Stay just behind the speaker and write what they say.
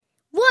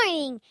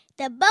Warning!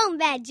 The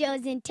BoneBat Show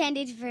is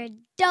intended for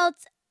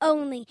adults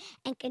only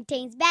and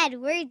contains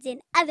bad words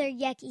and other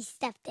yucky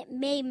stuff that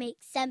may make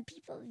some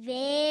people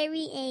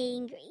very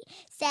angry.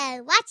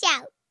 So watch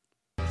out!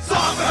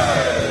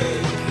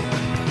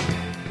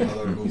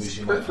 He's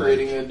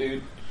perforating that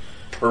dude.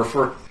 I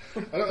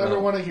don't ever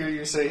want to hear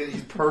you say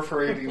he's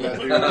perforating that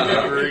dude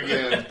ever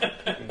again.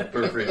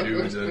 Perforate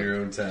dudes on your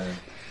own time.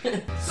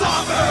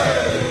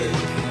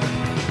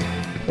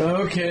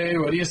 Okay,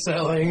 what are you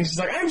selling? She's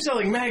like, I'm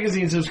selling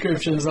magazine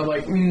subscriptions. I'm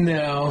like,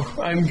 no,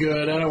 I'm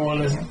good. I don't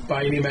want to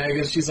buy any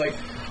magazines. She's like,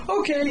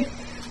 okay.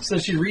 So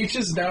she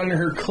reaches down to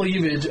her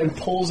cleavage and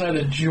pulls out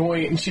a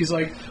joint, and she's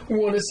like,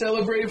 want to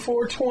celebrate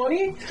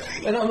 420?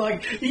 And I'm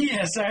like,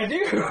 yes, I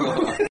do.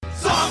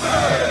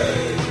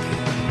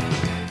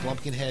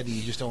 Blumpkin head,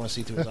 you just don't want to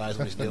see through his eyes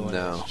when he's doing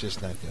No. it. It's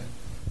just not good.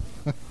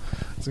 I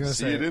was gonna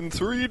See say, it in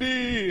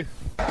 3D.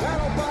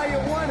 That'll buy you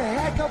one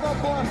heck of a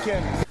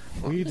Blumpkin.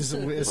 as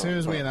soon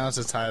as we announced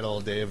the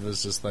title, Dave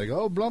was just like,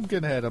 oh,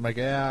 Blumpkin head. I'm like,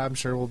 yeah, I'm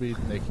sure we'll be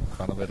making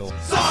fun of it.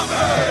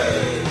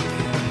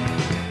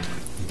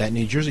 That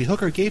New Jersey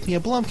hooker gave me a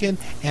Blumpkin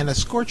and a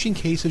scorching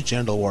case of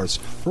genital warts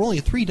for only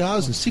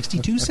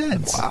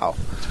 $3.62. Wow.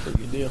 That's a pretty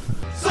good deal.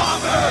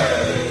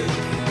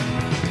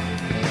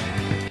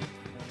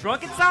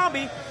 Drunken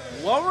Zombie,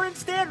 lowering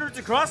standards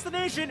across the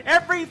nation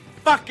every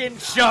fucking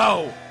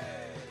show.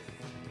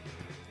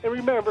 And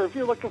remember, if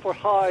you're looking for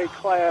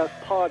high-class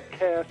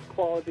podcast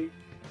quality,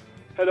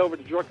 head over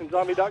to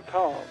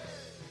drunkenzombie.com.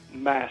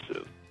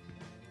 Massive.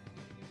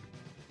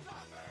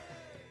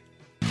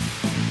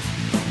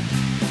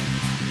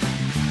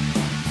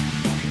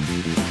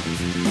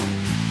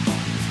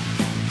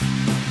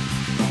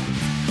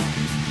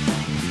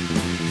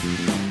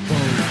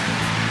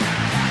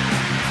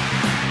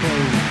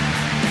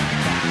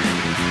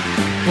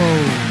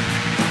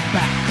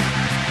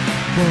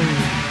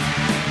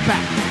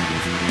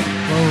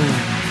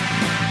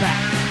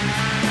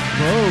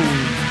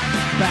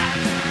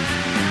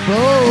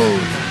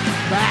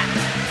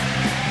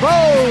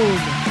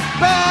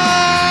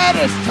 BoneBat!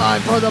 It's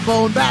time for the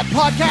BoneBat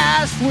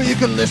podcast, where you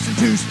can listen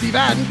to Steve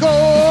and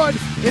Gord.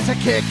 It's a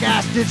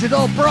kick-ass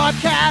digital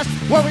broadcast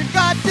where we've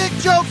got dick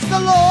jokes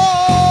galore.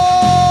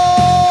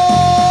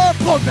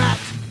 BoneBat.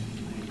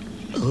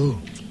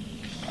 Oh,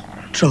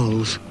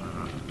 trolls.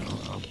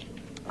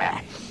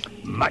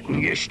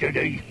 Mutton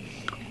yesterday,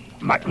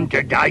 mutton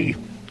today.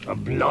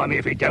 Blimey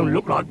if it don't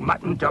look like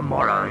mutton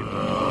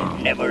tomorrow.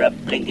 Never a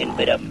blinking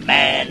bit of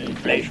man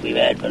flesh we've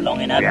had for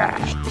long enough. Yeah.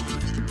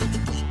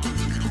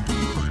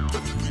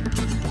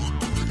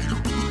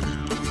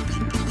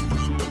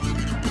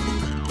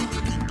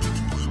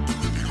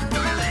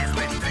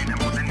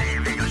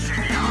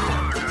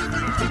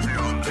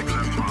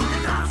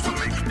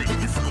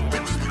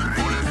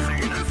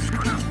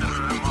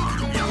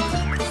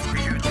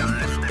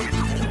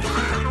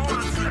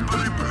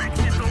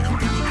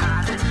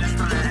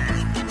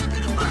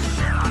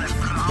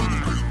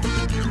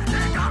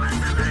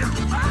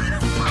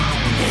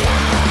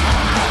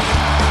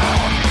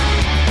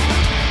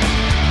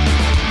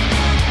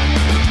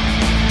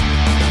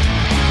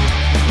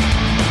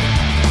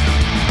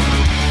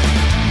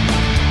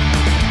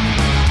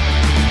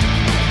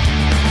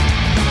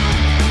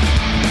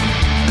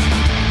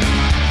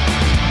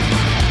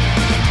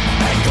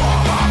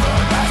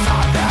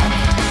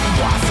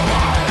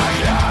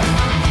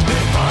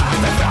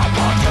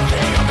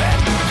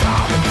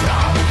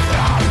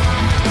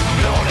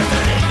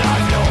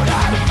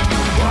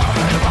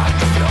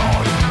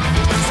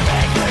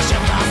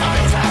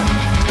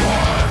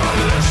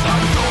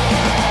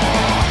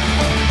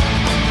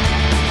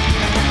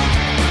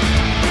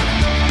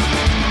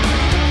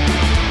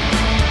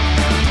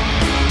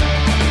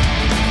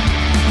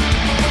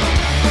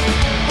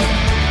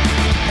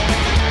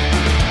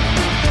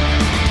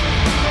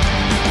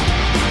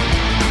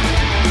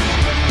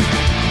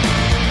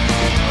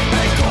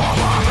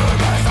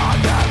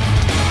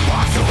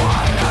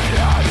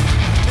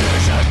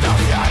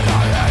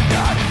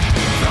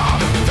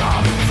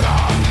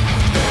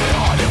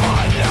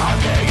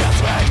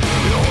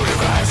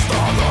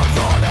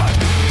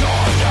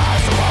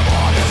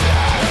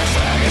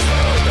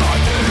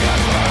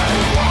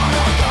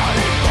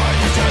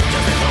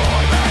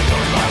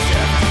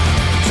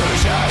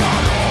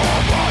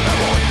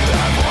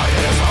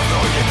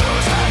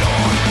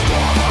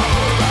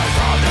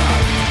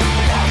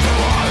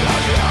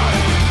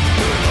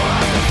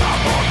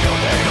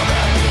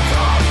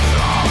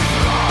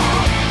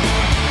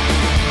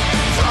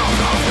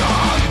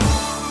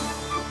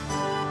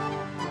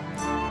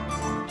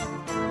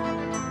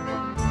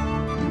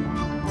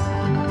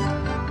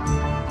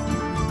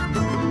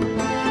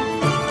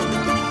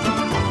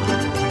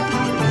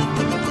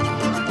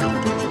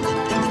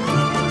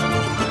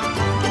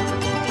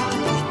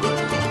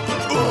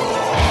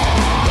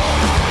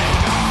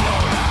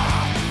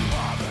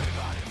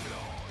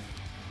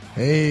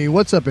 Hey,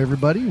 what's up,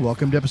 everybody?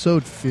 Welcome to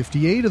episode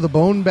 58 of the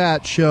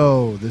BoneBat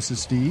Show. This is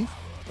Steve.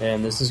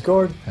 And this is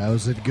Gord.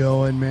 How's it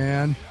going,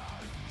 man?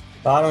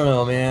 I don't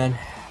know, man.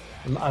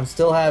 I'm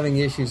still having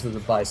issues with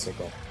the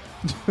bicycle.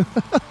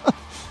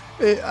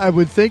 I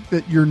would think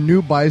that your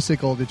new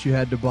bicycle that you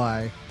had to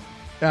buy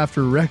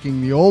after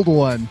wrecking the old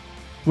one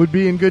would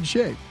be in good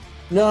shape.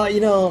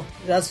 No,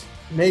 that's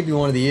maybe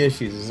one of the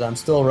issues is I'm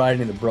still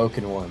riding the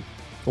broken one,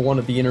 the one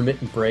of the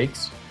intermittent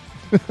brakes.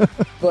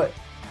 But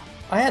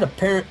I had a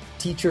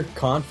parent-teacher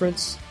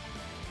conference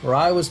where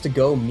I was to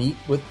go meet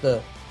with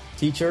the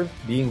teacher,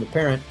 being the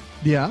parent.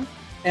 Yeah.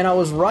 And I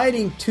was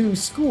riding to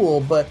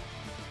school, but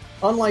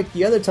unlike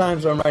the other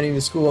times where I'm riding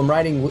to school, I'm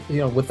riding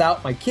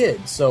without my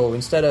kids. So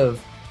instead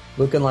of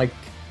looking like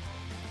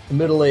a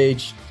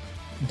middle-aged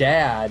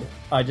dad,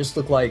 I just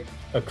look like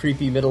a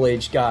creepy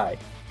middle-aged guy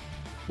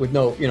with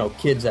no,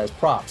 kids as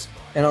props.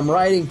 And I'm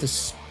riding to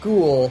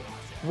school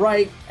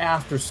right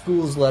after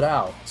school's let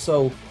out.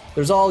 So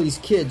there's all these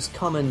kids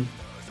coming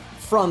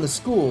from the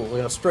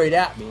school, straight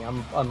at me.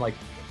 I'm like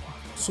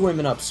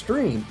swimming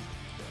upstream.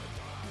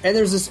 And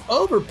there's this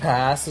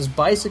overpass, this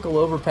bicycle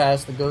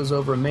overpass that goes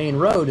over a main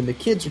road, and the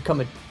kids are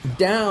coming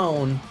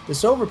down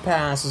this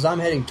overpass as I'm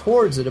heading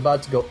towards it,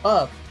 about to go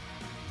up.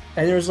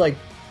 And there's like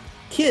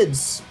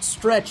kids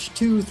stretched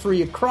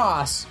 2-3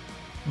 across,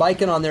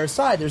 biking on their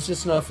side. There's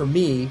just enough for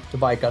me to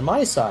bike on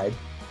my side.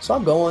 So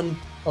I'm going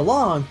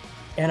along,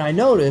 and I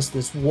notice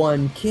this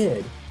one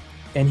kid,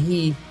 and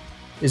he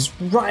is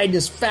riding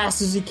as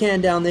fast as he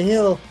can down the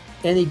hill,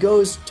 and he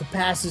goes to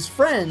pass his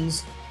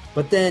friends,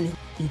 but then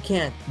he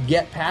can't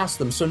get past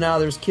them. So now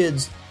there's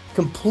kids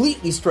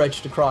completely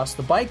stretched across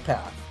the bike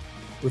path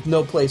with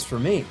no place for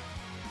me.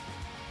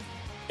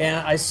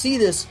 And I see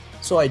this,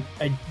 so I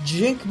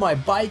jink my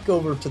bike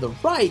over to the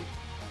right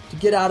to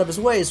get out of his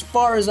way as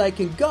far as I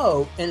can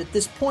go. And at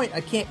this point,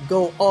 I can't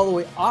go all the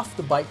way off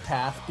the bike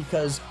path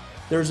because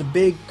there's a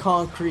big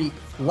concrete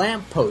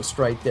lamppost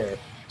right there.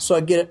 So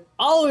I get it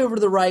all the way over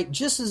to the right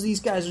just as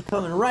these guys are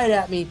coming right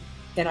at me.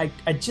 And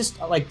I just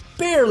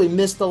barely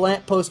missed the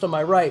lamppost on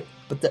my right,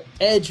 but the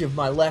edge of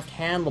my left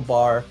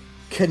handlebar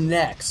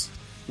connects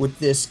with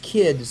this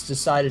kid that's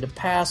decided to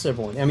pass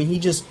everyone. I mean, he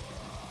just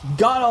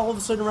got all of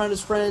a sudden around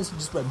his friends and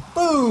just went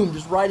boom,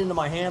 just right into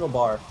my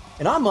handlebar.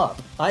 And I'm up.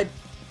 I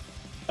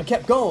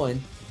kept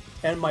going,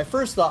 and my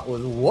first thought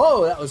was,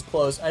 whoa, that was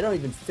close. I don't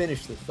even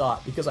finish the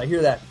thought because I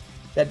hear that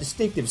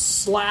distinctive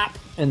slap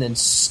and then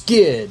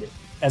skid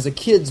as a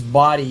kid's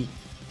body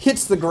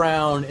hits the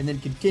ground and then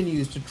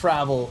continues to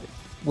travel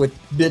with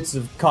bits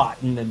of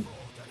cotton and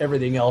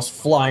everything else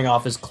flying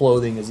off his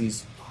clothing as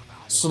he's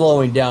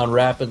slowing down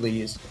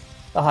rapidly as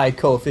the high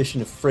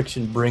coefficient of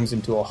friction brings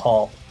him to a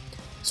halt.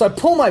 So I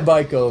pull my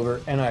bike over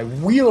and I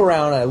wheel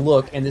around and I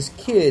look, and this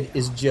kid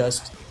is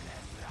just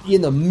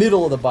in the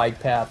middle of the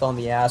bike path on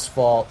the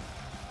asphalt,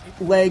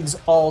 legs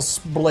all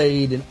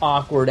splayed in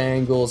awkward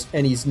angles,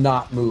 and he's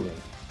not moving.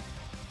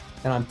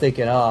 And I'm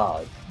thinking,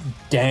 oh,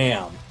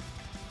 damn.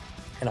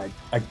 And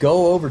I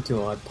go over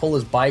to him. I pull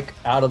his bike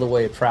out of the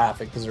way of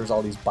traffic because there's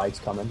all these bikes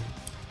coming.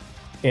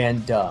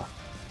 And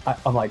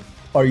I'm like,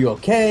 are you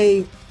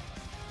okay?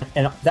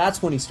 And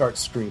that's when he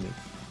starts screaming.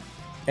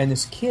 And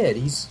this kid,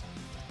 he's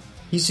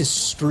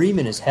just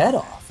screaming his head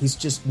off. He's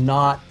just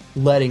not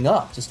letting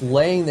up, just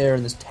laying there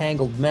in this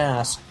tangled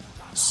mass,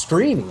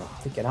 screaming. I'm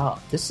thinking, oh,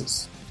 this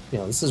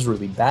is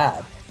really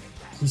bad.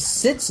 He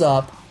sits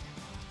up,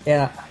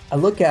 and I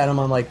look at him.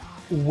 I'm like,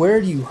 where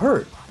do you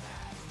hurt?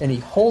 And he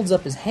holds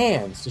up his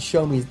hands to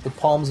show me the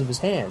palms of his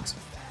hands,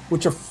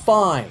 which are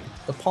fine.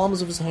 The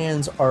palms of his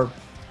hands are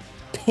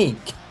pink.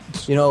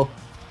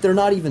 They're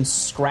not even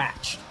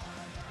scratched.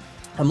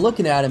 I'm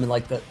looking at him, and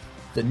like the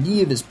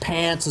knee of his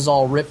pants is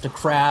all ripped to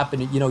crap,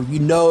 and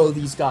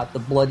he's got the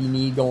bloody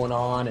knee going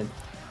on, and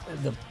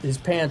his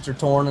pants are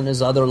torn on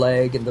his other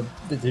leg, and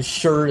the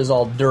shirt is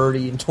all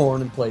dirty and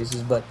torn in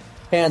places, but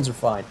hands are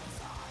fine.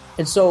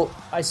 And so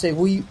I say,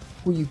 will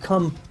you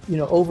come,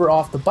 over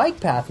off the bike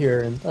path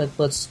here, and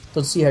let's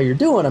see how you're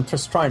doing. I'm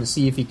just trying to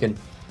see if he can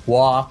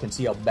walk and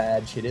see how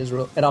bad shit is.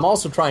 And I'm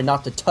also trying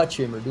not to touch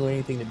him or do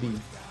anything to be,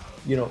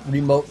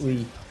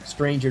 remotely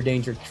stranger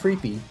danger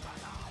creepy.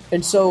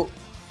 And so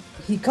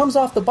he comes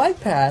off the bike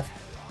path,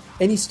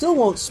 and he still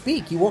won't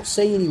speak. He won't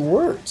say any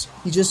words.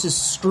 He just is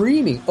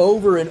screaming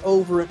over and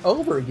over and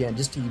over again.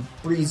 Just he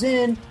breathes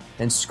in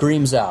and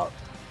screams out.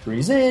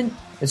 Breathes in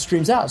and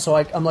screams out. So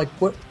I'm like,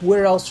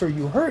 where else are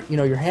you hurt?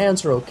 Your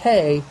hands are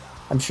okay.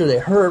 I'm sure they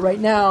hurt right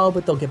now,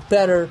 but they'll get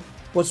better.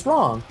 What's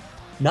wrong?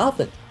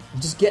 Nothing.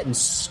 I'm just getting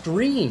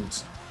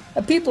screams.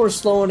 And people are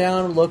slowing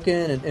down and looking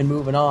and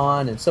moving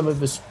on. And some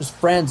of his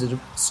friends had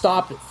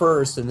stopped at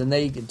first, and then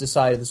they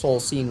decided this whole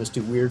scene was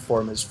too weird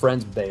for him. His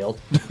friends bailed.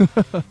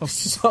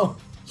 So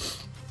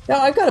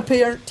now I've got a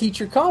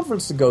parent-teacher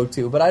conference to go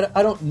to, but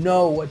I don't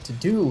know what to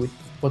do with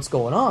what's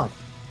going on.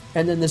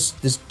 And then this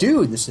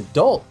dude, this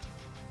adult,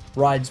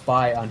 rides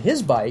by on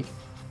his bike,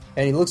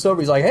 and he looks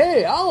over. He's like,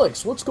 "Hey,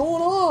 Alex, what's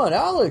going on?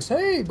 Alex,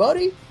 hey,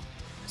 buddy."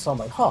 So I'm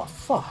like, "Oh,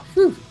 fuck.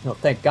 Whew.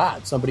 Thank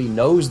God somebody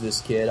knows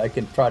this kid. I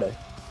can try to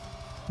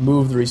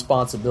move the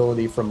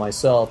responsibility from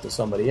myself to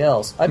somebody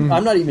else." I'm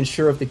not even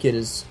sure if the kid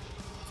is,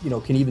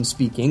 can even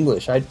speak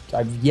English.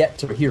 I've yet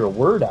to hear a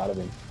word out of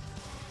him.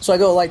 So I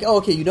go like, "Oh,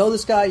 okay, you know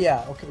this guy?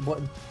 Yeah. Okay.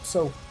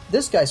 So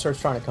this guy starts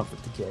trying to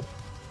comfort the kid.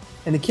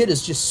 And the kid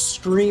is just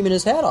screaming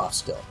his head off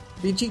still.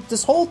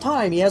 This whole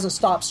time, he hasn't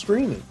stopped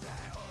screaming.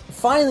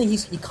 Finally,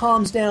 he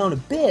calms down a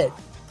bit,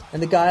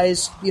 and the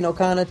guy's,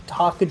 kind of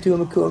talking to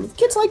him and cooing. The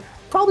kid's like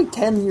probably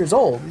 10 years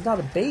old. He's not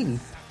a baby.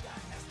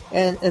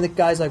 And the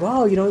guy's like,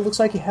 "Oh, it looks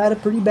like you had a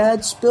pretty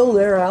bad spill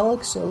there,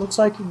 Alex. It looks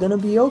like you're going to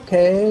be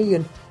okay."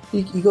 And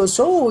he goes,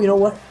 "So,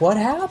 what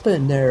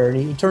happened there?" And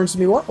he turns to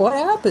me, what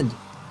happened?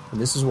 And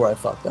this is where I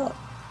fucked up.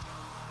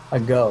 I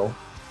go,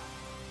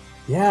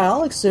 "Yeah,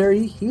 Alex there,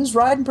 he was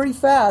riding pretty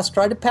fast,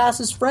 tried to pass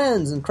his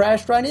friends and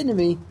crashed right into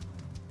me."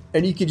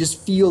 And you could just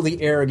feel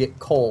the air get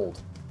cold.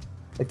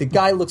 Like the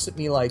guy looks at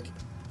me like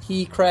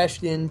he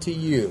crashed into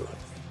you.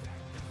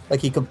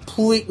 Like he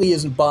completely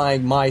isn't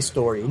buying my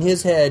story. In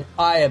his head,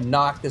 I have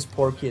knocked this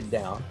poor kid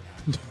down.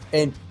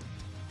 And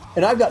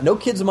I've got no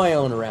kids of my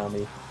own around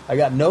me. I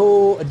got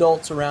no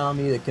adults around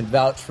me that can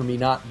vouch for me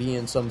not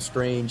being some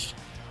strange,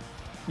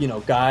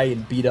 guy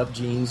in beat-up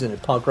jeans and a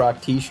punk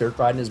rock t-shirt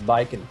riding his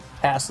bike and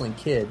hassling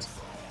kids.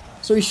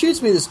 So he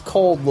shoots me this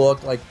cold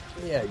look like,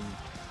 "Yeah, you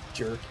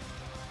jerk."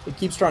 He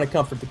keeps trying to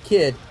comfort the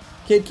kid.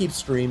 Kid keeps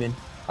screaming.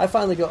 I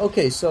finally go,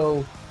 "Okay,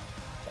 so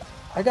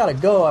I gotta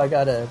go. I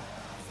gotta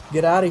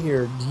get out of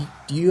here.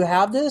 Do you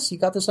have this? You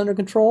got this under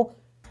control?"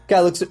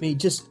 Guy looks at me,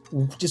 just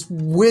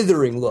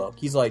withering look.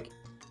 He's like,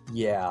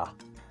 yeah,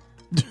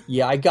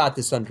 I got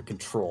this under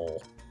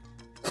control."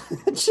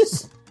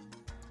 Just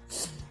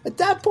at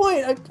that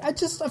point, I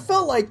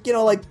felt like,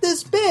 like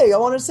this big. I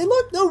wanted to say,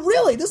 "Look, no,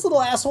 really, this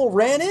little asshole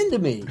ran into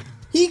me.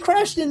 He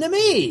crashed into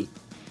me.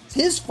 It's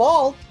his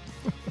fault.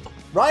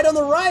 Right on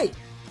the right.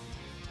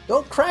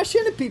 Don't crash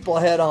into people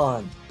head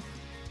on."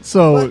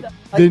 So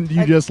then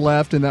you just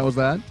left and that was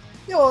that?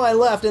 I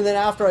left, and then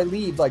after I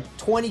leave, like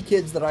 20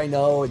 kids that I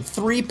know and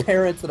 3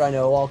 parents that I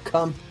know all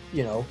come,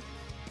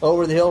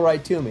 over the hill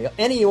right to me.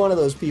 Any one of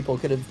those people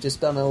could have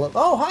just done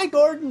 "Oh, hi,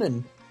 Gordon,"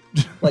 and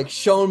like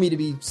shown me to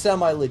be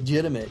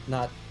semi-legitimate,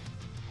 not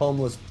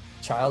homeless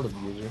child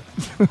abuser.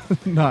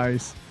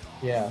 Nice.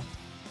 Yeah.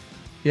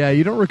 Yeah,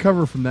 you don't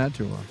recover from that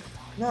too long.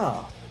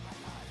 No.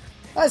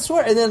 I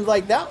swear. And then,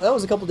 like, that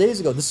was a couple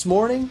days ago. This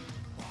morning,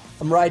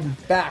 I'm riding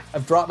back.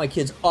 I've dropped my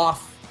kids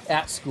off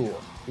at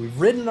school. We've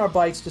ridden our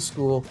bikes to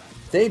school.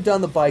 They've done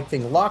the bike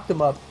thing, locked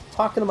them up,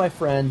 talking to my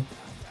friend.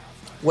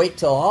 Wait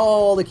till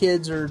all the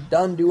kids are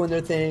done doing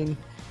their thing,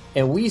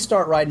 and we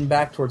start riding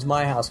back towards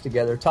my house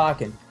together,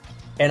 talking.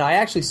 And I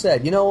actually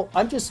said,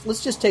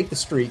 let's just take the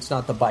streets,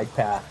 not the bike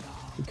path,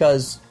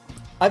 because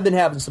I've been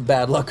having some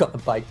bad luck on the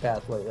bike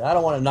path lately. I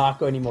don't want to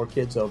knock any more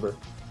kids over.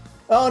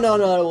 "Oh, no,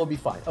 we'll be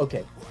fine."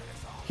 Okay.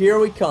 Here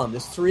we come,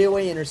 this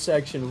 3-way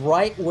intersection,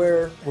 right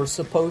where we're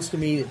supposed to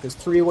meet at this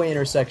 3-way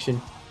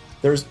intersection.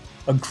 There's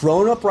a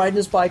grown-up riding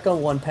his bike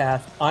on one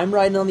path, I'm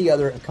riding on the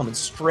other, and coming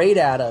straight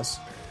at us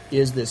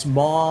is this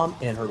mom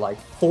and her,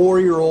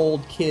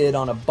 4-year-old kid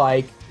on a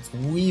bike. It's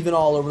weaving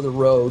all over the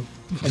road,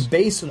 and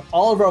based on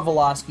all of our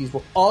velocities,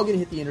 we're all going to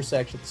hit the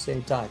intersection at the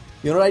same time.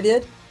 You know what I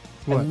did?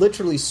 What? I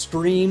literally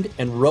screamed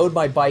and rode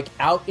my bike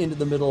out into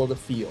the middle of the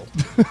field.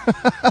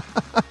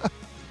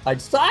 I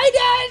decided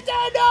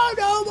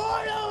no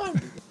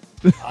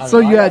more. So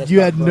you had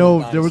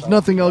there was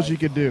nothing else you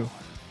could do.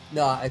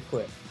 No, I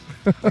quit.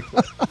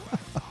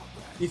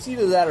 It's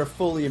either that or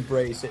fully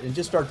embrace it and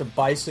just start to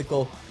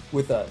bicycle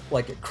with a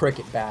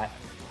cricket bat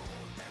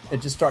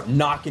and just start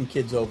knocking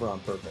kids over on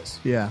purpose.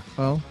 Yeah,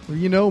 well,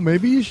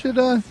 maybe you should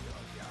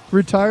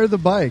retire the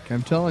bike.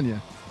 I'm telling you.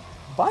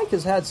 The bike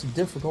has had some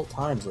difficult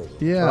times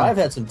lately. Yeah, or I've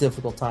had some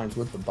difficult times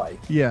with the bike.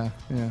 Yeah.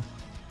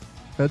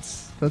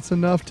 That's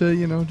enough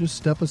to, just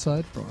step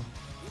aside from it.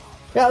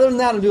 Yeah, other than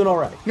that, I'm doing all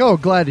right. Oh,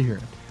 glad to hear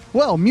it.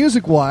 Well,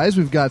 music-wise,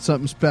 we've got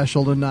something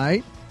special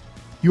tonight.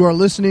 You are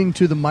listening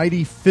to the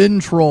mighty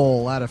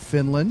Finntroll out of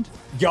Finland.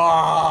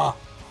 Yeah!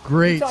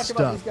 Great we talk stuff.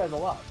 About these guys a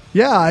lot.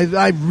 Yeah,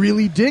 I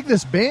really dig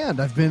this band.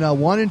 I've been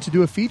wanting to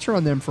do a feature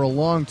on them for a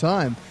long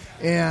time.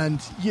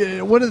 And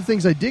one of the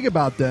things I dig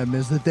about them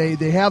is that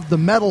they have the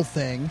metal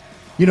thing.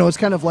 It's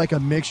kind of like a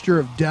mixture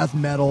of death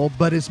metal,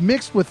 but it's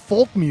mixed with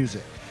folk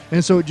music.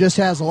 And so it just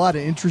has a lot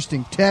of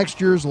interesting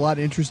textures, a lot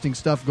of interesting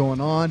stuff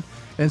going on.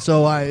 And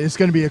so it's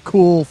going to be a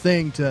cool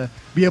thing to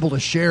be able to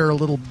share a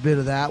little bit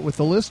of that with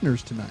the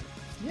listeners tonight.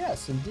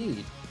 Yes,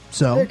 indeed.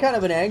 So they're kind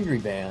of an angry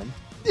band.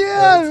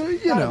 Yeah,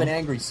 kind of an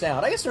angry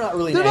sound. I guess they're not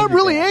really. They're not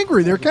really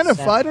angry. They're kind of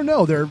I don't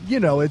know. They're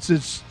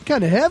it's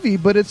kind of heavy,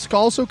 but it's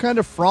also kind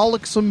of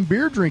frolicsome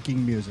beer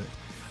drinking music.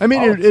 I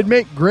mean, it'd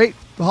make great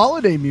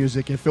holiday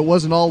music if it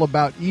wasn't all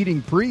about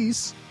eating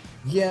priests.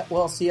 Yeah,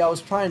 well, see, I was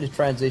trying to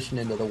transition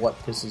into the what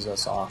pisses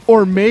us off.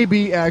 Or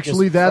maybe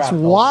actually that's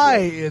why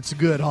it's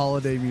good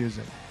holiday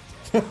music.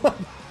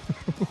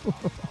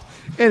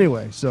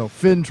 Anyway, so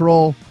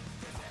Finntroll,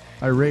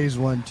 I raise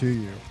one to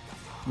you.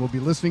 We'll be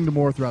listening to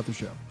more throughout the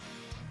show.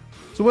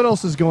 So what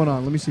else is going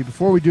on? Let me see.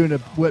 Before we do into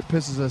what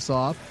pisses us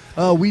off,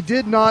 we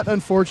did not,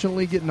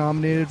 unfortunately, get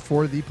nominated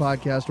for the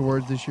Podcast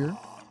Awards this year.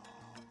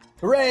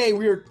 Hooray!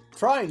 We were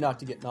trying not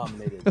to get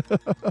nominated.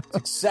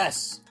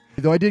 Success!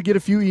 Though I did get a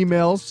few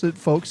emails that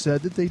folks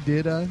said that they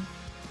did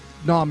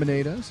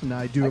nominate us, and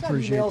I do I got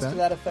appreciate emails that. to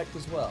that effect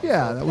as well.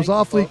 Yeah, So that was thank you,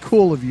 awfully folks.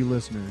 cool of you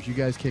listeners. You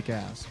guys kick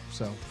ass.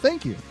 So,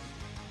 thank you.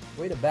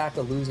 Way to back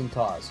a losing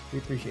cause. We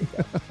appreciate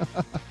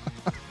that.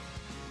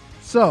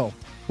 So,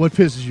 what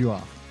pisses you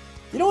off?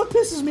 You know what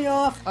pisses me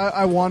off?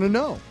 I want to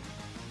know.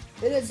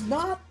 It is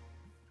not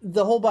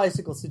the whole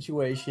bicycle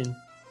situation.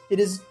 It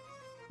is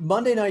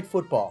Monday Night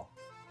Football.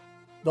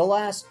 The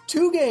last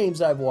 2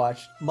 games I've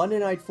watched, Monday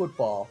Night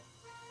Football,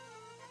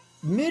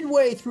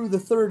 midway through the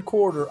third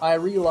quarter, I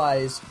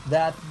realized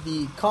that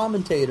the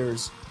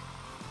commentators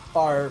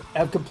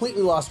have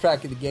completely lost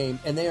track of the game,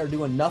 and they are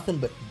doing nothing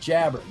but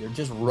jabbering. They're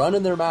just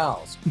running their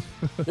mouths.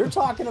 They're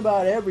talking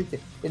about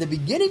everything. In the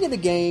beginning of the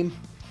game,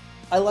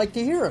 I like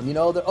to hear them.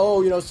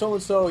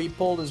 So-and-so, he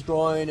pulled his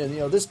groin,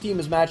 and, this team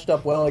is matched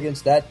up well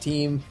against that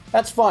team.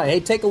 That's fine. Hey,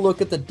 take a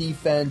look at the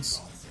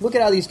defense. Look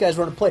at how these guys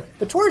run a play.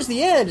 But towards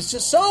the end, it's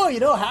just, how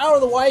are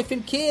the wife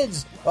and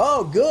kids?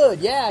 Oh, good.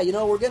 Yeah,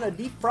 we're going to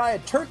deep fry a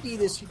turkey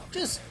this year.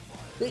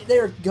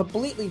 They're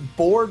completely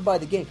bored by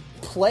the game.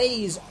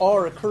 Plays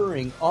are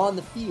occurring on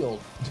the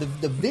field.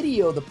 The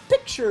video, the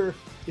picture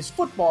is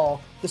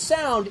football. The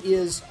sound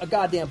is a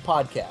goddamn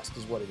podcast,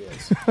 is what it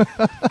is.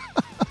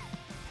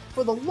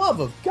 For the love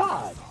of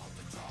God.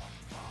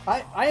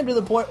 I am to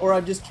the point where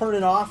I'm just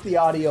turning off the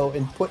audio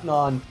and putting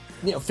on,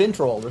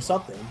 Fintroll or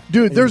something.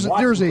 Dude, there's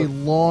a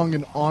long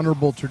and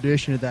honorable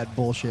tradition of that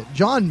bullshit.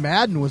 John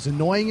Madden was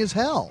annoying as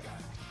hell.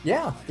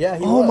 Yeah, he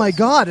was. Oh my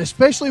God,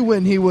 especially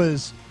when he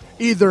was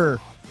either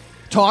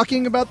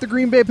talking about the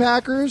Green Bay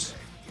Packers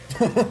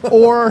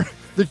or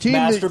the team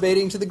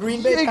masturbating to the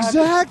Green Bay Packers.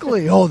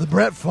 Exactly. Oh, the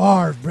Brett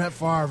Favre. Blah,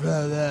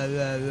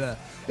 blah, blah.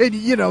 And,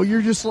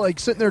 you're just like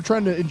sitting there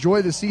trying to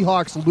enjoy the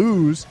Seahawks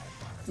lose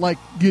like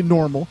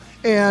normal,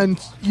 and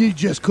you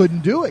just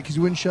couldn't do it because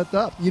you wouldn't shut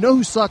up. You know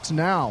who sucks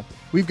now?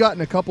 We've gotten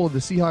a couple of the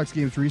Seahawks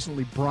games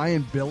recently.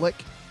 Brian Billick,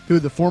 who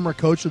the former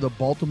coach of the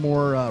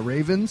Baltimore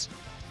Ravens,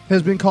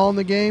 has been calling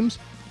the games.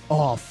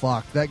 Oh,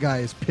 fuck. That guy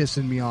is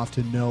pissing me off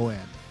to no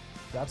end.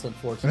 That's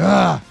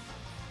unfortunate.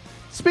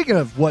 Speaking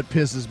of what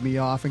pisses me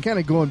off, and kind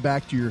of going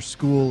back to your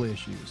school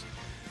issues.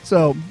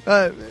 So,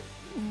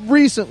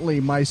 recently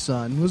my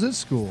son was at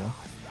school,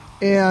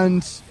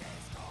 and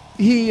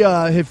he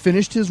had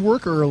finished his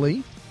work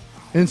early,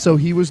 and so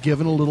he was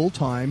given a little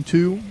time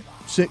to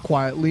sit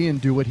quietly and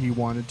do what he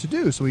wanted to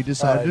do. So he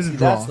decided to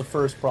draw. That's the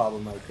first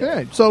problem, I think.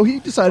 Right, so he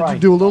decided to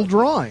do a little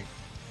drawing.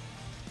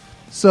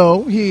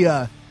 So he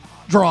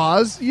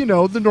draws,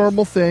 the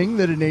normal thing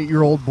that an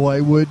 8-year-old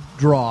boy would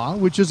draw,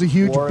 which is a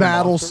huge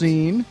battle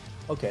scene.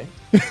 Okay.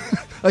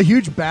 A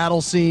huge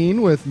battle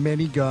scene with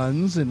many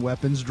guns and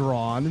weapons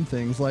drawn and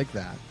things like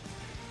that.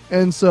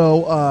 And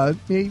so,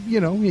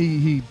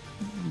 he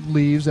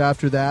leaves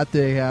after that.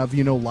 They have,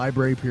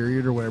 library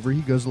period or whatever.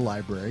 He goes to the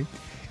library.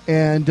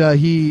 And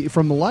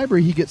from the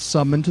library, he gets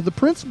summoned to the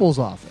principal's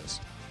office.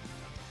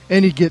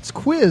 And he gets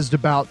quizzed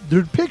about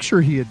the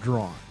picture he had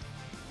drawn.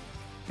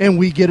 And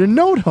we get a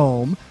note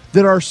home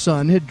that our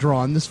son had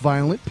drawn this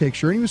violent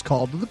picture, and he was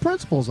called to the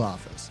principal's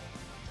office.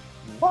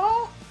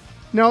 What?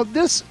 Now,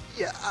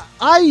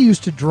 I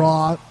used to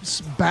draw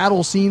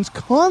battle scenes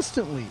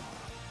constantly.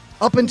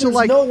 Up until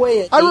There's no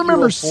way I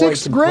remember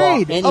 6th can draw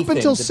grade. Up anything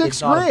until that 6th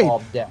does not grade.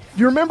 involve death. Do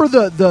you remember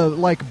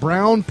the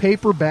brown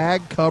paper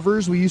bag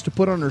covers we used to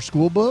put on our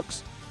school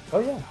books? Oh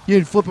yeah.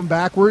 You'd flip them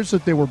backwards so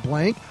that they were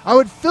blank. I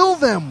would fill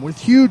them with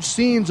huge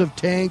scenes of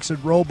tanks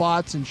and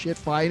robots and shit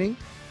fighting.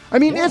 I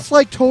mean, it's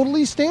like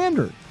totally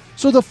standard.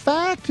 So the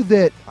fact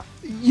that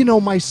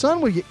my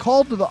son would get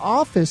called to the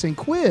office and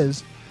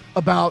quizzed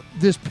about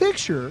this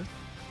picture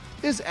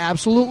is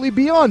absolutely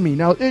beyond me.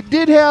 Now, it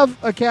did have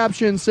a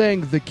caption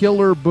saying, "The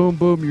killer, boom,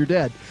 boom, you're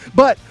dead."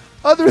 But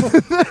other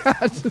than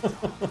that,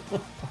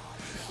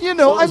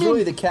 so it's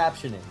really the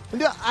captioning.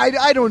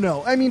 I don't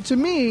know. I mean, to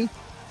me,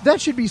 that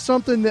should be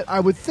something that I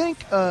would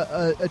think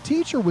a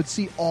teacher would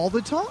see all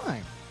the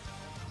time.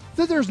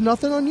 That there's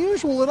nothing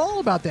unusual at all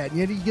about that. And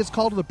yet he gets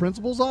called to the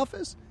principal's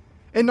office.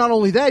 And not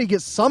only that, he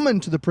gets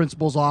summoned to the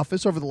principal's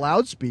office over the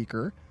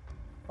loudspeaker.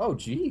 Oh,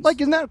 geez. Like,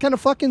 isn't that kind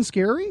of fucking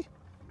scary?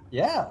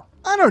 Yeah.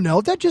 I don't know.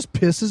 That just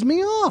pisses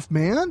me off,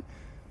 man.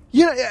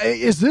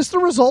 Is this the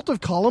result of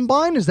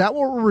Columbine? Is that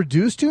what we're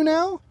reduced to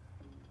now?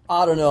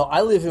 I don't know.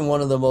 I live in one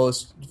of the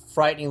most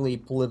frighteningly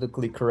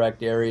politically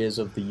correct areas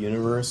of the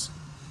universe.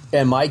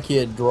 And my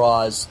kid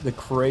draws the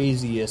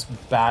craziest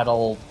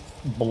battle,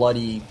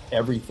 bloody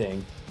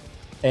everything.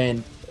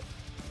 And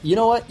you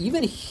know what?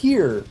 Even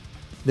here,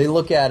 they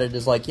look at it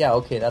as like, yeah,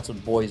 okay, that's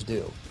what boys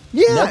do.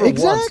 Yeah, Never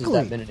exactly. once has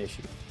that been an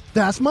issue.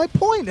 That's my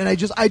point. And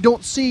I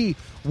don't see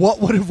what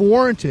would have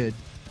warranted,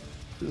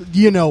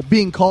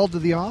 being called to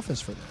the office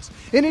for this.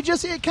 And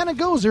it kind of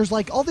goes, there's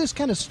like all this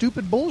kind of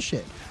stupid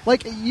bullshit.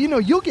 Like,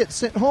 you'll get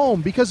sent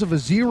home because of a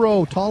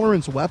zero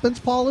tolerance weapons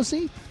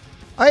policy.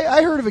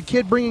 I heard of a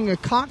kid bringing a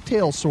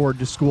cocktail sword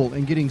to school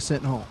and getting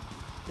sent home.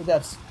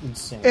 That's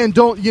insane. And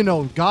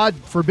don't, God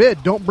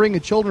forbid, don't bring a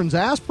children's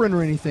asprin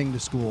or anything to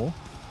school.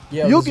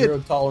 Yeah, you'll get zero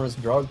tolerance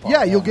drug policy.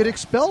 Yeah, you'll get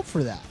expelled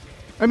for that.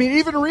 I mean,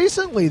 even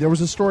recently, there was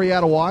a story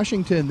out of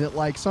Washington that,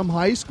 like, some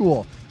high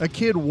school, a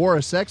kid wore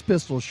a Sex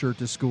Pistols shirt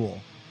to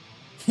school.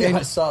 Yeah,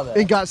 I saw that.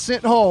 And got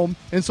sent home,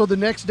 and so the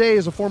next day,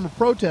 as a form of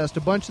protest,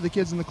 a bunch of the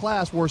kids in the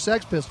class wore a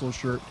Sex Pistols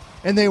shirt,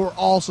 and they were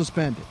all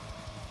suspended.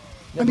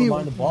 Never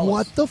mind the balls.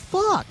 What the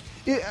fuck?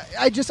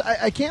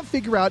 I can't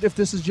figure out if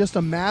this is just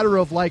a matter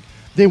of, like,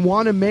 they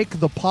want to make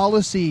the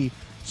policy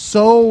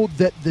so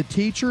that the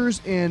teachers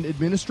and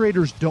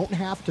administrators don't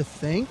have to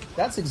think.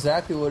 That's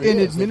exactly what it is. In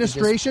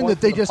administration,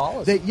 that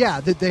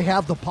they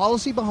have the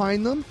policy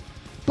behind them.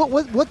 But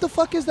what the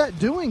fuck is that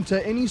doing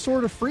to any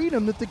sort of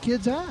freedom that the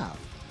kids have?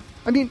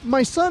 I mean,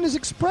 my son is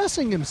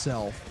expressing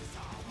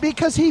himself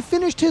because he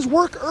finished his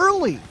work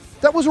early.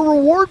 That was a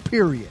reward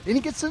period, and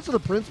he gets sent to the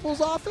principal's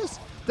office.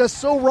 That's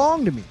so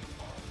wrong to me.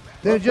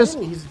 Well,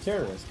 he's a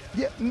terrorist.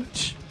 Yeah,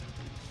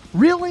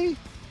 really?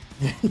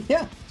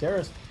 Yeah,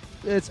 terrorist.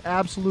 It's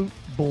absolute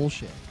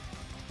bullshit.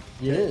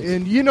 It is.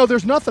 And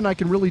there's nothing I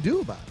can really do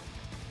about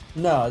it.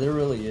 No, there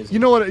really isn't. You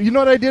know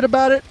what I did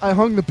about it? I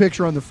hung the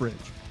picture on the fridge.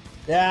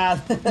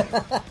 Yeah.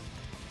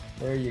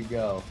 There you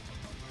go.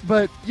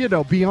 But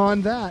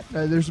beyond that,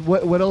 there's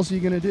what else are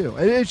you going to do?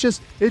 It's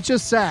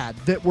just sad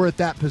that we're at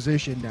that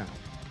position now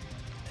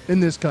in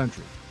this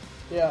country.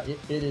 Yeah,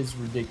 it is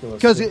ridiculous.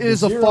 Because it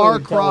is a far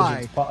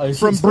cry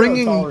from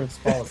bringing,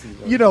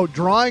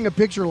 drawing a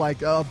picture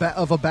like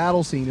of a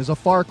battle scene is a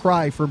far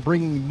cry from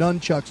bringing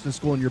nunchucks to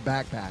school in your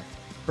backpack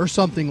or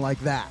something like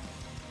that.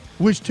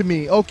 Which to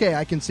me, okay,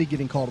 I can see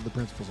getting called to the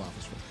principal's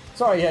office for.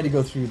 Sorry you had to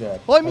go through that.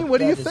 Well, I mean, what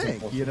do you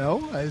think?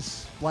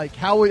 As like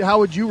how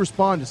would you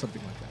respond to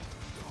something like that?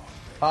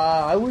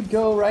 I would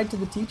go right to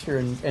the teacher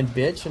and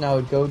bitch, and I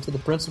would go to the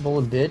principal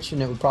and bitch,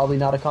 and it would probably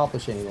not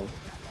accomplish anything.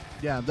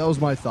 Yeah, that was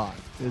my thought.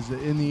 Is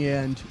that in the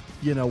end,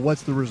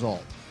 what's the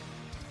result?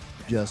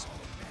 Just,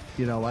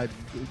 I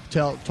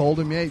told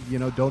him, hey,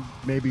 don't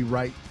maybe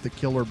write the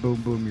killer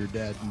boom boom you're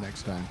dead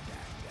next time.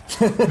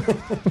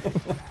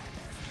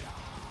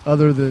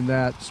 Other than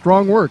that,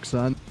 strong work,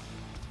 son.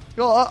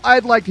 Well,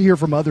 I'd like to hear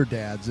from other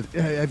dads.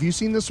 Have you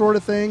seen this sort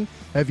of thing?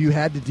 Have you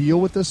had to deal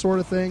with this sort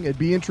of thing? It'd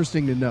be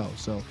interesting to know.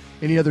 So,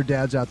 any other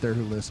dads out there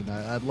who listen,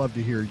 I'd love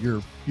to hear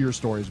your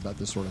stories about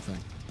this sort of thing.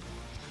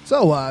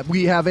 So,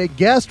 we have a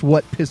guest.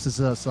 What pisses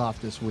us off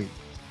this week?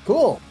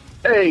 Cool.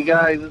 Hey,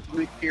 guys, it's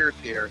Rick Pierce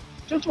here.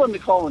 Just wanted to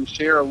call and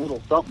share a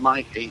little something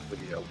I hate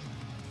with you.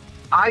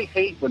 I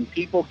hate when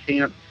people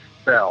can't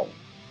spell.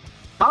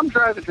 I'm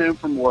driving home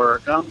from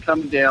work. I'm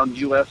coming down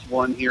US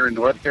 1 here in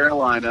North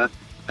Carolina,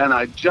 and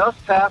I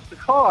just passed a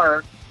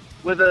car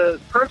with a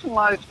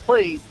personalized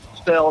plate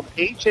spelled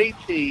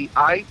Hatitude.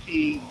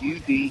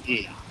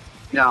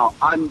 Now,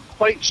 I'm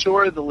quite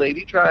sure the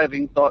lady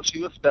driving thought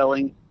she was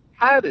spelling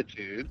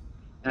attitude,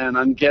 and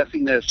I'm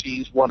guessing that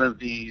she's one of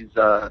these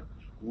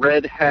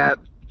Red Hat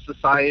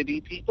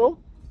Society people,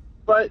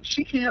 but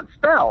she can't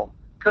spell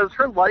because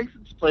her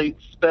license plate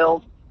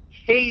spells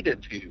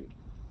hatitude,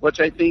 which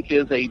I think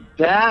is a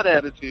bad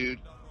attitude,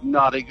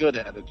 not a good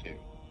attitude.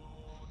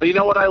 But you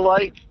know what I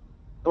like?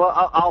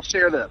 Well, I'll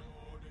share this.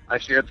 I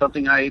shared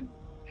something I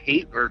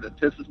hate or that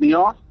pisses me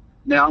off.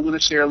 Now I'm going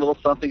to share a little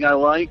something I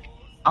like.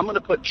 I'm going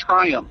to put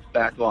Triumph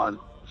back on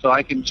so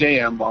I can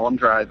jam while I'm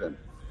driving.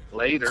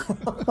 Later.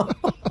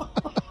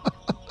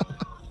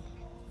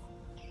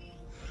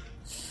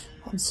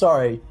 I'm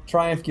sorry.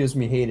 Triumph gives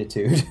me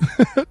hatitude.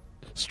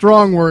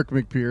 Strong work,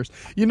 McPierce.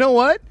 You know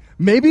what?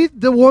 Maybe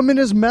the woman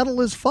is metal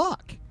as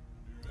fuck.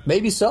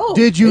 Maybe so.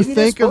 Did you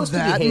think of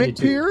that,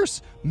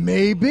 McPierce?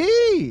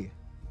 Maybe.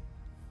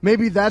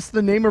 Maybe that's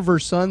the name of her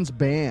son's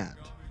band.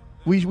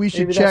 We should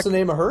Maybe check. That's the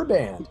name of her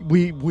band.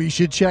 We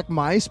should check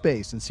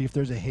MySpace and see if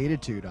there's a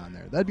hatitude on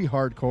there. That'd be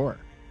hardcore.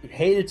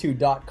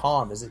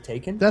 Hatitude.com, is it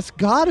taken? That's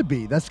gotta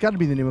be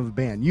the name of a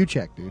band. You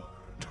check, dude.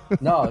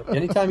 No,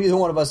 anytime either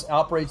one of us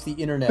operates the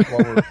internet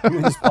while we're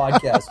doing this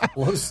podcast, it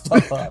blows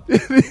stuff up.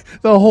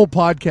 The whole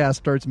podcast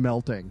starts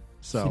melting.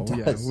 So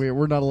yeah,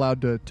 we're not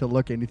allowed to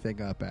look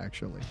anything up.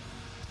 Actually,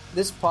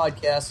 this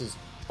podcast is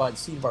by the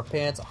seat of our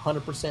pants,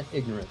 100%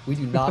 ignorant. We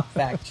do not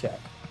fact check.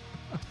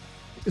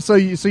 So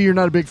you're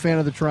not a big fan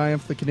of the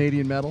Triumph, the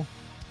Canadian metal?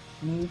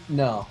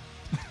 No,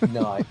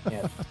 I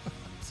can't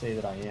say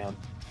that I am.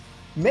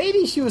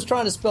 Maybe she was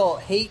trying to spell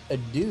hate a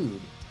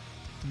dude.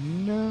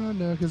 No,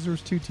 because there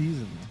was 2 T's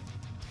in there.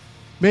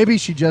 Maybe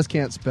she just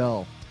can't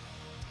spell,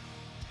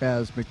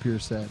 as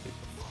McPierce said.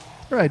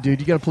 All right, dude,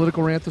 you got a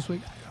political rant this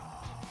week?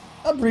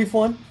 A brief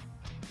one.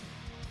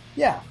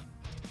 Yeah.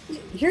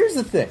 Here's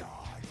the thing.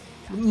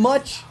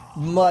 Much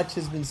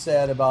has been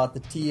said about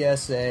the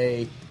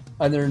TSA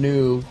and their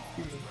new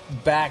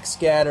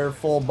backscatter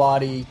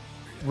full-body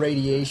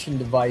radiation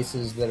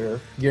devices that are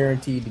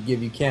guaranteed to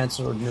give you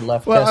cancer in your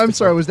left testicle. I'm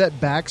sorry, was that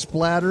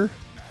backsplatter?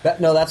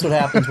 No, that's what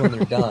happens when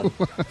they're done.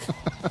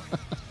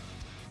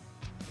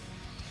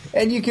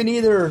 And you can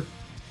either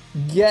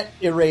get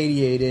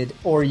irradiated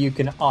or you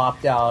can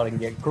opt out and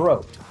get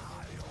groped.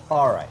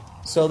 All right,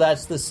 so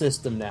that's the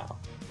system now.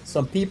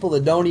 Some people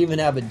that don't even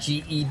have a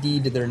GED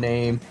to their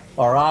name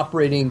are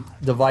operating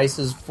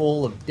devices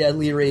full of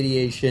deadly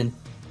radiation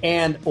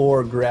and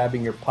or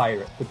grabbing your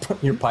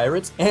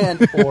pirates,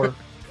 and or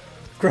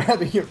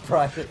grabbing your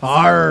privates.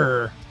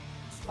 Arr!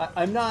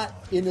 I'm not,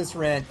 in this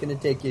rant, going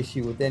to take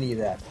issue with any of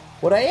that.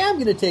 What I am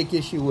going to take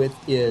issue with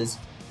is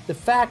the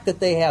fact that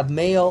they have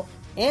male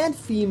and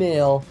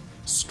female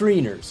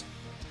screeners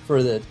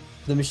for the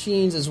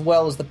machines as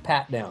well as the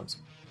pat-downs.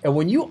 And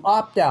when you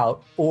opt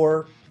out,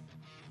 or,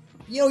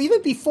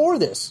 even before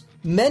this,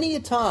 many a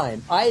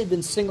time I had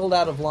been singled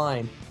out of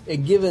line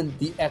and given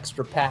the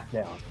extra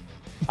pat-down.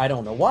 I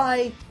don't know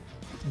why,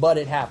 but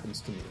it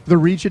happens to me. The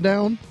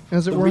reach-a-down,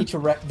 as it were?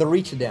 The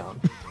reach-a-down.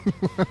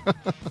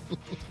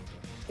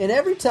 And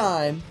every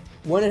time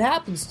when it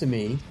happens to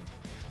me,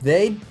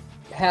 they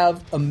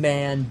have a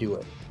man do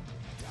it.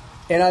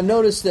 And I've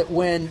noticed that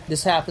when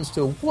this happens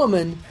to a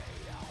woman,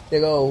 they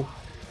go,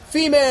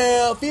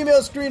 female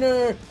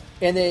screener,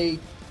 and they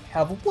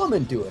have a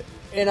woman do it.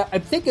 And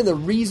I'm thinking the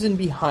reason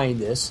behind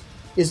this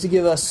is to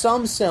give us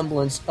some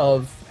semblance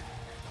of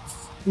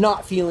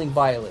not feeling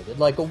violated.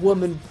 Like a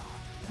woman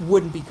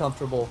wouldn't be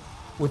comfortable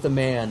with a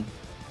man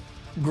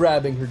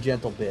grabbing her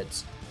gentle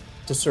bits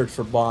to search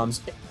for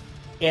bombs.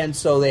 And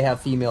so they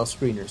have female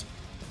screeners.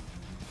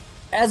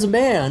 As a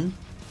man,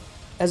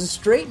 as a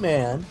straight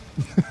man,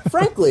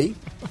 frankly,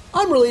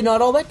 I'm really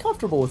not all that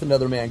comfortable with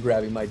another man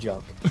grabbing my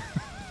junk.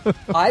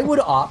 I would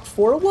opt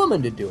for a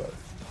woman to do it.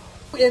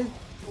 And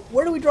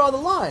where do we draw the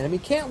line? I mean,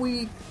 can't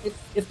we,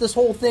 if this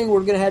whole thing, we're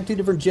going to have two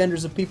different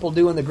genders of people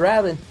doing the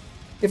grabbing,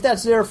 if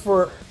that's there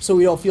so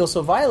we don't feel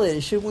so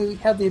violated, shouldn't we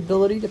have the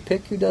ability to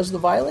pick who does the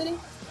violating?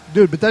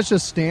 Dude, but that's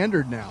just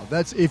standard now.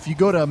 That's if you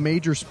go to a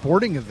major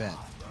sporting event,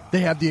 they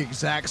have the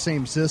exact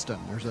same system.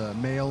 There's a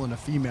male and a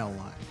female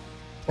line.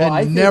 Well,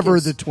 and never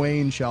the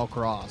twain shall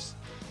cross.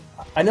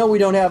 I know we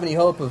don't have any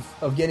hope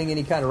of getting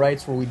any kind of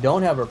rights where we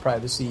don't have our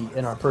privacy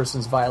and our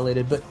persons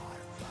violated, but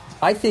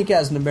I think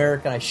as an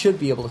American, I should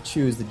be able to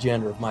choose the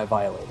gender of my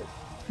violator.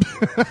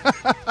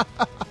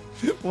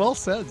 Well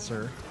said,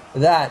 sir.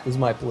 That is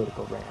my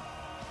political rant.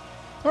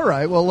 All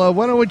right, well,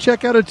 why don't we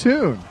check out a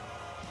tune?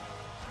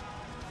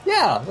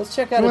 Yeah, let's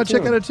check out a tune. You want to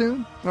check out a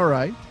tune? All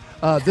right.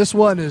 This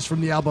one is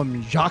from the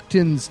album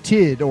Jachten's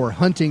Tid, or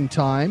Hunting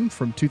Time,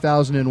 from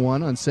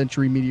 2001 on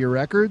Century Media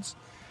Records.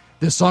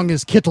 This song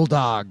is Kittle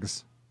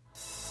Dogs.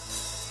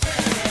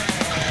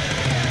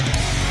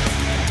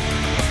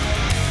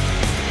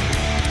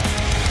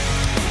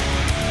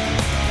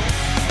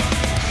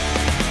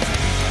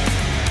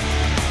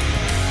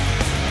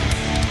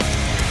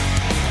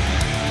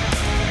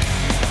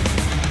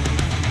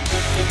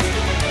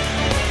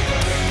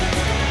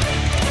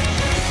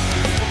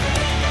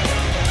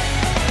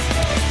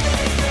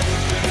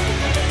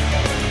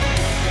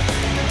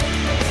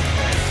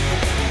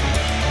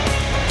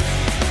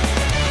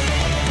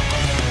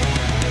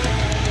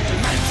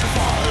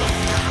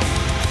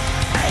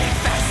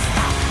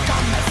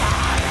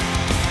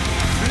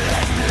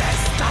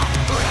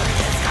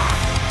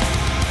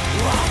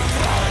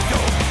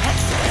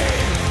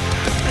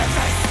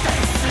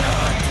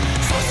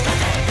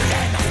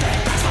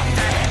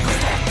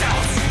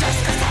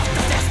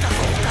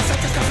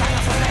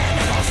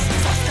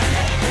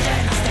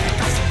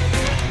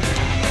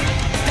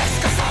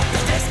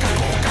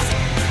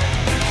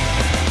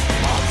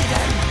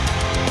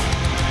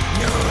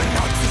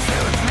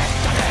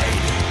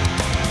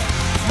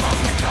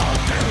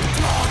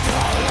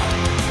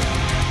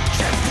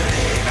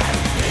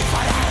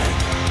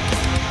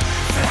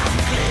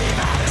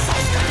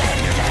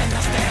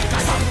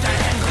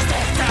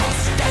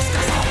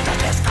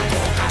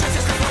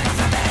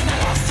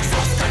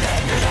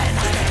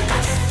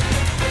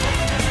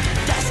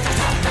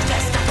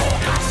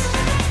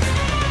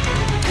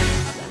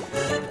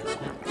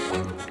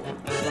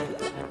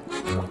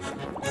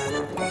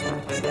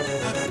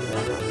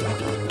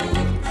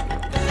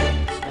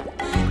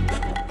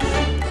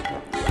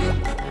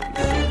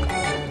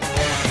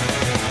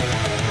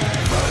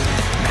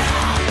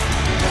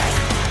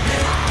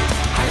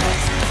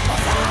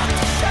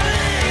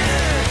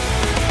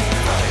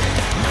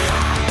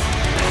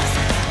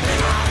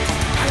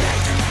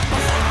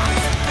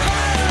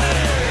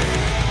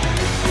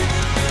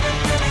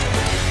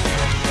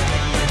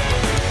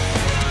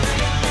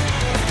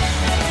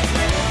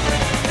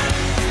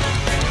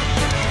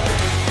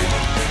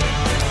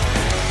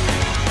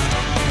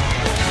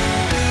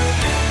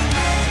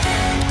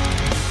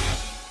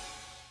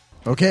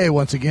 Okay,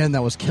 once again,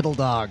 that was Kittle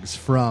Dogs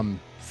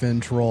from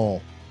Finntroll.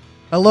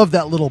 I love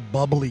that little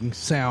bubbling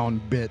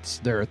sound bits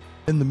there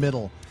in the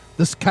middle.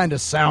 This kind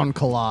of sound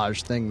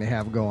collage thing they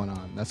have going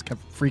on. That's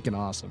freaking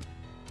awesome.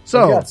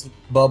 So, we've got some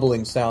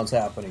bubbling sounds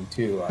happening,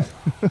 too. I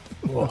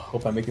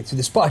hope I make it through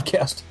this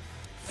podcast.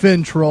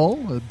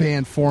 Finntroll, a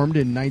band formed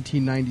in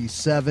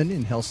 1997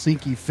 in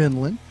Helsinki,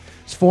 Finland.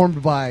 It's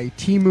formed by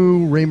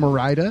Teemu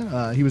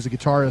Reimaraita. He was a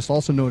guitarist,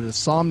 also known as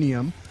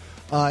Somnium,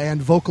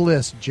 and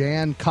vocalist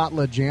Jan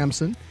Kotla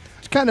Jamson.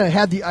 Kind of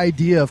had the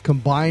idea of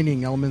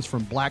combining elements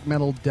from black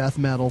metal, death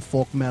metal,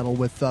 folk metal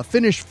with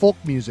Finnish folk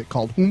music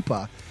called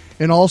humppa,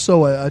 and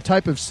also a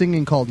type of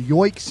singing called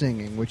yoik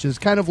singing, which is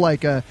kind of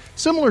like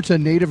similar to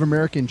Native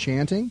American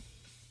chanting.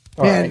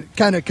 and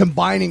kind of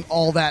combining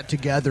all that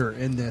together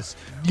in this,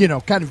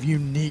 kind of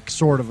unique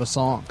sort of a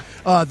song.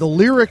 The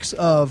lyrics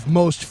of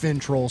most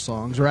Finntroll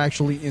songs are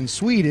actually in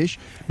Swedish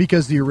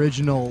because the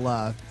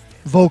original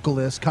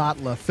vocalist,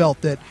 Katla,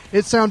 felt that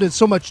it sounded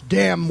so much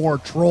damn more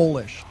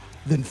trollish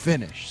than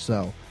Finnish.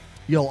 So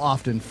you'll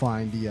often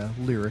find the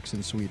lyrics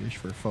in Swedish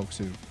for folks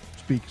who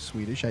speak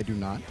Swedish. I do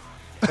not.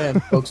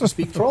 And folks who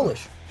speak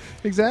Trollish.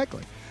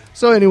 Exactly.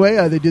 So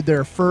anyway, they did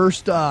their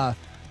first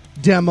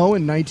demo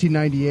in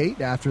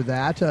 1998. After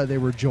that, they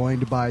were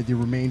joined by the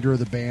remainder of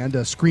the band,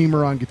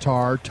 Screamer on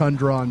guitar,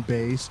 Tundra on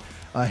bass,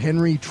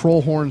 Henry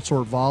Trollhorn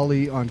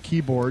Sorvali on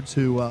keyboards,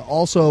 who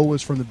also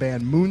was from the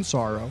band Moon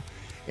Sorrow,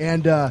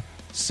 and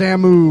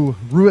Samu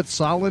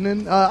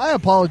Ruotsalainen. I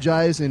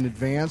apologize in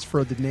advance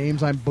for the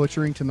names I'm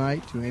butchering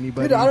tonight to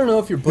anybody. Dude, I don't know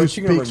if you're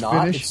butchering them or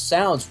not. Finnish. It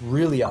sounds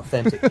really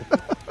authentic.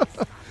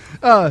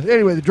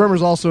 Anyway, the drummer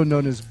is also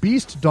known as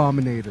Beast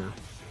Dominator,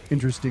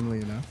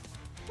 interestingly enough.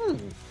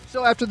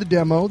 So after the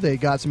demo, they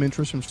got some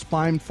interest from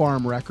Spine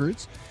Farm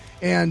Records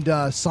and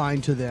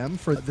signed to them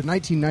for the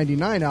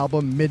 1999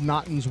 album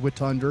Midnattens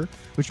Witunder,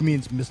 which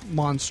means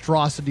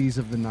Monstrosities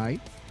of the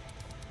Night.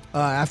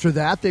 After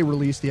that, they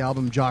released the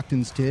album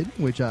Joktons Tid,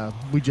 which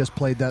we just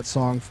played that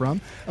song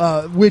from,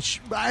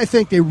 which I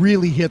think they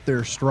really hit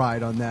their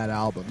stride on that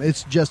album.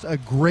 It's just a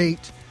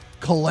great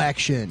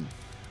collection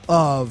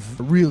of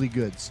really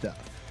good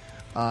stuff.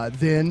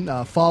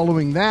 Then,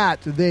 following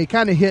that, they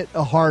kind of hit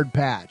a hard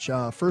patch.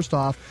 First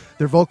off,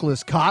 their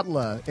vocalist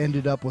Katla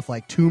ended up with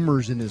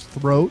tumors in his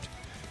throat,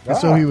 and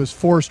so he was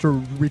forced to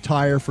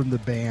retire from the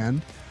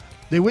band.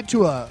 They went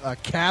to a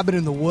cabin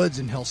in the woods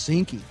in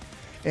Helsinki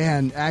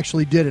and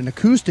actually did an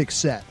acoustic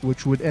set,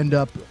 which would end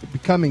up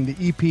becoming the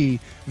EP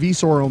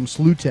Visorum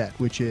Slutet,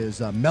 which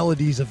is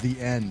Melodies of the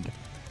End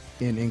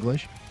in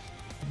English.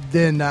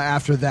 Then,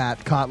 after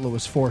that, Katla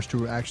was forced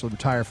to actually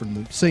retire from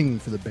the singing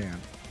for the band.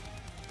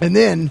 And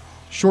then,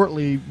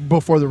 shortly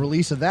before the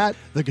release of that,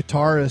 the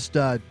guitarist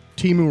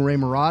Timu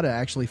Reimurata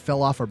actually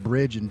fell off a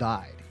bridge and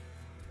died.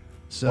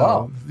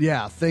 So,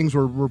 yeah, things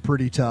were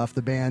pretty tough.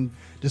 The band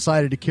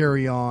decided to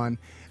carry on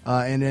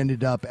and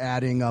ended up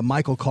adding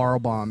Michael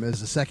Karlbaum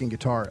as the second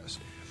guitarist.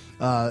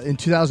 In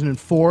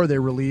 2004, they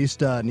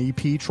released an EP,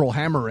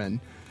 Trollhammeren,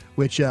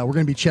 which we're going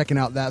to be checking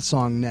out that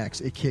song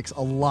next. It kicks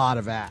a lot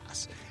of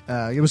ass.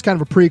 It was kind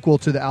of a prequel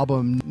to the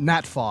album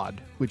Natfod,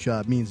 which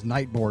means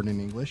Nightborn in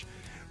English.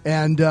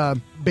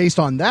 And based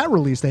on that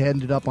release, they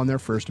ended up on their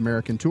first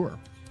American tour.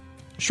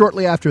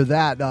 Shortly after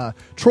that,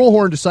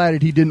 Trollhorn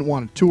decided he didn't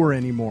want to tour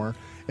anymore,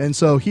 and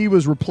so he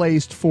was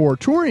replaced for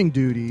touring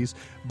duties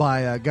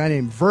by a guy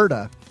named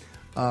Verda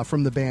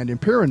from the band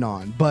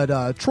Imperanon. But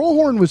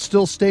Trollhorn would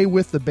still stay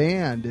with the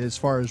band as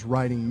far as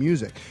writing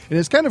music. And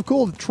it's kind of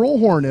cool that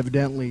Trollhorn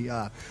evidently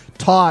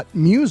taught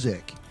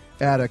music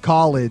at a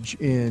college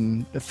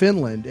in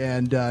Finland,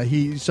 and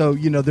there's a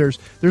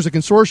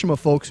consortium of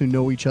folks who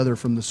know each other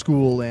from the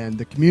school and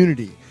the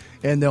community,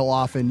 and they'll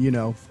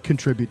often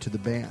contribute to the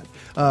band.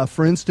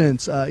 For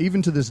instance,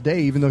 even to this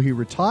day, even though he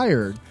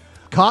retired,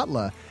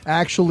 Katla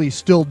actually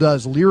still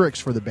does lyrics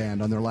for the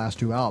band on their last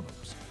two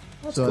albums.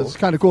 That's cool. It's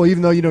kind of cool.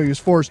 Even though he was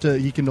forced to,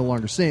 he can no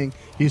longer sing,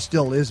 he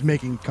still is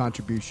making a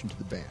contribution to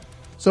the band.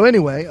 So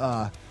anyway,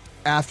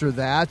 after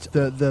that,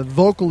 the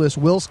vocalist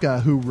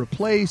Wilska, who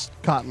replaced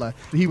Katla,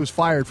 he was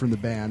fired from the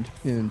band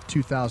in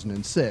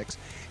 2006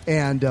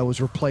 and was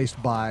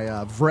replaced by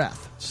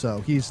Vreth.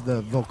 So he's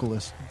the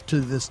vocalist to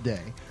this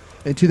day.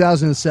 In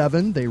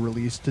 2007, they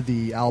released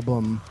the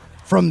album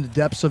From the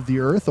Depths of the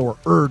Earth,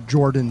 or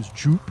Jordan's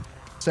Jupe.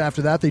 So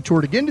after that, they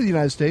toured again to the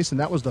United States, and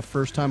that was the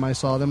first time I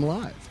saw them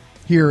live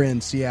here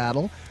in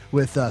Seattle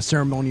with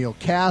ceremonial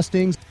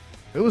castings.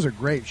 It was a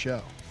great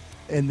show.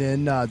 And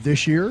then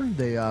this year,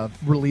 they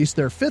released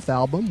their fifth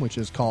album, which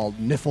is called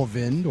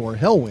Niflvind, or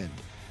Hellwind.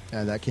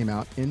 And that came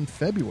out in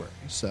February.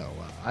 So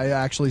I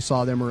actually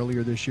saw them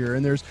earlier this year.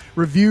 And there's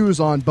reviews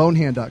on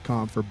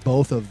bonehand.com for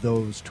both of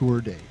those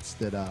tour dates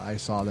that I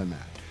saw them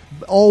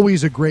at.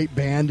 Always a great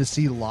band to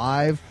see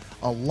live.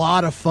 A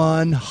lot of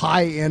fun,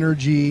 high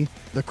energy.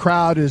 The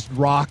crowd is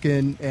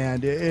rocking,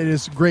 and it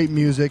is great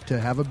music to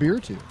have a beer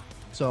to.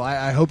 So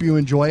I hope you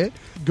enjoy it.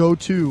 Go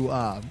to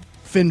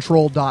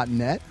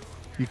Finntroll.net.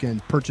 You can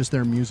purchase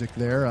their music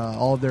there.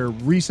 All of their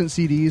recent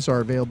CDs are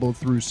available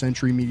through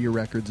Century Media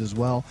Records as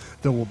well.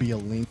 There will be a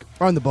link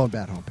on the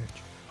BoneBat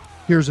homepage.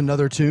 Here's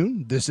another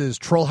tune. This is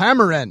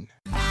Trollhammeren.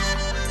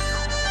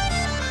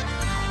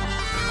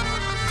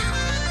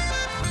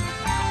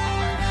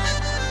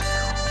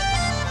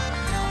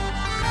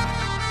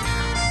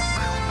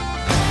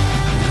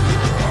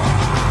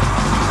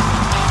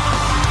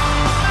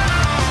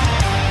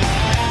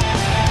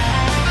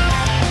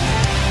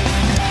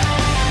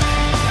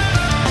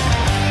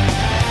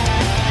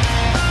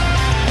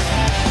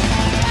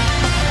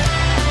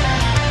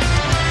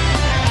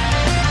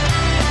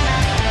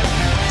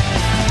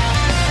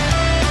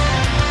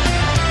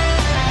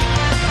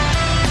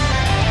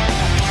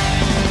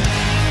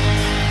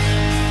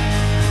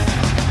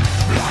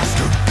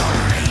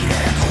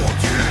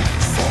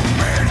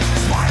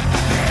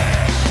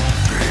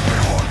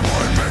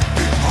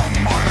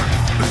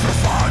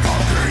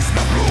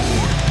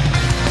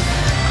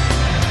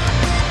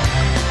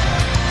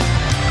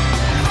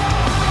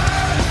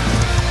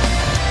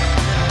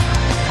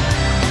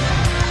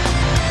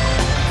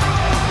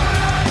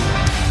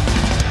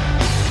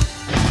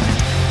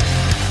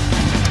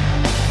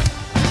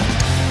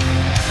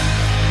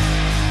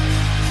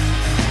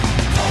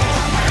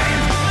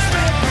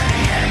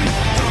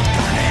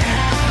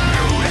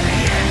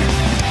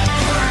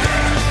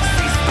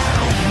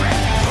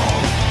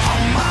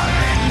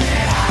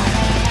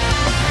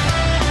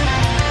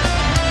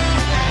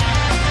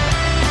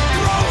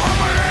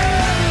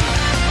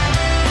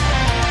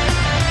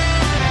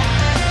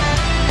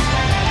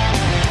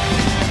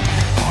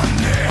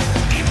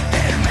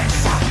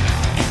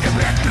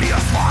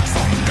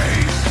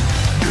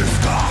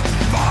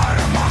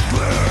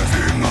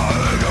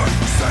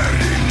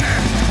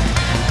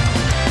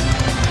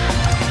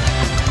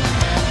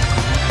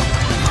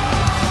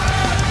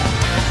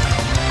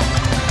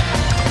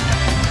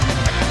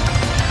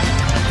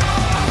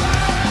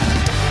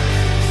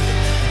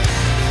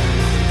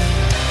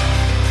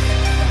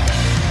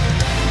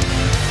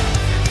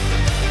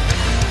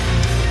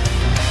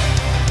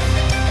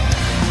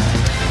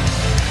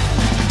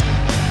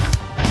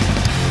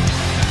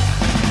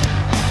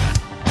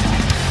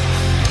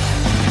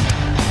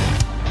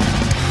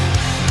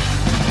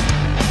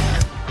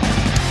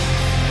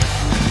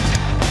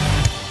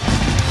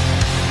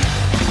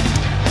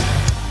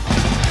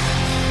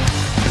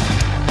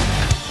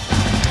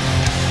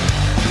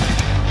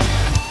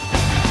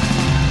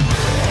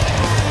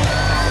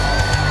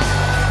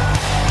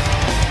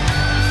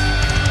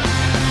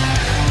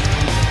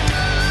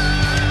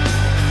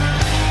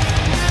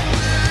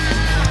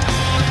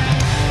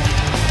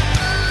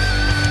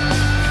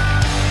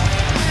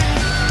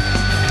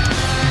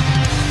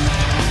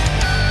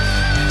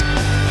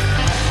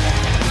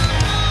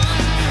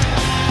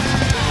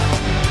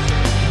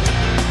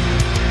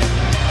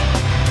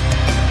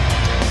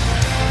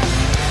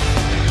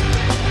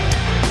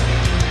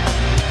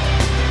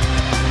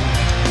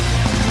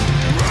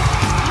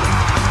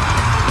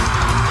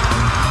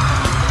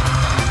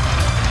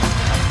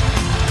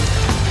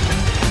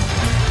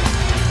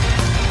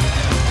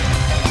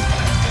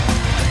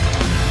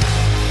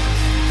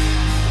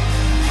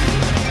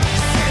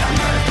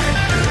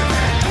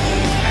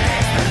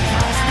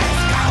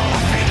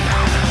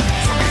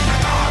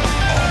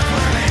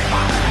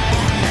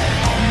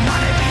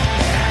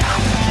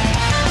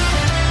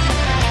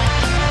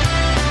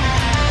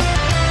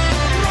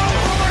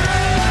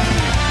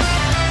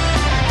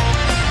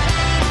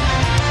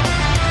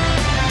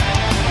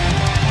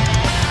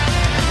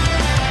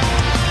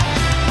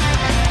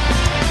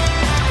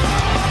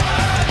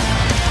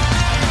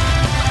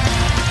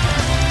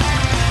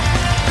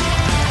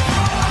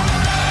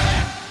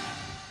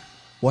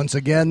 Once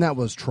again, that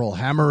was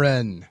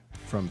Trollhammerin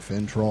from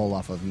Finntroll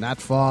off of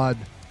Natfod.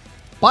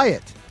 Buy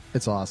it.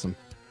 It's awesome.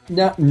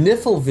 Now,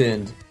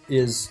 Niflwind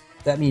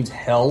that means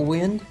hell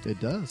wind? It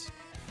does.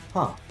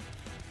 Huh.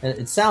 And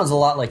it sounds a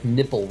lot like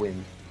nipple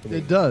wind.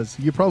 It does.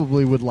 You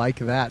probably would like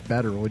that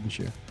better, wouldn't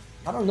you?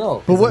 I don't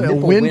know. But what, a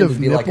wind of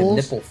would be nipples? Like a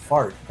nipple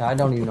fart. I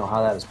don't even know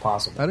how that is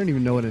possible. I don't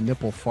even know what a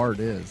nipple fart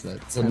is.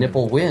 It's a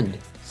nipple wind.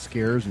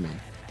 Scares me.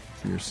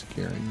 You're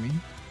scaring me.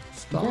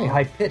 Stop. Very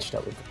high pitched, I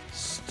would think.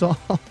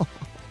 Stop.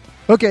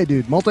 Okay,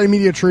 dude.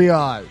 Multimedia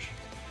Triage.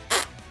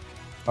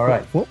 All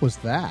right. What was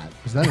that?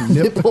 Was that a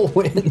nipple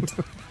wind?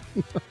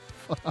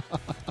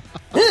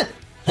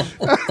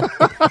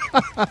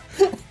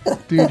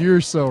 Dude,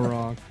 you're so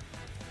wrong.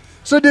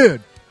 So,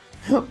 dude,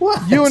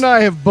 what? You and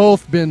I have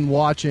both been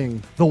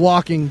watching The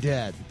Walking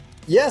Dead.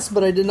 Yes,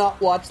 but I did not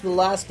watch the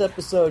last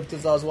episode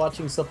because I was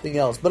watching something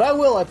else. But I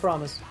will, I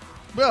promise.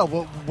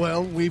 Well,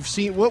 we've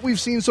seen what we've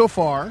seen so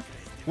far.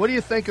 What do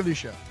you think of the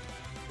show?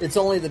 It's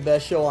only the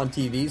best show on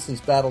TV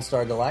since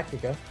Battlestar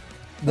Galactica.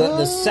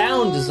 The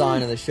sound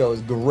design of the show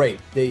is great.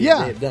 They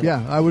have done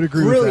I would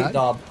agree with that. Really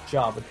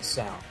job with the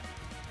sound.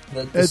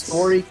 The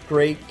story,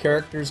 great.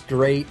 Characters,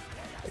 great.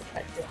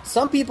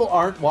 Some people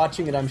aren't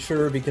watching it, I'm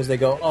sure, because they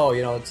go, oh,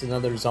 it's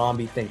another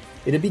zombie thing.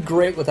 It'd be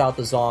great without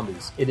the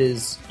zombies. It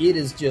is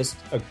just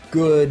a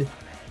good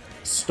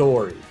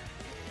story.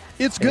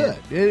 It's good.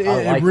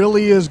 It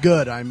really is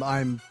good.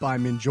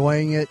 I'm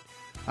enjoying it.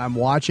 I'm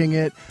watching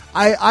it.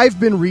 I've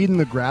been reading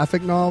the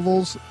graphic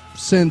novels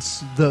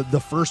since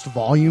the first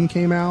volume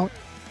came out,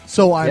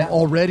 so I'm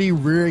already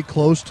very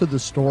close to the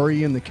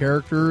story and the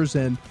characters.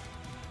 And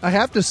I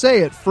have to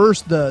say, at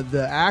first,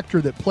 the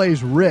actor that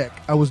plays Rick,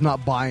 I was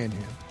not buying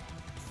him.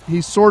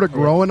 He's sort of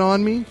growing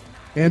on me,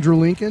 Andrew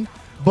Lincoln,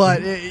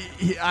 but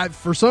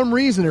for some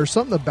reason, there's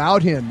something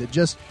about him that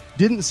just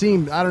didn't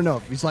seem, I don't know,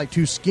 if he's like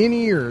too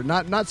skinny or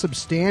not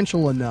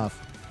substantial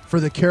enough for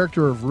the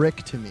character of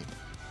Rick to me.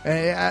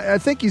 I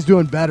think he's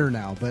doing better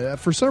now, but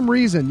for some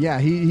reason,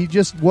 he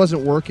just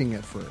wasn't working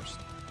at first.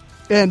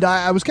 And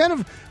I was kind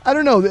of, I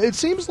don't know, it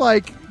seems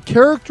like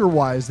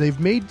character-wise, they've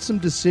made some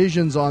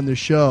decisions on the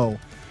show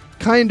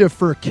kind of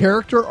for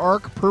character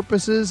arc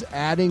purposes,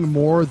 adding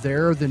more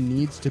there than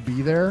needs to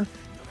be there.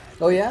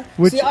 Oh, yeah?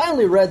 See, I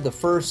only read the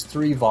first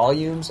 3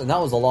 volumes, and that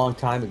was a long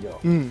time ago.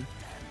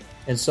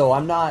 And so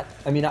I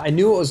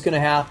knew it was going to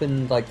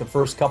happen like the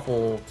first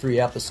 3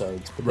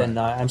 episodes, but then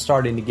I'm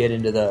starting to get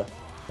into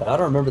I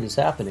don't remember this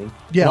happening.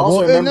 Yeah, I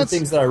also remember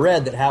things that I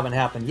read that haven't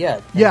happened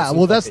yet. Yeah,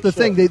 well, that's the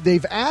thing.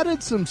 They've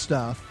added some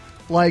stuff,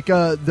 like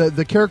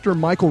the character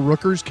Michael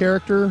Rooker's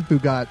character who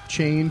got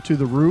chained to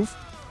the roof.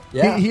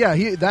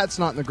 Yeah, that's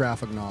not in the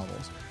graphic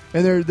novels.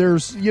 And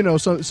there's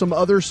some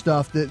other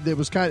stuff that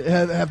was kind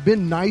of have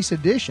been nice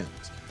additions.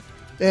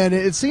 And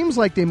it seems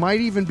like they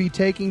might even be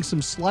taking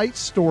some slight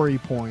story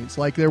points.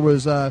 Like there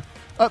was,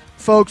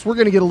 folks, we're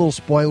going to get a little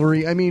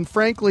spoilery. I mean,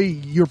 frankly,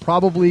 you're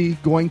probably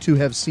going to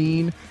have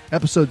seen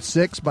episode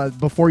 6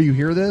 before you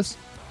hear this.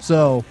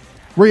 So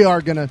we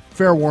are going to,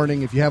 fair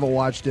warning, if you haven't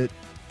watched it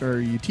or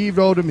you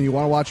TiVoed them and you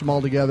want to watch them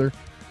all together,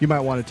 you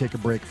might want to take a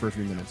break for a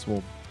few minutes.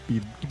 We'll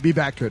be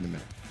back to it in a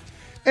minute.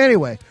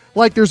 Anyway,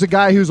 like there's a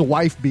guy who's a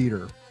wife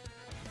beater.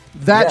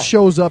 That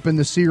shows up in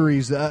the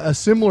series, a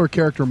similar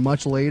character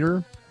much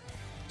later.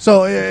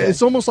 So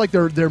it's almost like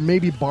they're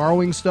maybe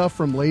borrowing stuff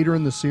from later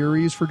in the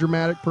series for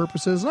dramatic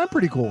purposes, and I'm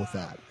pretty cool with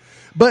that.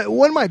 But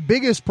one of my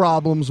biggest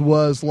problems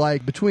was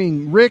like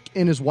between Rick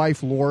and his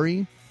wife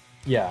Lori.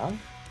 Yeah.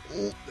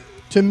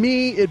 To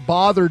me, it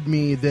bothered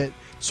me that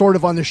sort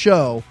of on the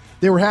show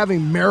they were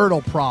having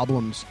marital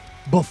problems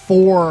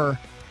before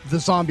the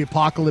zombie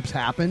apocalypse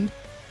happened.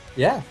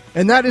 Yeah.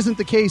 And that isn't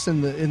the case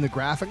in the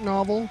graphic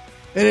novel.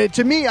 And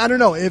to me, I don't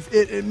know, if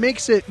it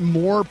makes it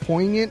more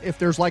poignant if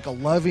there's like a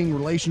loving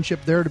relationship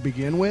there to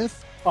begin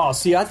with. Oh,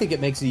 see, I think it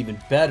makes it even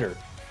better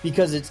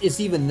because it's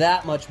even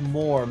that much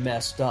more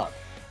messed up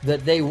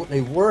that they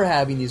were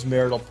having these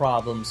marital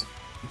problems.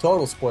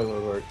 Total spoiler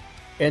alert.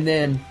 And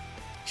then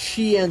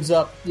she ends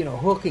up,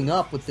 hooking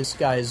up with this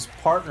guy's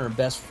partner and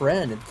best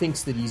friend and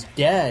thinks that he's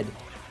dead.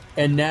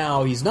 And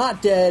now he's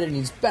not dead and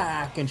he's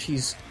back and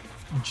she's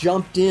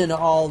jumped in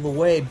all the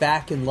way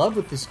back in love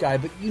with this guy.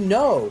 But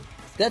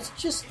that's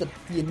just the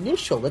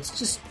initial. That's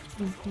just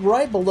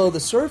right below the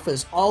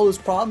surface. All those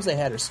problems they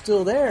had are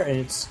still there, and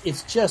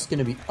it's just going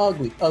to be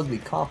ugly,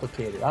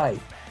 complicated. I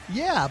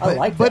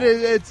like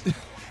that.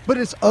 But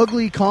it's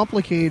ugly,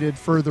 complicated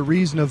for the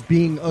reason of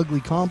being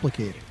ugly,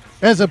 complicated,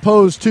 as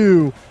opposed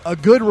to a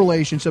good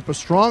relationship, a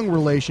strong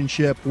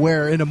relationship,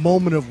 where in a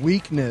moment of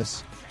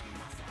weakness,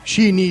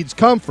 she needs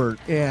comfort,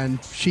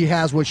 and she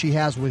has what she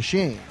has with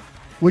Shane,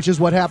 which is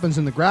what happens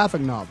in the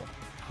graphic novel.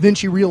 Then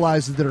she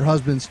realizes that her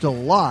husband's still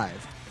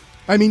alive.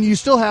 I mean, you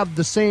still have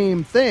the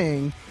same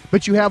thing,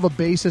 but you have a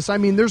basis. I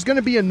mean, there's going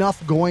to be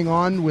enough going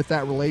on with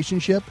that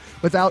relationship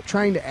without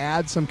trying to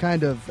add some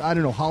kind of, I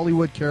don't know,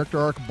 Hollywood character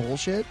arc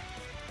bullshit.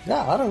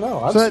 Yeah, I don't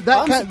know. I'm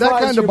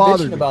kind of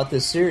bothered me about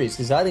this series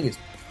because I think it's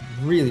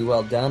really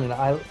well done, and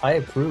I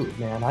approve,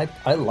 man.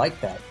 I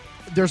like that.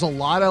 there's a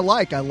lot I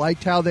like. I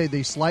liked how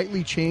they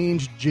slightly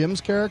changed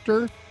Jim's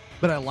character,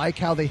 but I like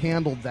how they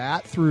handled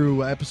that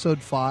through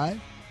episode 5.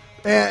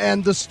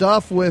 And the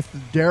stuff with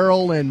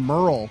Daryl and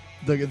Merle,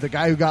 the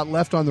guy who got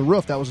left on the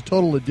roof, that was a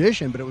total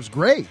addition, but it was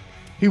great.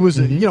 He was,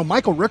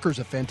 Michael Rooker's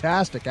a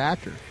fantastic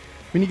actor.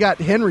 I mean, you got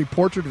Henry,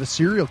 Portrait of a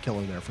Serial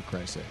Killer there, for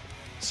Christ's sake.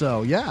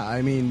 So, yeah,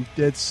 I mean,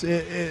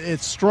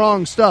 it's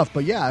strong stuff,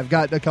 but yeah, I've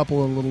got a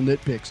couple of little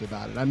nitpicks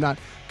about it. I'm not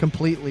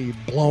completely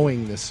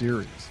blowing this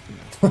series.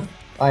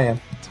 I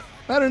am.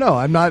 I don't know.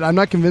 I'm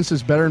not convinced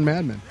it's better than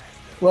Mad Men.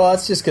 Well,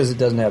 that's just because it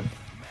doesn't have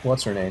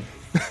what's her name.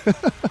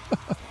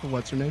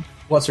 What's her name?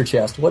 What's her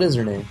chest? What is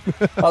her name?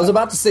 I was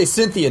about to say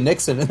Cynthia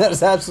Nixon, and that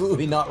is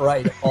absolutely not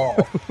right at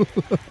all.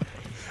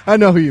 I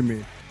know who you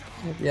mean.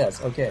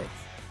 Yes. Okay.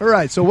 All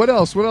right. So what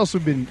else? What else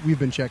we've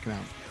been checking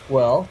out?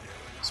 Well,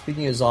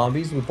 speaking of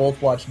zombies, we both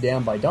watched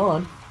Damn by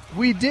Dawn.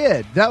 We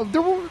did.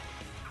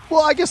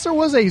 I guess there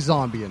was a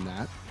zombie in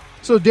that.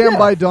 So Damn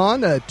by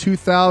Dawn, a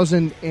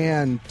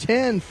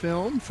 2010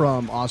 film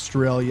from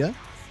Australia,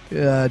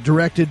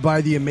 directed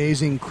by the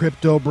amazing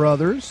Krypto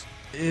brothers.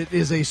 It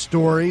is a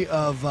story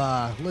of,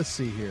 let's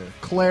see here,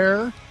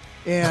 Claire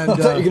and... I thought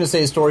you were going to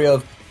say a story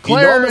of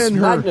Claire enormous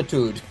and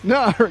magnitude.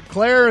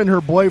 Claire and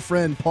her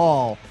boyfriend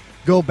Paul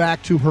go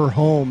back to her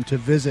home to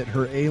visit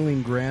her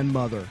ailing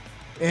grandmother.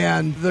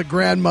 And the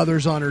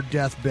grandmother's on her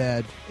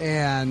deathbed,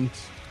 and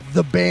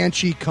the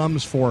Banshee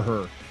comes for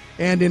her.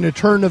 And in a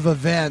turn of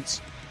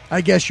events,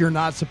 I guess you're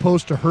not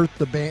supposed to hurt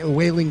the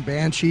wailing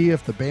Banshee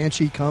if the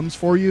Banshee comes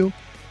for you.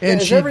 And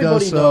as she everybody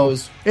does so.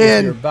 knows,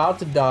 And if you're about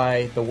to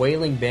die, the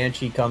wailing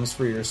Banshee comes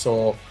for your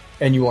soul,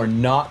 and you are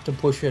not to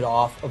push it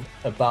off of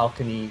a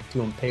balcony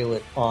to impale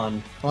it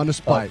on a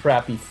spike.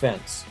 Crappy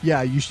fence.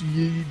 Yeah,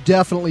 you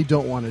definitely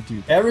don't want to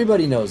do that.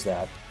 Everybody knows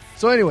that.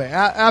 So anyway,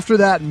 after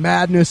that,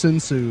 madness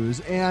ensues,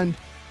 and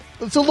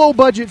it's a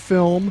low-budget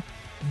film,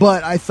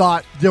 but I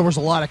thought there was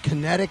a lot of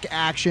kinetic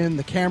action.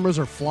 The cameras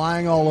are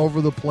flying all over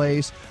the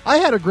place. I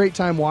had a great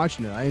time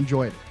watching it. I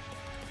enjoyed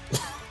it.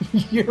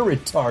 You're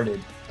retarded.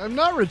 I'm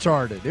not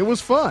retarded. It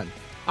was fun.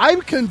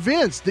 I'm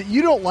convinced that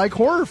you don't like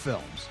horror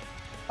films.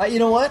 You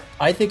know what?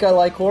 I think I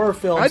like horror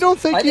films. I don't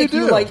think you do.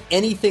 You like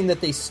anything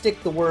that they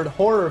stick the word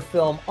horror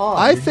film on.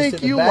 I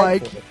think you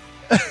like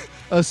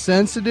a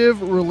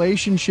sensitive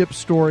relationship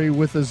story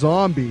with a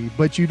zombie,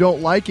 but you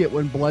don't like it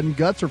when blood and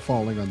guts are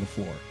falling on the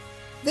floor.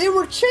 They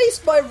were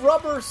chased by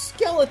rubber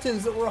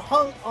skeletons that were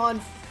hung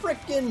on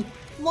frickin'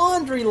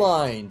 laundry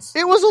lines.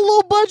 It was a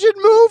low-budget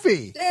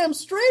movie. Damn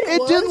straight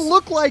it was. didn't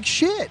look like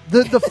shit.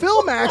 The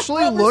film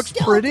actually looks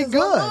pretty good.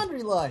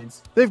 Laundry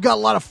lines. They've got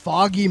a lot of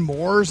foggy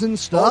moors and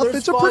stuff.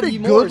 It's a pretty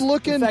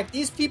good-looking... In fact,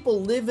 these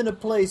people live in a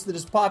place that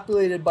is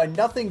populated by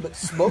nothing but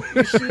smoke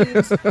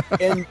machines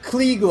and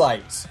Klieg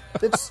lights.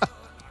 It's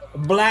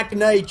black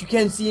night. You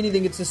can't see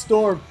anything. It's a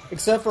storm,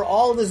 except for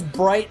all this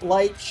bright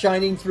light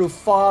shining through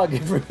fog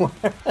everywhere.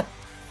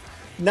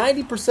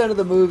 90% of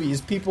the movie is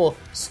people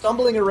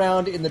stumbling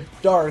around in the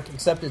dark,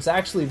 except it's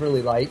actually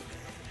really light,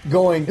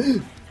 going,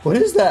 what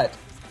is that?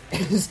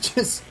 It's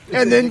just...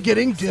 And then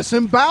getting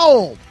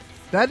disemboweled.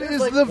 That is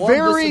like the one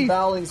very...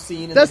 disemboweling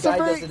scene, and the guy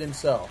does it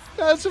himself.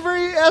 That's the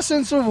very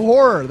essence of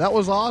horror. That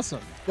was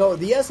awesome. No,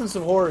 the essence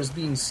of horror is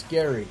being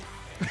scary.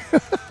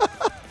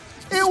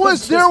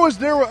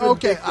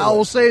 Okay, I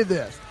will say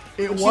this.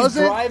 She's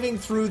driving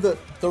through the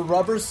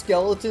rubber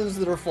skeletons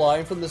that are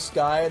flying from the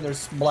sky, and they're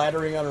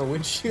splattering on her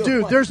windshield.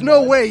 Dude, there's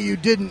no way you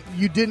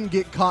didn't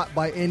get caught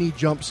by any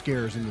jump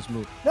scares in this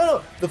movie.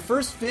 No. The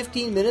first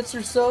 15 minutes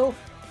or so,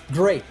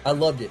 great. I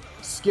loved it.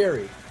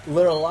 Scary. There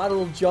were a lot of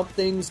little jump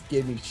things,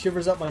 gave me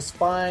shivers up my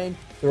spine.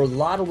 There were a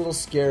lot of little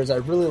scares. I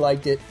really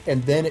liked it,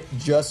 and then it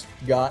just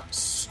got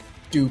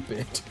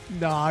stupid.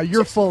 Nah,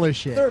 you're full of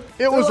shit.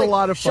 It was a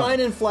lot of fun.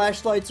 Shining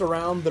flashlights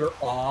around that are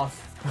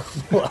off.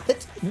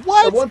 What?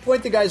 What? At one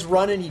point, the guy's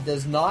running. He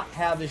does not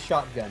have his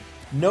shotgun.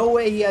 No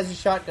way he has a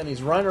shotgun.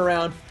 He's running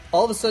around.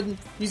 All of a sudden,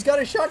 he's got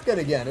a shotgun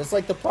again. It's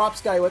like the props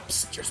guy went,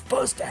 psst, you're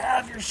supposed to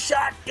have your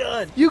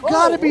shotgun. You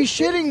gotta be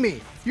shitting me.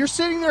 You're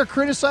sitting there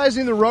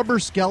criticizing the rubber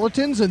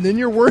skeletons, and then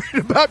you're worried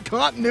about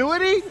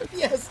continuity?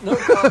 Yes, no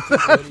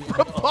continuity. That's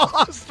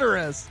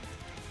preposterous.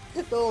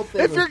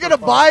 If you're going to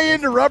buy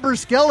into rubber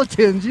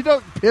skeletons, you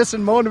don't piss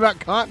and moan about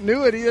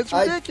continuity. That's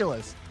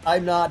ridiculous.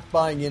 I'm not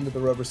buying into the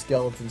rubber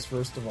skeletons,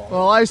 first of all.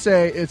 Well, I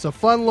say it's a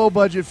fun,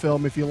 low-budget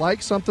film. If you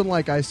like something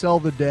like I Sell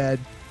the Dead,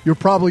 you're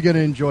probably going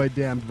to enjoy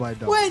Damned by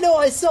Dawn. Wait, no,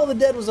 I Sell the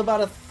Dead was about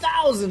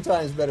 1,000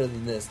 times better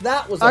than this.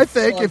 That was I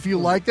think if you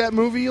like that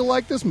movie, you'll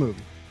like this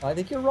movie. I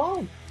think you're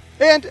wrong.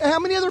 And how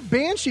many other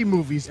Banshee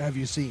movies have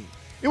you seen?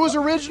 It was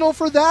original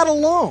for that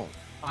alone.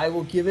 I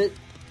will give it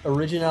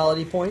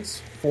originality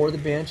points for the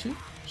Banshee.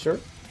 Sure.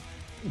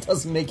 It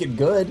doesn't make it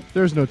good.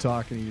 There's no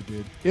talking to you,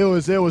 dude.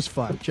 It was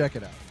fun. Check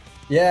it out.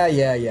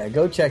 Yeah.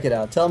 Go check it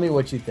out. Tell me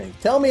what you think.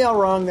 Tell me how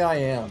wrong I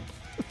am.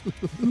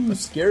 Ooh,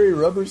 scary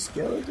rubber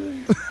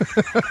skeleton.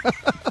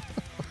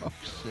 Oh,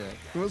 shit.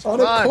 It was on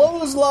fun. A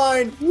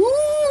clothesline. Woo!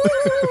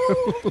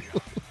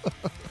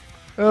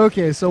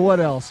 Okay, so what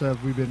else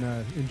have we been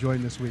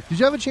enjoying this week? Did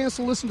you have a chance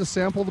to listen to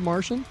Sample the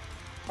Martian?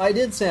 I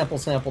did sample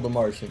The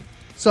Martian.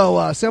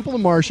 So, Sample the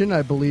Martian,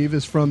 I believe,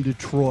 is from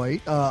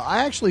Detroit.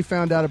 I actually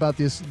found out about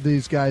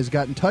these guys,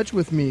 got in touch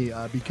with me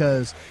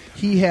because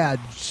he had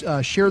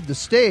shared the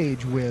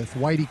stage with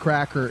Whitey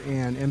Cracker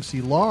and MC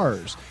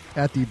Lars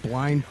at the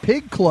Blind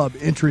Pig Club,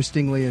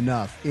 interestingly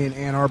enough, in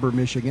Ann Arbor,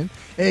 Michigan.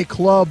 A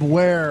club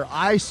where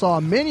I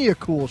saw many a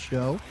cool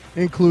show,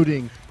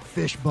 including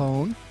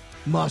Fishbone,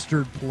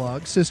 Mustard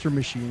Plug, Sister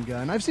Machine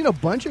Gun. I've seen a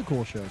bunch of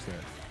cool shows there.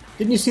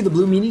 Didn't you see the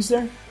Blue Meanies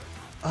there?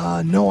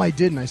 No, I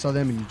didn't. I saw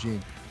them in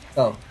Eugene.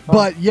 Oh,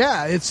 but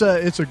yeah, it's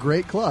a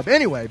great club.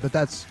 Anyway, but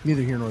that's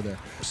neither here nor there.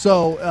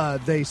 So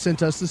they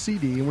sent us the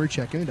CD and we're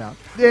checking it out.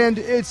 And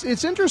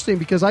it's interesting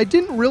because I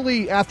didn't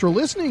really, after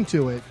listening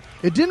to it,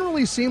 it didn't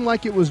really seem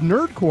like it was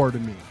nerdcore to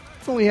me. It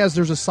definitely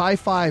there's a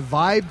sci-fi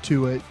vibe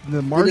to it.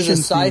 The Martian it is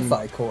a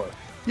sci-fi theme. core.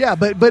 Yeah,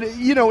 but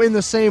you know, in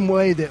the same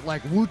way that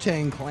like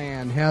Wu-Tang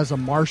Clan has a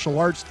martial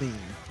arts theme,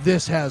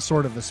 this has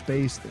sort of a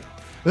space theme.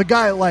 The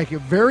guy like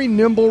very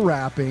nimble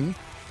rapping.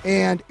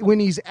 And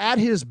when he's at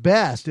his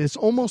best, it's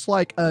almost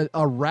like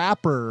a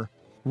rapper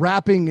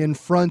rapping in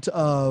front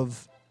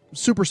of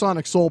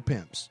Supersonic Soul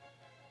Pimps.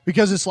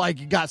 Because it's like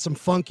you got some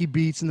funky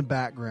beats in the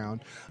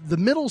background. The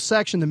middle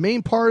section, the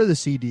main part of the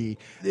CD,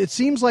 it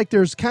seems like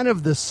there's kind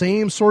of the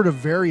same sort of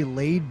very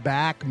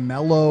laid-back,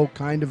 mellow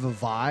kind of a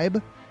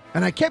vibe.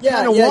 And I kept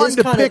kind of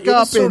wanting to pick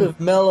up. It's sort of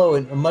mellow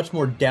and much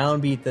more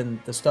downbeat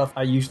than the stuff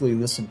I usually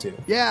listen to.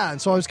 Yeah,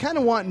 and so I was kind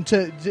of wanting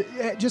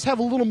to just have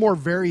a little more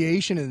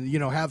variation and, you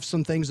know, have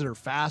some things that are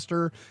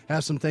faster,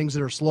 have some things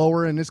that are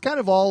slower, and it's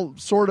kind of all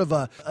sort of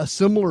a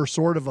similar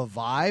sort of a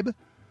vibe.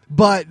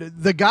 But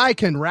the guy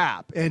can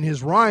rap, and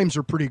his rhymes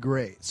are pretty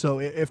great. So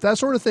if that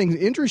sort of thing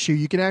interests you,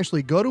 you can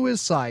actually go to his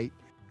site,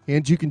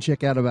 and you can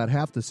check out about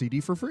half the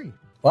CD for free.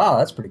 Wow,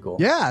 that's pretty cool.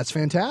 Yeah, it's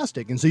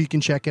fantastic, and so you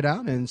can check it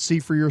out and see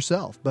for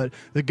yourself. But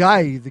the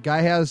guy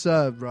has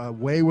a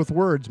way with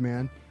words,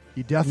 man.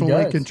 He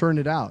definitely can turn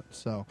it out.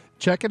 So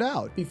check it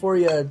out before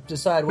you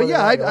decide. Whether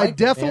I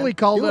definitely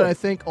called it. I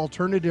think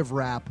alternative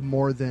rap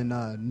more than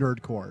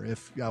nerdcore.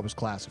 If I was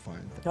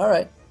classifying things. All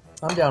right,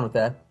 I'm down with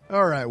that.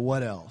 All right,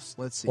 what else?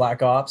 Let's see.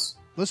 Black Ops.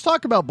 Let's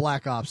talk about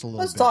Black Ops a little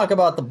bit. Let's talk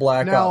about the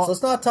Black Ops.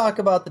 Let's not talk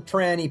about the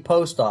tranny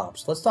post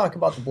ops. Let's talk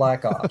about the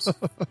Black Ops.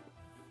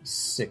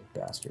 Sick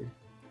bastard.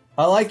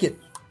 I like it.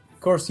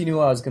 Of course, you knew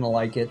I was going to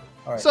like it.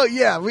 All right. So,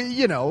 yeah,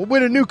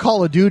 when a new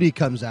Call of Duty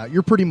comes out,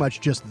 you're pretty much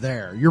just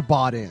there. You're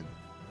bought in.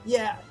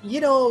 Yeah,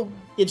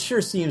 it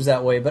sure seems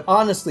that way. But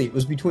honestly, it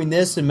was between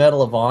this and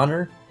Medal of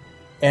Honor.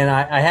 And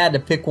I had to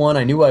pick one.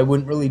 I knew I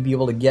wouldn't really be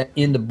able to get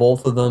into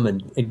both of them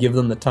and give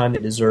them the time they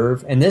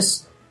deserve. And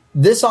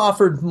this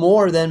offered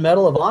more than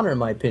Medal of Honor, in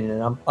my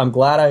opinion. And I'm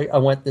glad I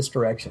went this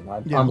direction.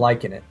 I'm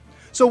liking it.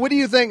 So what do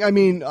you think? I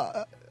mean...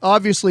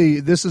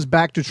 obviously, this is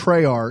back to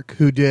Treyarch,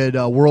 who did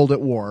World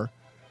at War.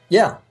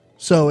 Yeah.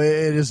 So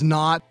it is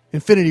not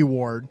Infinity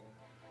Ward,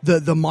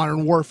 the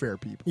Modern Warfare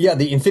people. Yeah,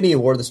 the Infinity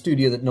Ward, the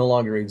studio that no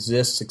longer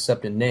exists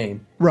except in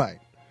name. Right.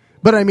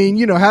 But, I mean,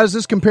 how does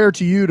this compare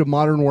to you to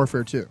Modern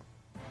Warfare 2?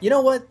 You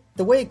know what?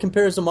 The way it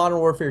compares to Modern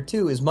Warfare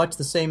 2 is much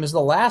the same as the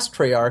last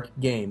Treyarch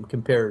game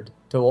compared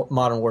to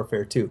Modern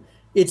Warfare 2.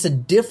 It's a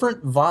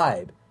different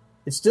vibe.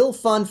 It's still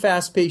fun,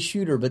 fast-paced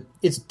shooter, but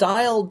it's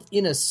dialed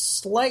in a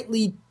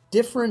slightly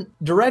different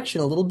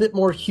direction, a little bit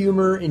more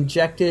humor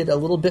injected, a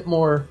little bit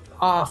more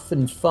off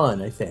and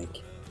fun, I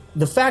think.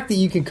 The fact that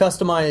you can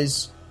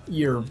customize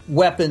your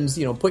weapons,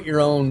 put your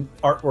own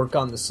artwork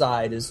on the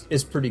side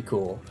is pretty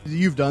cool.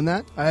 You've done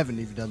that? I haven't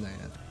even done that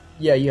yet.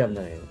 Yeah, you haven't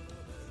done it yet.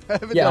 I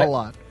haven't done a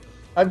lot.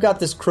 I've got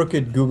this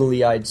crooked,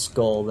 googly-eyed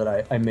skull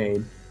that I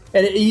made.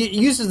 And it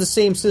uses the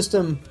same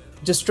system,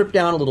 just stripped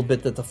down a little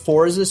bit, that the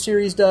Forza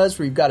series does,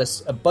 where you've got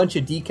a bunch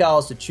of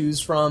decals to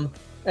choose from,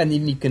 and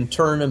then you can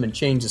turn them and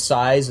change the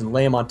size and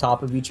lay them on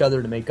top of each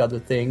other to make other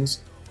things.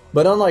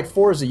 But unlike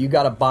Forza, you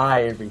got to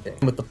buy everything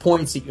with the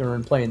points that you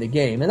earn playing the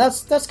game. And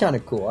that's kind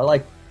of cool. I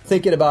like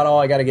thinking about,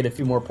 I got to get a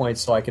few more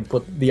points so I can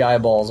put the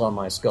eyeballs on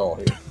my skull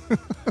here.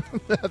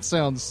 That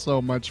sounds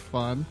so much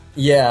fun.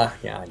 Yeah,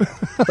 I know.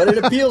 But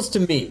it appeals to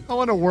me. I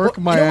want to work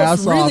my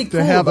ass off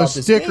to have a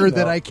sticker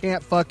that I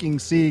can't fucking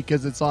see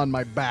because it's on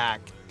my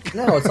back.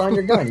 No, it's on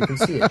your gun. You can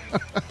see it.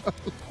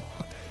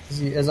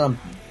 As I'm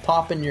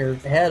popping your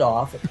head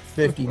off at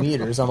 50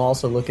 meters, I'm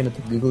also looking at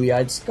the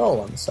googly-eyed skull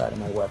on the side of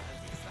my weapon.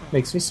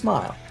 Makes me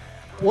smile.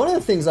 One of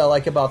the things I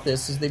like about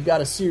this is they've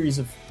got a series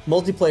of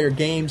multiplayer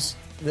games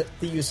that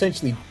you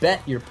essentially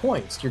bet your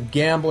points. You're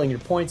gambling your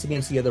points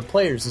against the other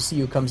players to see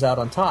who comes out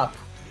on top,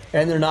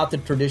 and they're not the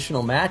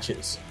traditional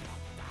matches.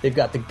 They've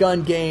got the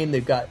gun game.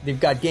 They've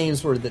got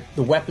games where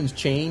the weapons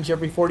change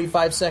every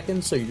 45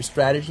 seconds, so your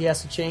strategy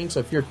has to change. So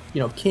if you're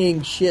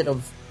king shit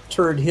of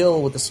Turd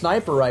Hill with a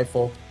sniper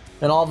rifle,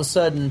 and all of a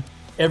sudden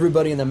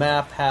everybody in the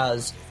map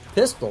has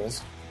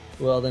pistols,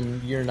 well,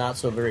 then you're not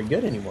so very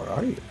good anymore,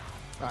 are you?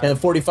 And then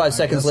 45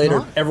 seconds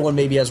later, everyone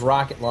maybe has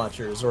rocket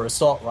launchers or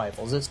assault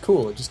rifles. It's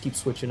cool. It just keeps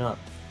switching up.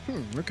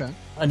 Okay.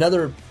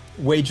 Another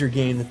wager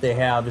game that they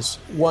have is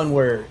one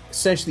where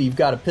essentially you've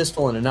got a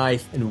pistol and a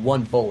knife and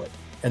one bullet.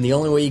 And the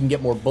only way you can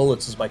get more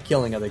bullets is by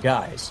killing other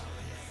guys.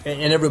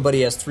 and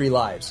everybody has 3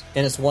 lives,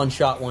 and it's 1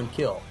 shot, 1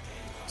 kill.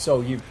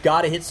 So you've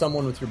got to hit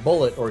someone with your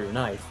bullet or your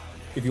knife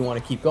if you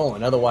want to keep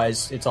going.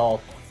 Otherwise, it's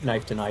all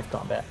knife-to-knife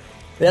combat.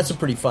 That's a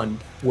pretty fun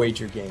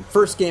wager game.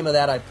 First game of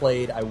that I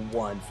played, I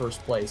won first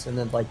place, and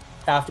then like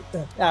after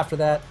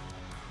that,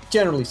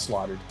 generally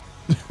slaughtered.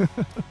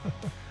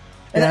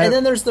 And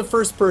then there's the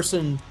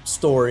first-person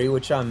story,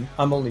 which I'm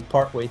only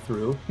partway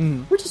through,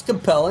 which is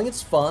compelling.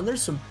 It's fun.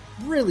 There's some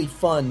really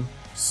fun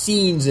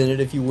scenes in it,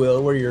 if you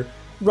will, where you're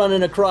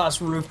running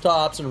across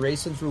rooftops and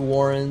racing through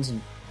warrens,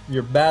 and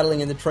you're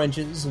battling in the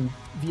trenches in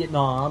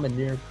Vietnam,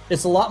 and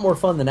it's a lot more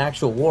fun than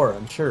actual war,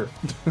 I'm sure.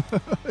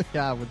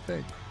 Yeah, I would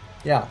think.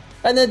 Yeah.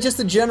 And then just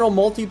the general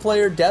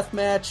multiplayer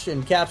deathmatch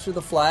and capture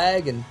the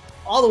flag and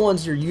all the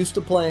ones you're used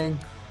to playing,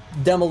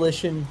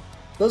 Demolition,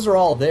 those are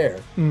all there.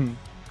 And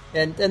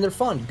they're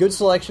fun. Good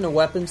selection of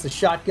weapons. The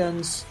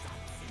shotguns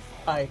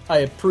I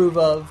approve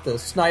of. The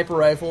sniper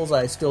rifles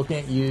I still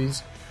can't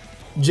use.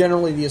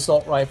 Generally, the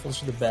assault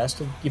rifles are the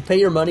best. And you pay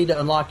your money to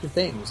unlock your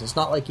things. It's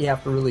not like you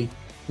have to really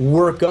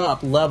work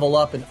up, level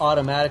up, and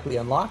automatically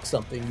unlock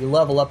something. You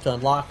level up to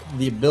unlock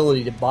the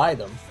ability to buy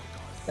them.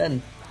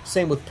 And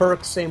same with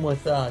perks, same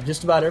with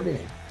just about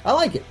everything. I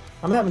like it.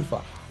 I'm having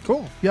fun.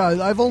 Cool. Yeah,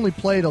 I've only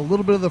played a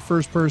little bit of the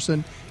first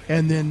person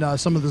and then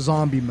some of the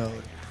zombie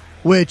mode,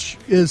 which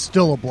is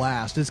still a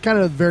blast. It's kind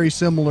of very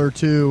similar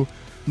to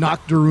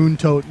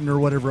Nocturuntoten or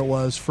whatever it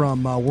was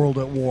from World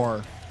at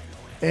War.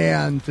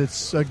 And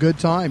it's a good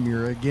time.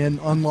 You're, again,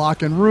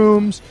 unlocking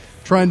rooms,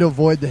 trying to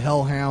avoid the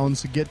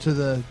hellhounds, to get to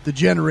the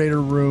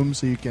generator room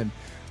so you can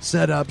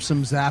set up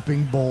some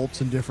zapping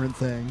bolts and different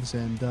things.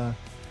 And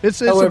it's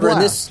however, a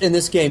blast. in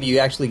this game, you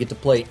actually get to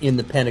play in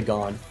the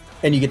Pentagon,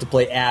 and you get to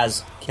play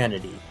as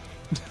Kennedy.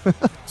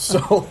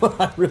 So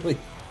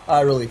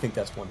I really think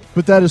that's wonderful.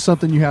 But that is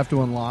something you have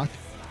to unlock.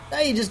 Now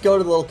you just go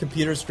to the little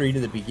computer screen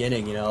at the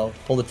beginning,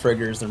 pull the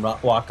triggers and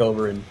walk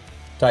over and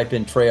type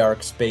in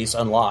Treyarch space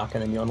unlock,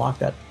 and then you unlock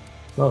that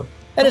mode.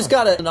 And it's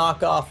got a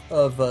knockoff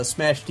of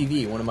Smash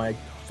TV, one of my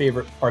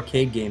favorite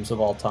arcade games of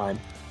all time.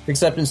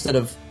 Except instead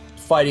of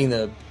fighting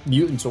the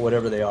mutants or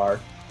whatever they are,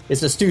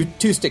 it's a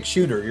two-stick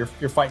shooter.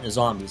 You're fighting the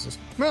zombies.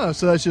 No,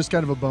 so that's just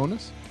kind of a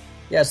bonus?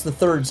 Yeah, it's the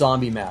 3rd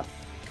zombie map.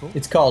 Cool.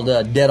 It's called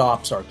Dead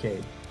Ops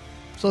Arcade.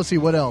 So let's see,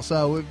 what else?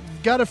 We've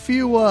got a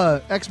few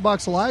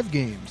Xbox Live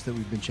games that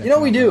we've been checking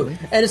out. We do.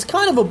 Lately. And it's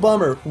kind of a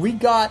bummer. We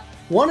got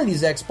one of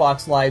these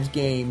Xbox Live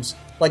games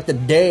like the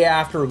day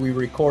after we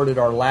recorded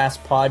our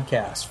last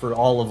podcast for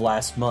all of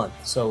last month.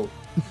 So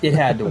it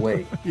had to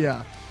wait.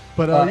 Yeah.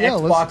 But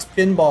Xbox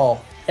Pinball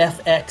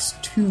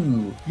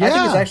FX2. Yeah. I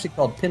think it's actually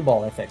called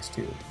Pinball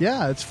FX2.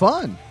 Yeah, it's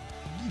fun.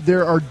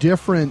 There are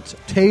different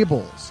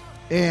tables,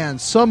 and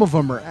some of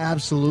them are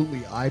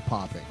absolutely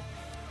eye-popping.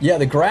 Yeah,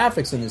 the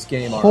graphics in this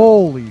game are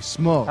holy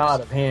smokes,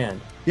 out of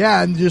hand.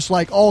 Yeah, and just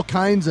like all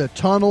kinds of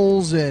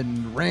tunnels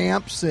and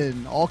ramps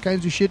and all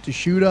kinds of shit to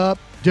shoot up,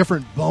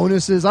 different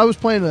bonuses. I was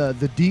playing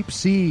the deep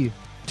sea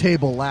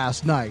table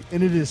last night,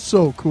 and it is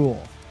so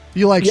cool.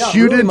 You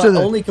shoot really into my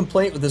only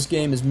complaint with this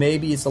game is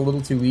maybe it's a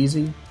little too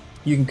easy.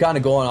 You can kind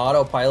of go on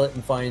autopilot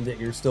and find that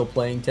you're still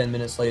playing 10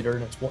 minutes later,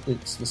 and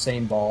it's the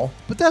same ball.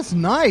 But that's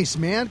nice,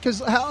 man, because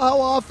how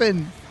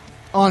often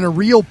on a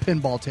real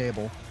pinball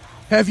table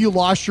have you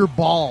lost your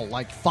ball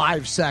like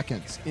 5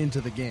 seconds into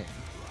the game?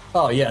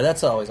 Oh, yeah,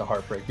 that's always a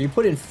heartbreaker. You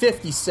put in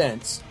 50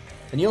 cents,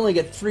 and you only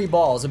get 3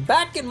 balls. And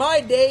back in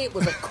my day, it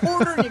was a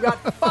quarter, and you got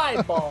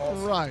 5 balls.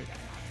 Right.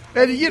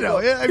 And,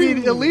 I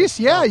mean, at least,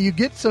 you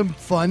get some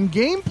fun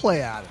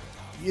gameplay out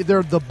of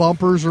it. The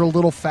bumpers are a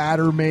little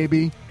fatter,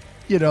 maybe.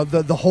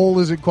 The hole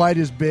isn't quite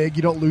as big.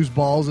 You don't lose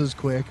balls as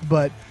quick.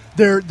 But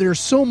there's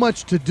so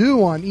much to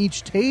do on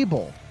each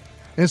table,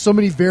 and so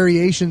many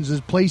variations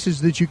as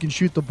places that you can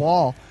shoot the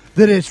ball,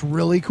 that it's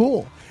really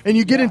cool. And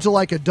you get into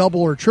like a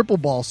double or triple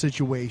ball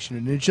situation,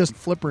 and it's just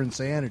flipper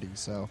insanity.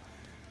 So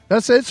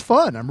it's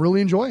fun. I'm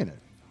really enjoying it.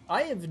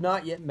 I have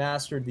not yet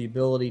mastered the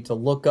ability to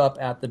look up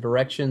at the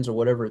directions or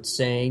whatever it's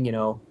saying,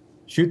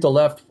 shoot the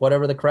left,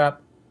 whatever the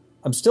crap.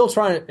 I'm still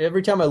trying to,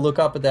 every time I look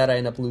up at that, I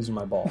end up losing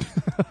my ball.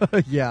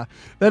 Yeah,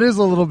 that is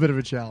a little bit of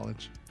a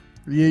challenge.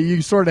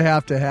 You sort of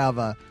have to have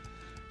a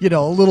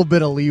little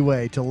bit of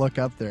leeway to look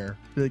up there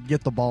to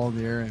get the ball in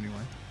the air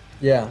anyway.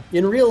 Yeah.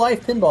 In real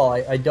life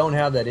pinball, I don't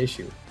have that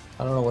issue.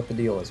 I don't know what the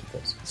deal is with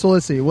this. So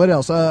let's see. What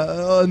else?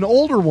 An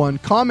older one,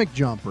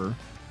 Comicjumper.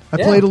 I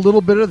played a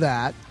little bit of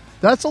that.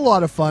 That's a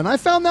lot of fun. I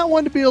found that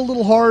one to be a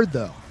little hard,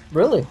 though.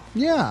 Really?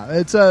 Yeah.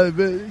 It's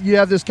you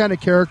have this kind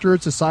of character.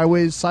 It's a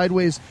sideways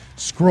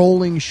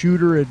scrolling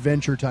shooter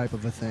adventure type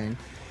of a thing,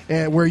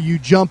 and where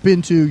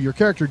your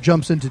character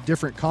jumps into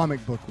different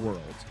comic book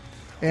worlds.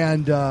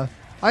 And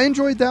I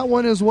enjoyed that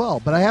one as well,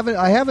 but I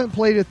haven't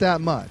played it that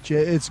much.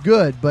 It's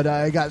good, but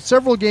I got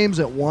several games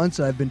at once.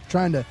 I've been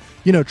trying to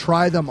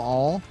try them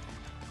all,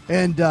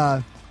 and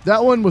that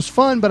one was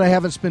fun, but I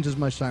haven't spent as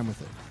much time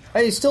with it.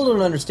 I still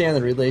don't understand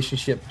the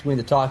relationship between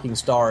the talking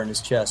star and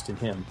his chest and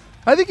him.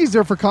 I think he's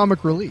there for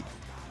comic relief.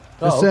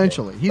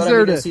 Essentially, okay. He's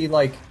there to see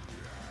like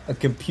a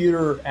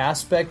computer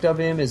aspect of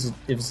him. Is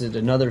it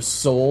another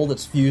soul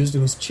that's fused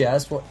to his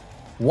chest?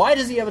 Why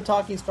does he have a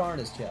talking star in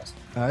his chest?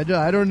 I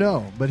don't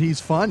know, but he's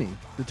funny.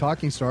 The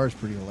talking star is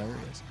pretty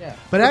hilarious. Yeah.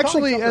 But For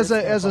actually,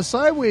 Comicjumper, as a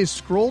sideways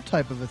scroll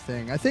type of a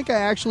thing, I think I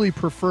actually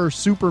prefer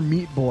Super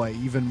Meat Boy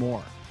even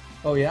more.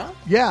 Oh yeah?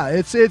 Yeah,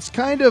 it's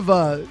kind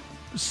of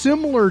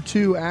similar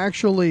to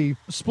actually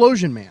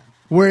Explosion Man.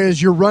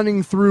 Whereas you're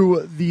running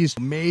through these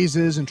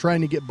mazes and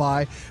trying to get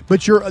by,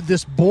 but you're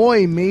this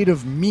boy made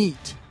of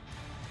meat.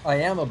 I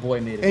am a boy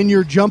made of And meat.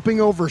 you're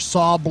jumping over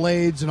saw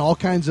blades and all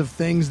kinds of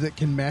things that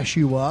can mess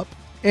you up.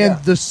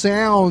 And the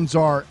sounds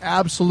are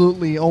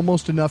absolutely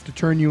almost enough to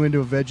turn you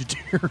into a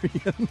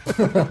vegetarian.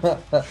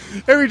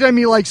 Every time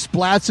he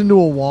splats into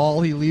a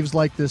wall, he leaves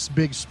this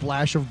big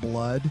splash of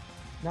blood.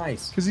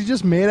 Nice. Because he's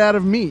just made out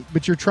of meat.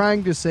 But you're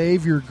trying to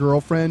save your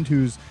girlfriend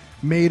who's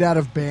made out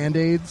of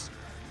Band-Aids.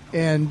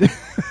 And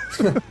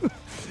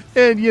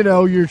and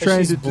you're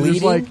trying to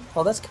bleeding?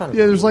 That's kind of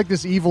there's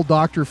this evil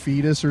Dr.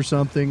 Fetus or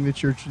something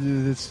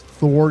that's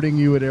thwarting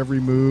you at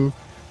every move.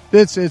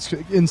 It's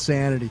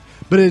insanity,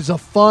 but it's a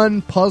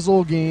fun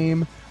puzzle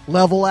game,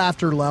 level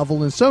after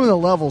level, and some of the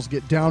levels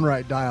get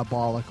downright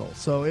diabolical.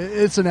 So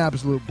it's an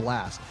absolute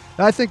blast.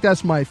 I think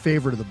that's my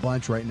favorite of the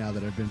bunch right now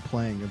that I've been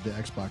playing of the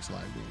Xbox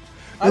Live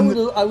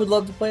games. I would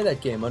love to play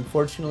that game.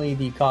 Unfortunately,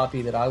 the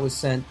copy that I was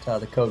sent,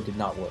 the code did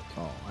not work.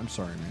 Oh, I'm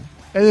sorry, man.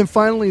 And then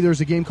finally,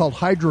 there's a game called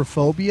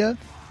Hydrophobia,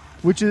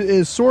 which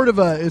is sort of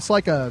it's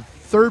like a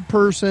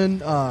third-person,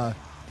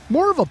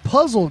 more of a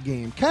puzzle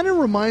game. Kind of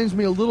reminds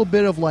me a little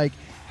bit of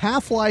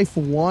Half-Life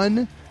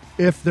 1,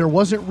 if there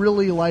wasn't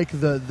really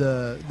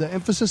the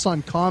emphasis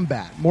on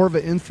combat, more of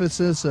an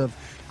emphasis of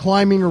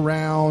climbing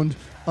around,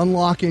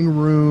 unlocking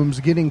rooms,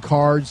 getting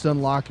cards to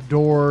unlock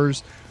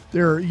doors.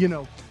 There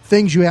are,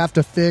 things you have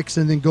to fix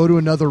and then go to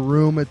another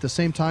room at the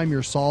same time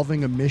you're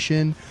solving a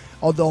mission.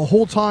 The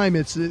whole time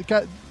it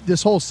got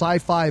this whole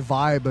sci-fi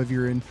vibe of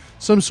you're in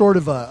some sort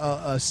of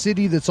a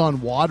city that's on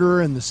water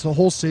and the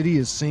whole city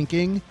is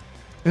sinking.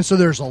 And so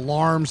there's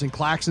alarms and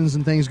klaxons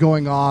and things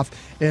going off,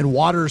 and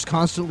water is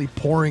constantly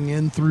pouring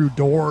in through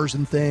doors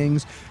and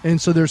things.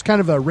 And so there's kind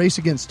of a race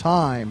against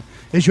time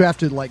as you have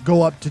to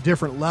go up to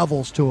different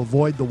levels to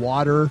avoid the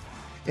water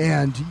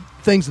and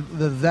things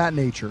of that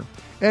nature.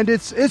 And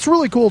it's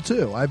really cool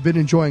too. I've been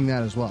enjoying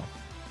that as well.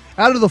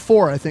 Out of the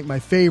four, I think my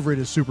favorite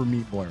is Super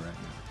Meat Boy right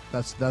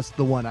now. That's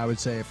the one I would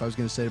say if I was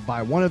going to say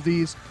buy one of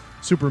these.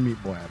 Super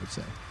Meat Boy, I would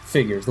say.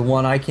 Figures, the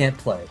one I can't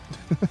play.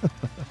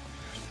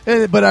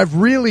 But I've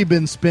really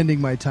been spending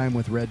my time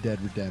with Red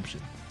Dead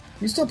Redemption.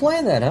 You still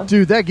playing that, huh?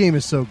 Dude, that game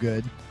is so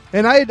good.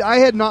 And I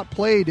had not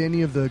played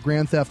any of the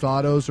Grand Theft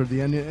Autos or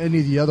any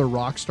of the other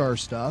Rockstar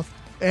stuff.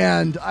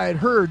 And I had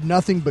heard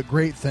nothing but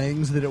great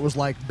things, that it was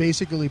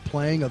basically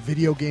playing a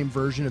video game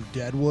version of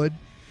Deadwood.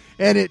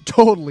 And it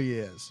totally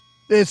is.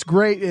 It's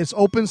great. It's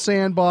open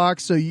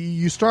sandbox. So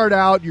you start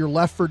out, you're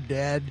left for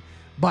dead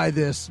by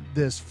this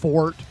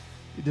fort,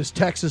 this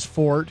Texas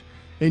fort.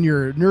 And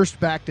you're nursed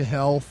back to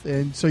health,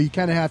 and so you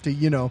kind of have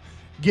to,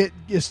 get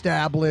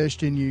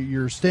established, and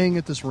you're staying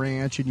at this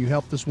ranch, and you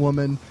help this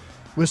woman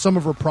with some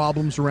of her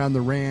problems around the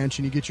ranch,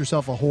 and you get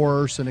yourself a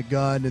horse and a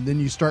gun, and then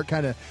you start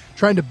kind of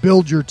trying to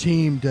build your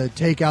team to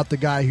take out the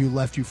guy who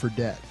left you for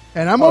dead.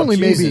 And I'm only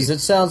Jesus, maybe... It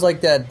sounds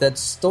like that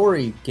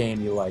story game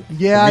you like.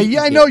 Yeah,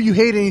 I know you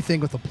hate anything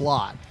with a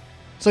plot.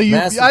 So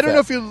I don't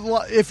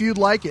know if you'd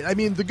like it. I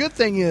mean, the good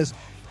thing is...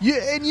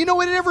 it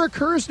never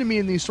occurs to me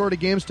in these sort of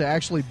games to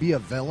actually be a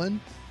villain.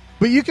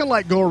 But you can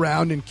go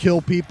around and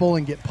kill people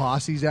and get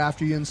posses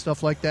after you and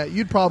stuff like that.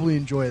 You'd probably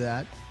enjoy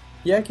that.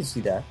 Yeah, I can see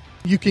that.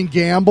 You can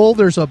gamble.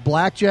 There's a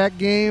blackjack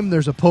game.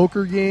 There's a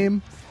poker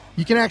game.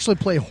 You can actually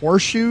play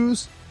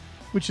horseshoes,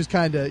 which is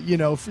kind of,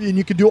 and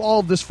you can do all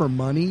of this for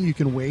money. You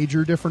can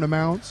wager different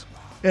amounts,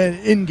 and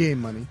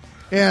in-game money.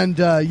 And,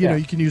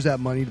 you can use that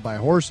money to buy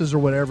horses or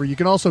whatever. You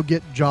can also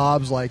get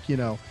jobs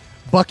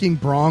bucking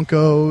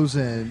broncos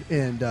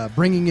and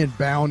bringing in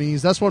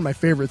bounties. That's one of my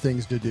favorite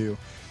things to do.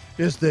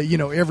 Is that,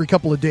 every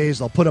couple of days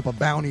they'll put up a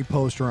bounty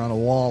poster on a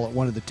wall at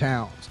one of the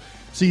towns.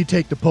 So you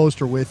take the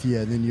poster with you,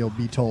 and then you'll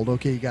be told,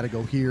 okay, you got to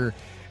go here.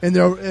 And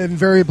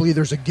invariably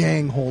there's a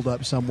gang hold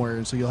up somewhere,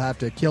 and so you'll have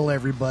to kill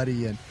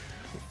everybody and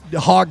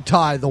hog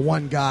tie the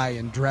one guy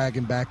and drag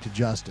him back to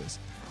justice.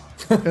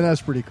 And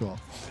that's pretty cool.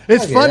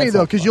 It's funny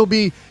though, because you'll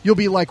be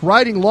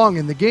riding along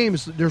in the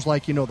games. There's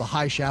the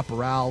high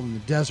chaparral in the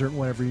desert and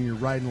whatever, and you're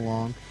riding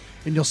along,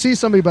 and you'll see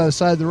somebody by the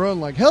side of the road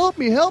like, help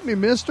me,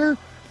 mister.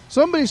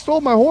 Somebody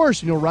stole my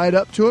horse, and you'll ride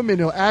up to him, and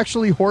he'll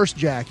actually horse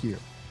jack you.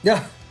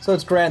 Yeah, so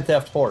it's Grand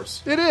Theft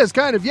Horse. It is,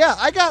 kind of, yeah.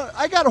 I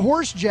got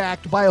horse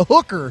jacked by a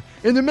hooker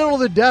in the middle of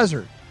the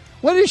desert.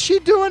 What is she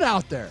doing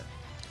out there?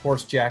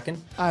 Horse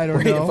jacking? I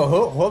don't know. If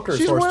a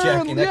hooker's horse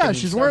jacking, yeah,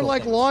 she's wearing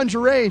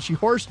lingerie, and she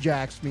horse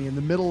jacks me in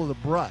the middle of the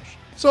brush.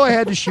 So I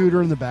had to shoot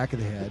her in the back of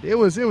the head. It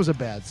was a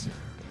bad scene.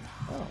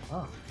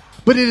 Oh.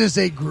 But it is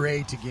a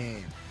great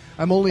game.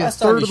 I'm only a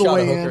third of the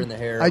way in.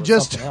 I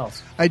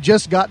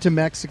just got to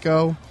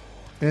Mexico.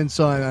 And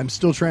so I'm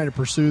still trying to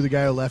pursue the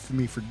guy who left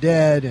me for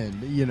dead.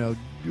 And,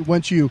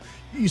 once you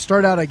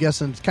start out, I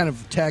guess, in kind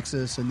of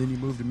Texas, and then you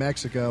move to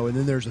Mexico, and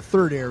then there's a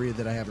third area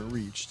that I haven't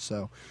reached.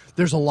 So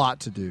there's a lot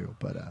to do,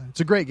 but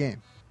it's a great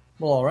game.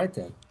 Well, all right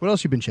then. What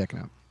else you been checking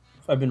out?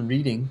 I've been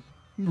reading.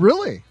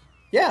 Really?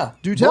 Yeah.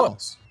 Do tell.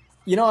 Books.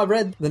 I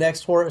read the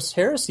next Horus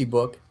Heresy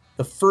book,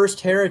 The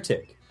First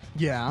Heretic.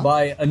 Yeah.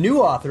 By a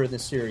new author in the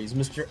series,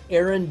 Mr.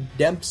 Aaron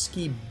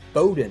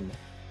Dembski-Bowden.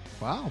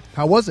 Wow.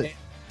 How was it?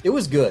 It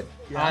was good.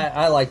 Yeah.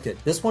 I liked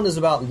it. This one is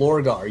about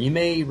Lorgar. You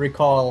may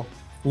recall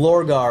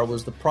Lorgar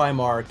was the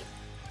Primarch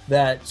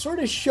that sort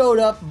of showed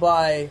up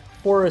by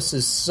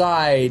Horus's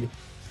side,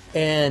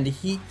 and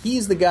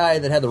he's the guy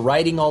that had the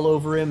writing all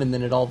over him, and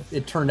then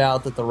it turned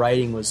out that the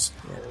writing was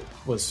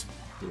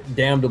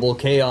damnable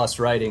chaos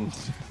writing.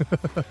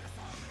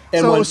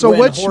 And when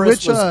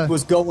Horus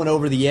was going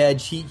over the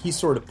edge, he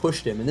sort of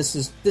pushed him, and this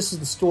is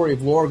the story of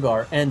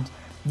Lorgar. And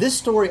this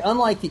story,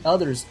 unlike the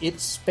others, it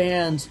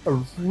spans a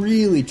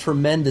really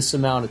tremendous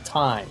amount of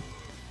time.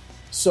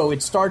 So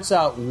it starts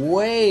out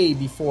way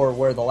before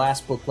where the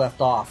last book left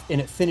off, and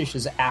it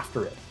finishes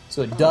after it.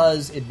 So it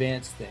does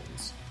advance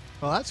things.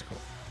 Well, that's cool.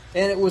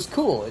 And it was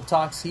cool. It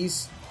talks. He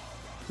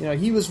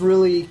was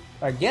really,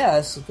 I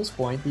guess, at this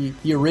point,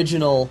 the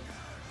original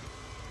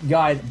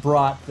guy that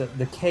brought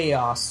the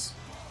chaos.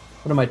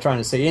 What am I trying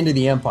to say? Into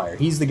the Empire.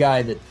 He's the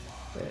guy that,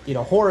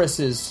 Horus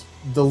is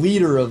the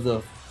leader of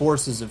the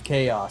forces of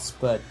chaos,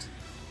 but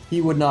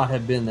he would not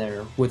have been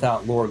there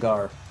without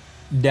Lorgar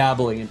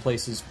dabbling in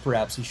places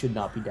perhaps he should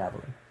not be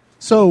dabbling.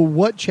 So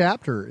what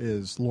chapter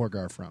is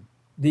Lorgar from?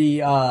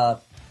 The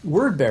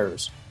Word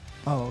Bearers.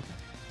 Oh, okay.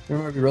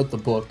 Remember, he wrote the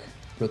book,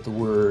 wrote the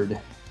Word.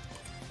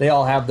 They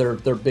all have their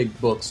big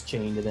books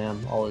chained to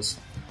them, all his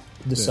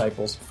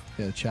disciples.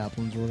 Yeah, the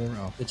chaplains or whatever.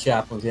 Oh. The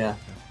chaplains, yeah.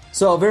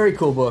 So a very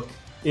cool book.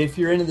 If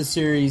you're into the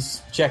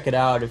series, check it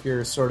out. If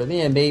you're sort of,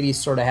 maybe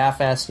sort of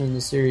half-assed in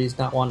the series,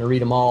 not wanting to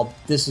read them all,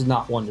 this is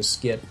not one to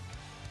skip.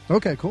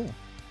 Okay, cool.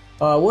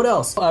 What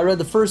else? I read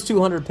the first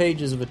 200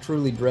 pages of a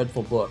truly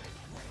dreadful book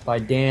by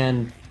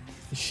Dan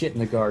Shit in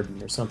the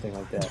Garden or something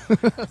like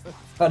that.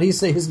 How do you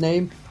say his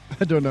name?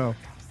 I don't know.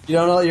 You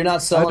don't know? You're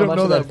not selling much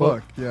of that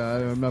book? Yeah,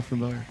 I'm not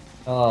familiar.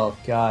 Oh,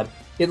 God.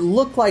 It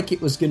looked like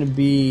it was going to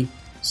be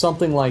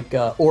something like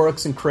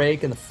Oryx and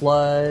Crake and the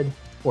Flood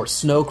or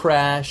Snow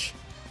Crash.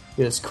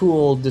 This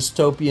cool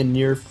dystopian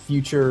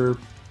near-future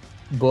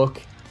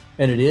book,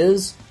 and it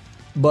is,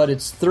 but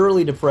it's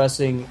thoroughly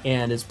depressing,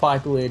 and it's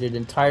populated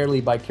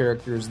entirely by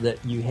characters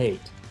that you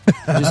hate.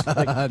 Just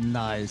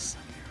nice.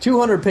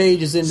 200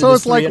 pages into so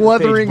this it's like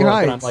Wuthering book,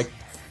 Heights. and I'm like,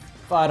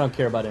 I don't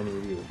care about any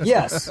of you.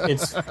 Yes,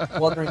 it's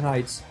Wuthering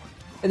Heights.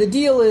 And the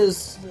deal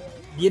is,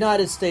 the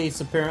United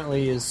States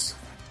apparently is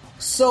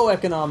so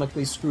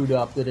economically screwed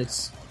up that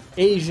it's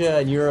Asia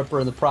and Europe are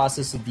in the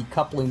process of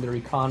decoupling their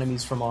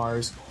economies from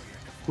ours.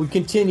 We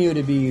continue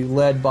to be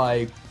led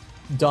by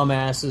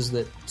dumbasses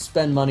that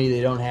spend money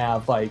they don't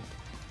have by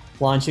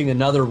launching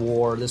another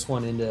war, this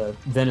one into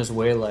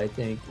Venezuela, I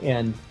think.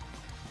 And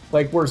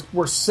like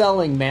we're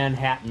selling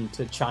Manhattan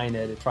to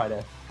China to try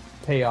to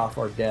pay off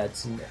our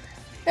debts and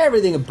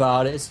everything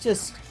about it. It's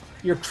just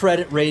your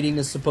credit rating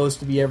is supposed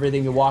to be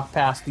everything. You walk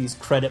past these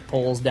credit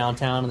polls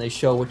downtown and they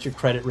show what your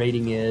credit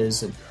rating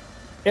is, and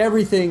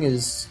everything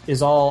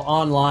is all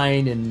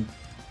online and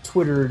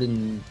Twittered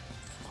and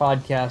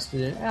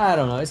podcasted. I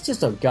don't know. It's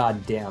just a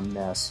goddamn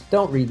mess.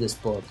 Don't read this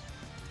book.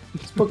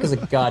 This book is a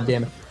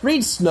goddamn...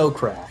 Read Snow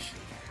Crash.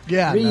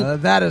 Yeah,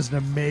 that is an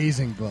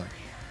amazing book.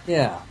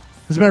 Yeah.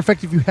 As a matter of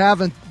fact, if you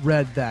haven't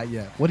read that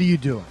yet, what are you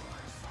doing?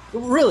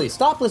 Really,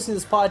 stop listening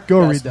to this podcast.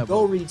 Go read that book.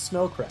 Go read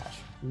Snow Crash.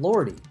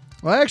 Lordy.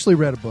 Well, I actually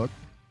read a book.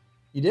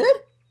 You did?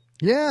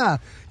 Yeah.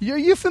 Are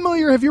you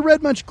familiar? Have you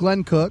read much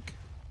Glen Cook?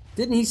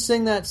 Didn't he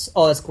sing that?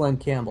 Oh, that's Glen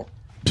Campbell.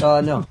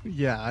 No.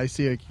 Yeah, I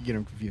see. I can get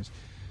him confused.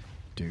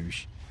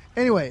 Douche.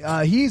 Anyway,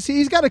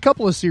 he's got a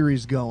couple of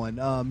series going.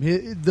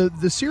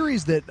 The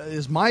series that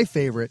is my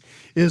favorite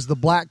is the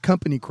Black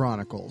Company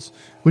Chronicles,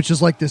 which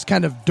is like this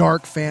kind of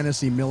dark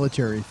fantasy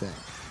military thing.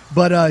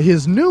 But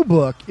his new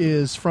book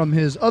is from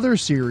his other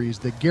series,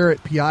 the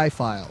Garrett P.I.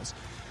 Files,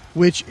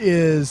 which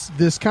is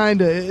this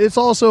kind of... It's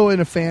also in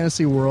a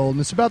fantasy world,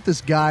 and it's about this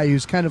guy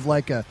who's kind of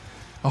like a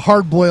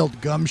hard-boiled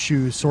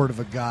gumshoe sort of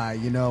a guy,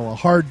 a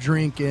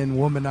hard-drinking,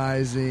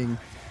 womanizing,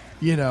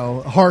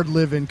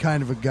 hard-living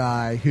kind of a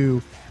guy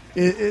who...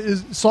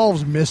 It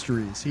solves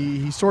mysteries.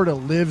 He sort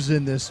of lives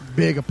in this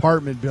big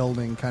apartment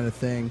building kind of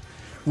thing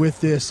with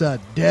this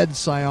dead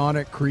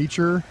psionic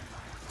creature.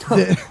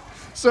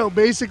 So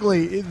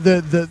basically,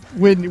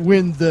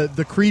 when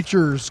the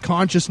creature's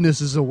consciousness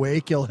is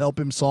awake, he'll help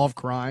him solve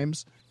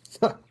crimes.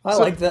 I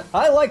like that.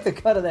 I like the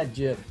cut of that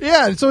jib.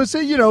 Yeah, so it's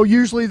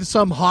usually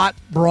some hot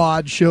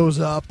broad shows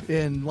up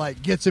and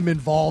like gets him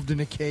involved in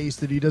a case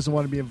that he doesn't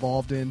want to be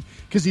involved in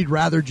because he'd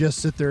rather just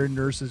sit there and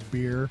nurse his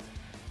beer.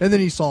 And then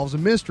he solves a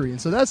mystery.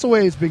 And so that's the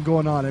way it's been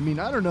going on. I mean,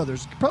 I don't know.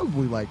 There's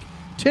probably like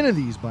 10 of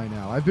these by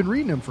now. I've been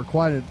reading them for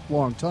quite a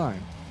long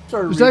time.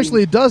 There's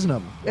actually a dozen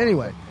of them.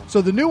 Anyway,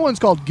 so the new one's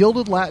called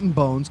Gilded Latten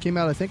Bones. Came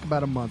out, I think,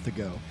 about a month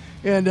ago.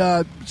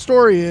 And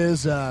story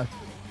is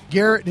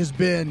Garrett has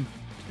been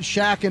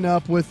shacking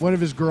up with one of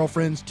his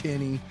girlfriends,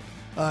 Tinny.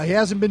 He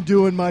hasn't been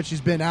doing much.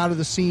 He's been out of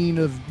the scene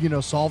of,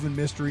 solving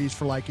mysteries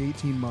for like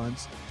 18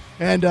 months.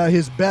 And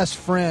his best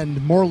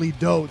friend, Morley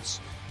Dotes,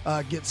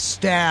 gets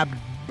stabbed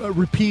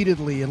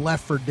repeatedly and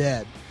left for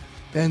dead.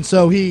 And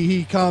so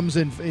he comes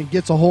and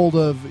gets a hold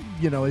of,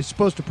 he's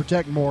supposed to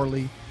protect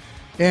Morley.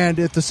 And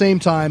at the same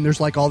time, there's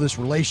like all this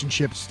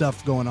relationship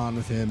stuff going on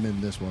with him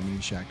and this woman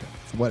he's shacked up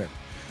with, whatever.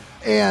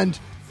 And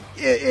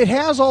it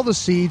has all the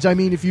seeds. I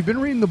mean, if you've been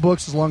reading the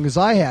books as long as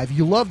I have,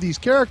 you love these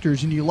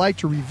characters and you like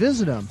to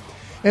revisit them.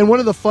 And one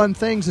of the fun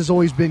things has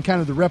always been kind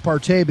of the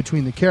repartee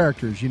between the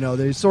characters.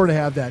 They sort of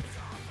have that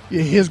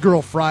his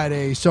girl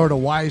Friday sort of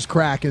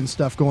wisecracking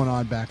stuff going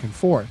on back and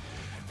forth.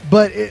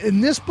 But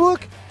in this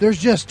book, there's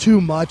just too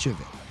much of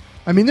it.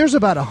 I mean, there's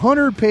about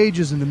 100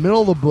 pages in the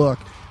middle of the book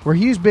where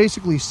he's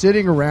basically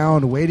sitting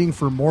around waiting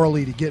for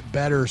Morley to get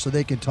better so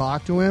they can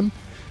talk to him.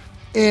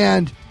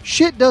 And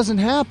shit doesn't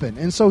happen.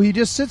 And so he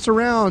just sits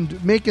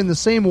around making the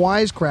same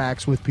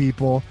wisecracks with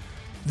people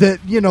that,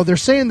 they're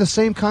saying the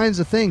same kinds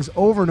of things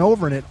over and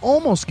over, and it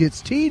almost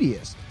gets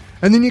tedious.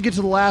 And then you get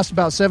to the last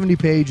about 70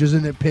 pages,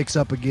 and it picks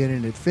up again,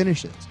 and it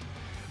finishes.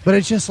 But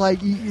it's just like,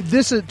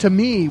 this to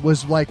me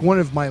was like one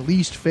of my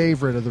least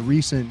favorite of the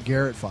recent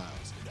Garrett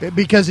files.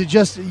 Because it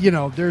just,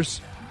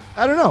 there's,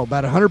 I don't know,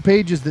 about 100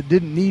 pages that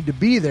didn't need to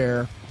be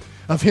there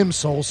of him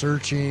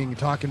soul-searching,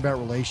 talking about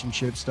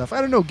relationship stuff. I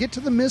don't know, get to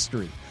the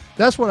mystery.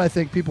 That's what I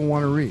think people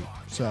want to read.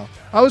 So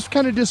I was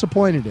kind of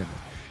disappointed in it.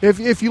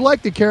 If you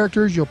like the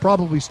characters, you'll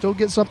probably still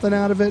get something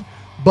out of it,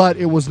 but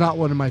it was not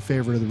one of my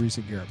favorite of the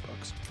recent Garrett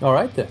books. All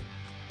right, then.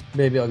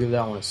 Maybe I'll give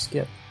that one a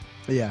skip.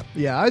 Yeah.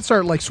 I'd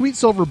start like Sweet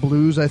Silver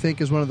Blues, I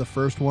think, is one of the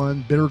first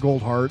ones. Bitter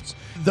Gold Hearts.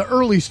 The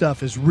early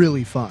stuff is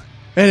really fun.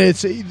 And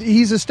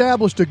he's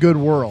established a good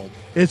world.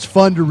 It's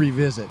fun to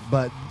revisit.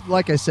 But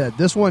like I said,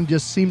 this one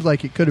just seems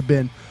like it could have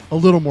been a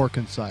little more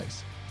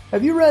concise.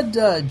 Have you read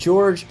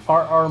George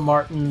R.R.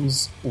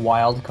 Martin's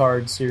Wild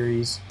Card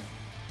series?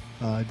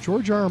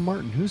 George R.R.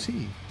 Martin, who's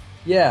he?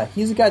 Yeah,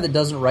 he's a guy that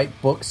doesn't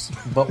write books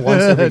but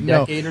once every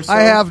decade or so.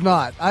 I have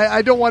not.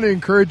 I don't want to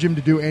encourage him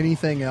to do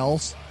anything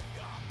else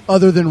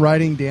other than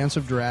writing Dance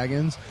of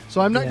Dragons.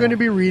 So I'm not going to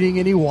be reading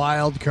any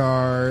Wild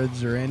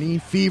Cards or any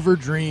Fever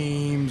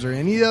Dreams or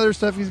any other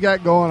stuff he's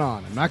got going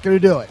on. I'm not going to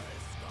do it.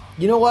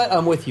 You know what?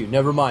 I'm with you.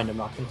 Never mind. I'm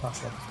not going to talk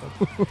about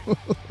this book.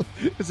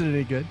 Is it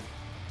any good?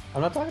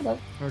 I'm not talking about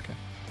it. Okay.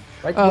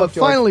 Write the book,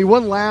 finally,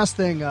 one last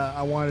thing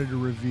I wanted to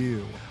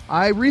review.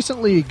 I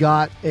recently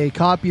got a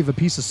copy of a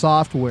piece of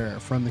software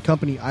from the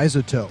company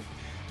Izotope.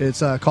 It's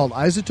called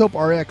Izotope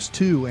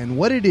RX2, and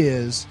what it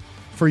is,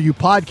 for you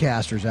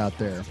podcasters out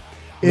there,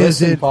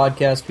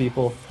 podcast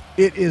people.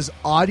 It is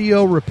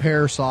audio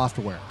repair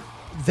software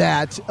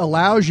that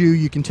allows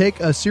you can take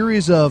a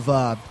series of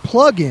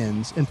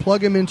plugins and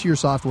plug them into your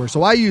software.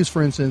 So I use,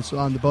 for instance,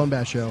 on the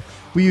BoneBat Show,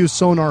 we use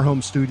Sonar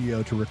Home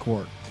Studio to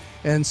record.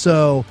 And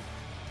so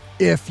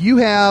if you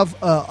have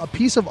a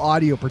piece of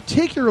audio,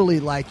 particularly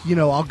like,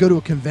 I'll go to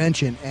a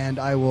convention and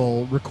I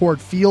will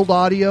record field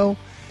audio,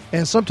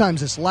 and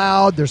sometimes it's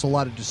loud, there's a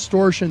lot of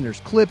distortion, there's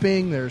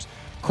clipping, there's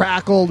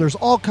crackle, there's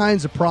all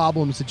kinds of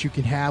problems that you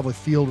can have with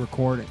field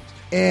recordings.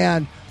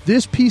 And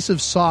this piece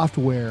of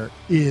software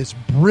is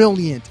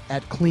brilliant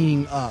at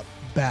cleaning up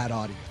bad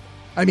audio.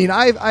 I mean,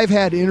 I've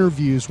had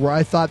interviews where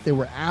I thought they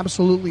were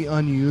absolutely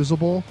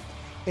unusable,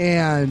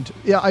 and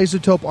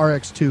Izotope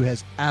RX2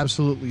 has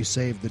absolutely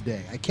saved the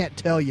day. I can't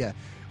tell you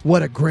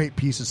what a great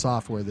piece of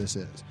software this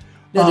is.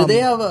 Now, do they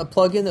have a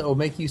plugin that will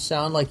make you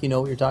sound like you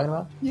know what you're talking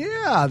about?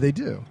 Yeah, they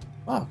do.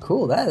 Wow,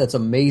 cool. That's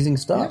amazing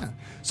stuff. Yeah.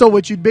 So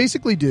what you'd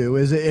basically do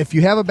is, if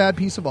you have a bad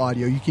piece of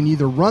audio, you can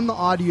either run the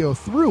audio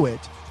through it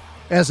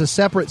as a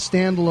separate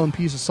standalone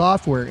piece of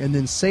software and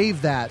then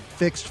save that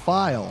fixed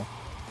file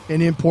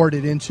and import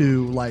it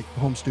into like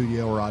Home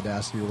Studio or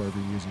Audacity or whatever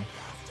you're using.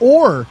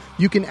 Or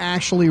you can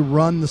actually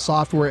run the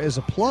software as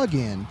a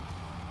plug-in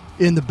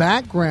in the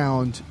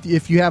background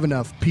if you have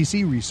enough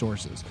PC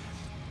resources.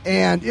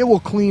 And it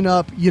will clean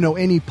up,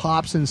 any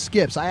pops and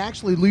skips. I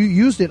actually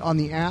used it on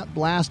the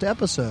last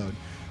episode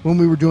when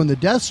we were doing the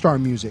Death Star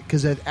music,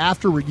 because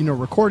after,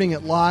 recording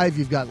it live,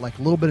 you've got like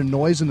a little bit of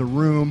noise in the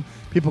room,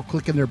 people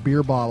clicking their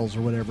beer bottles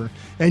or whatever,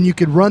 and you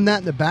could run that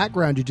in the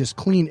background to just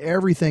clean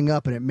everything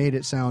up, and it made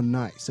it sound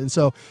nice. And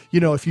so,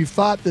 if you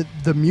thought that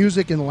the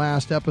music in the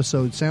last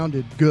episode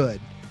sounded good,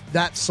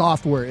 that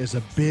software is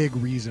a big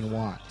reason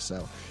why.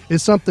 So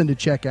it's something to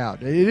check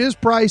out. It is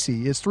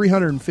pricey. It's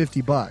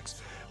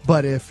 $350.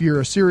 But if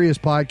you're a serious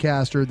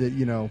podcaster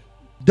that,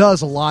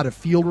 does a lot of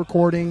field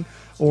recording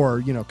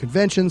or,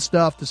 convention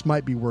stuff, this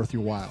might be worth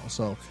your while.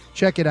 So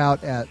check it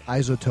out at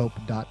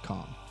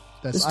izotope.com.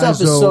 This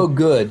stuff is so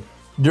good.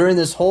 During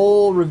this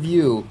whole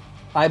review,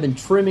 I've been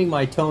trimming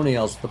my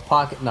toenails with a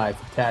pocket knife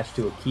attached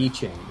to a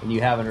keychain, and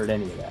you haven't heard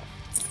any of that.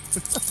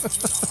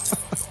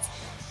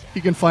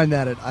 You can find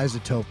that at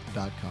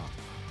izotope.com.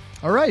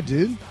 All right,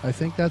 dude. I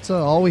think that's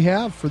all we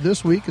have for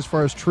this week as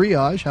far as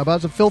triage. How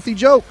about some filthy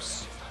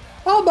jokes?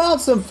 How about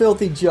some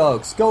filthy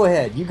jokes? Go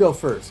ahead. You go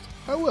first.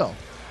 I will.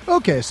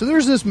 Okay, so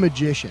there's this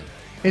magician,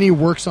 and he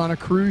works on a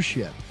cruise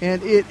ship,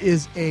 and it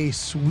is a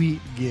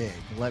sweet gig,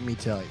 let me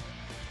tell you.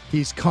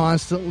 He's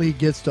constantly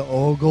gets to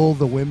ogle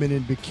the women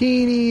in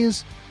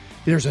bikinis.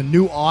 There's a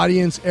new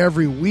audience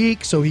every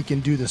week, so he can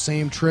do the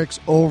same tricks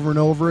over and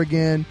over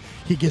again.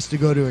 He gets to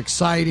go to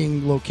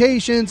exciting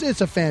locations.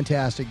 It's a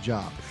fantastic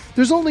job.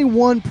 There's only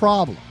one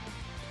problem.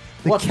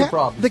 What's the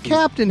problem, The Steve?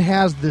 captain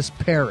has this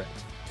parrot,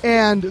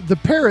 and the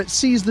parrot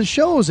sees the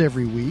shows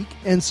every week,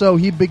 and so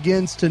he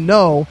begins to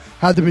know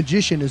how the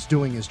magician is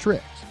doing his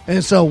tricks.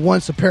 And so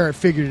once the parrot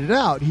figured it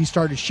out, he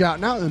started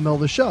shouting out in the middle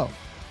of the show,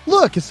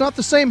 "Look, it's not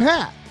the same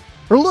hat."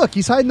 Or, "Look,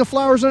 he's hiding the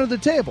flowers under the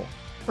table."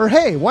 Or,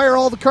 "Hey, why are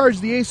all the cards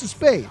the ace of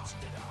spades?"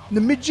 And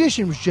the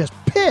magician was just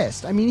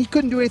pissed. I mean, he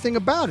couldn't do anything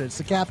about it. It's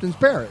the captain's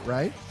parrot,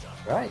 right?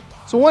 Right.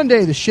 So one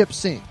day the ship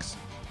sinks.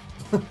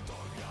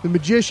 The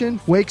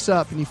magician wakes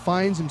up and he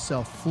finds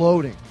himself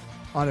floating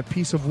on a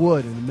piece of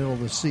wood in the middle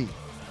of the sea.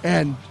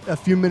 And a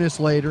few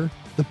minutes later,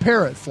 the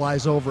parrot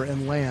flies over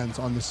and lands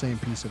on the same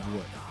piece of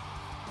wood.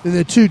 And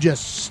the two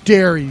just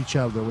stare at each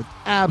other with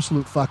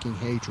absolute fucking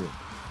hatred.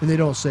 And they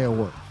don't say a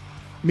word.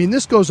 I mean,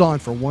 this goes on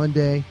for one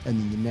day, and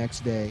then the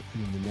next day,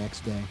 and then the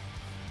next day.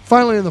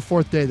 Finally, on the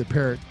fourth day, the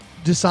parrot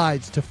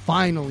decides to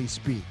finally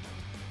speak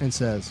and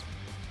says,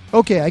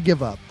 "Okay, I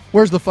give up.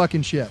 Where's the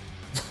fucking ship?"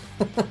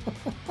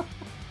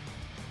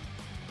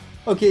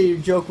 Okay, your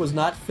joke was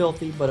not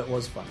filthy, but it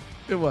was funny.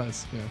 It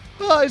was, yeah.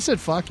 Well, I said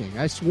fucking.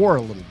 I swore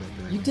a little bit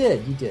during You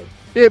did, you did.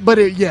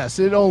 it. Yes,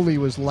 it only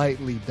was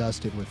lightly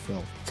dusted with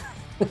filth.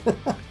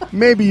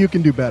 Maybe you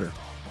can do better.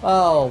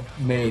 Oh,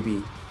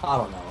 maybe. I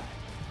don't know.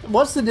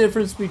 What's the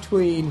difference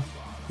between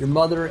your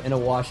mother and a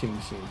washing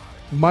machine?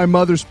 My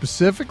mother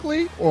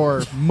specifically,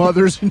 or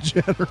mothers in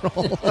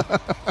general?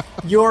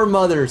 Your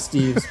mother,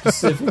 Steve,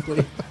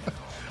 specifically.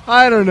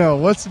 I don't know.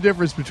 What's the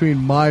difference between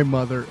my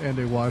mother and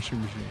a washing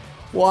machine?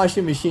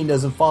 Washing machine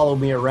doesn't follow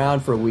me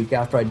around for a week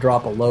after I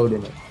drop a load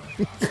in it.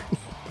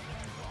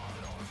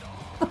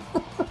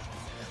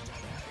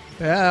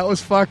 Yeah, that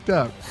was fucked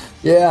up.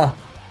 Yeah.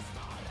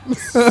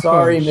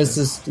 Sorry, Oh, shit.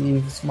 Mrs.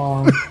 Steve's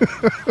mom.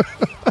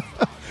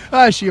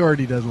 She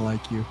already doesn't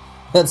like you.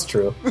 That's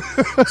true.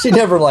 She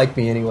never liked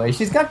me anyway.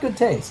 She's got good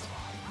taste.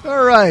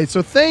 All right,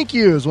 so thank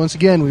yous. Once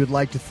again, we would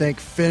like to thank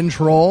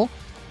Finntroll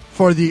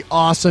for the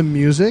awesome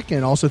music,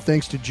 and also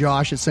thanks to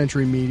Josh at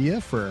Century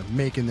Media for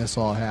making this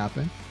all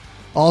happen.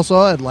 Also,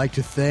 I'd like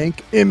to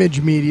thank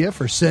Image Media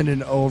for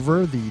sending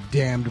over the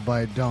Damned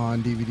by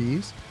Dawn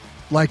DVDs.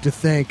 I'd like to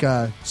thank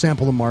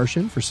Sample the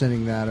Martian for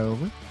sending that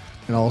over,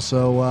 and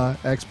also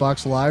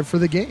Xbox Live for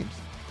the games.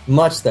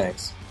 Much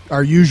thanks.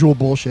 Our usual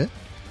bullshit.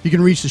 You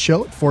can reach the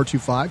show at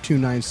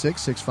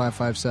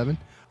 425-296-6557.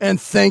 And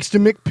thanks to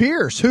Mick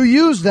Pierce, who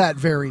used that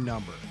very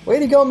number. Way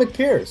to go,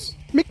 McPierce.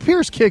 Mick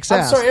Pierce kicks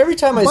I'm ass. sorry, every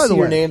time I By see the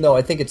your way, name, though,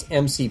 I think it's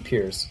MC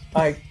Pierce.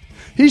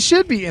 He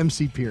should be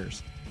MC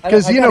Pierce. I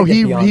Because, you know, gotta get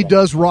he beyond that.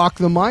 does rock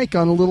the mic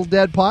on a Little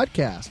Dead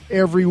podcast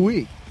every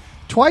week.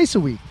 Twice a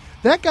week.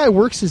 That guy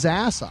works his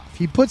ass off.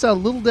 He puts out a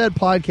Little Dead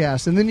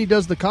podcast, and then he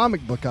does the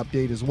comic book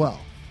update as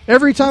well.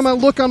 Every time I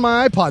look on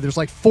my iPod, there's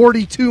like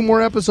 42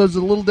 more episodes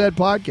of the Little Dead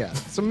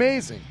podcast. It's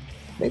amazing.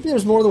 Maybe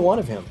there's more than one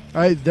of him.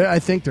 I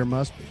think there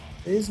must be.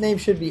 His name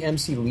should be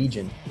MC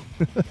Legion.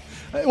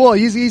 Well,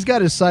 he's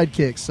got his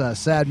sidekicks,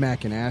 Sad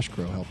Mac and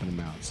Ashcrow, helping him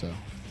out. So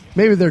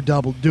maybe they're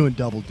doing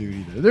double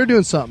duty there. They're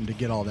doing something to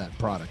get all that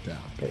product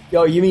out.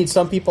 Yo, you mean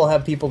some people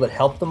have people that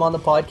help them on the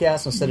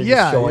podcast instead of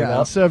just showing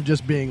up? Instead of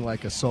just being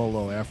like a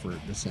solo effort,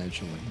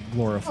 essentially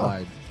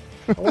glorified.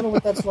 I wonder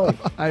what that's like.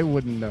 I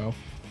wouldn't know.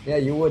 Yeah,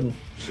 you wouldn't.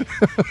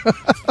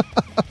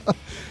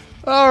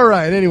 All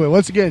right. Anyway,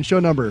 once again,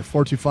 show number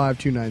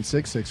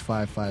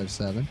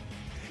 425-296-6557.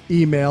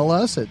 Email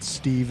us at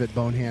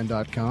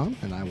steve@bonehand.com,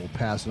 and I will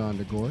pass it on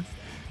to Gord.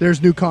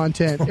 There's new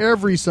content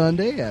every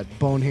Sunday at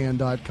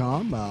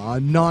bonehand.com.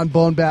 On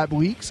non-BoneBat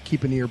weeks,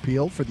 keep an ear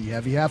peeled for the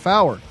heavy half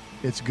hour.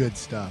 It's good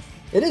stuff.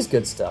 It is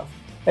good stuff.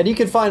 And you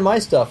can find my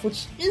stuff,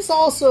 which is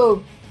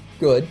also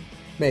good,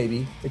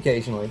 maybe,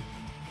 occasionally,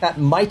 at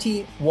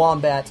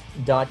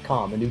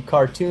mightywombat.com. A new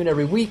cartoon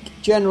every week,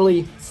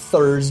 generally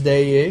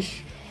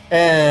Thursday-ish.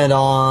 And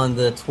on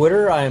the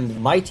Twitter, I'm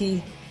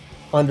mighty_wombat.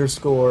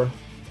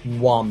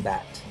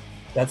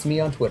 That's me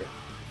on Twitter.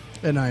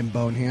 And I'm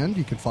Bonehand.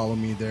 You can follow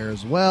me there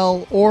as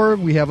well. Or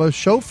we have a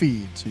show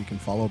feed, so you can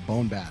follow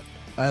BoneBat.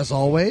 As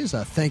always,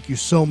 thank you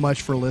so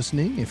much for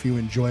listening. If you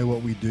enjoy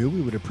what we do,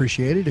 we would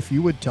appreciate it if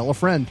you would tell a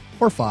friend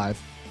or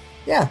 5.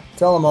 Yeah,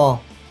 tell them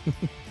all.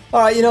 All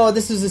right, you know,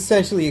 this is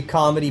essentially a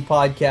comedy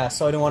podcast,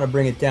 so I don't want to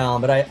bring it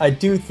down, but I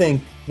do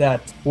think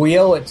that we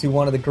owe it to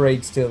one of the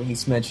greats to at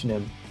least mention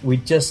him. We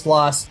just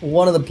lost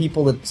one of the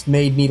people that's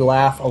made me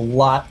laugh a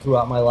lot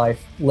throughout my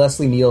life,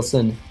 Leslie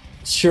Nielsen.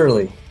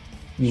 Surely,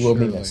 you will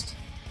be missed.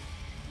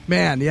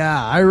 Man,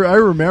 yeah, I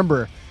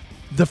remember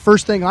the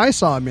first thing I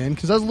saw him in,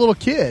 because I was a little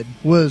kid,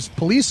 was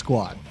Police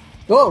Squad.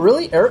 Oh,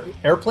 really?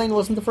 Airplane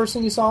wasn't the first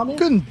thing you saw him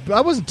in? I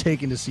wasn't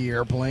taken to see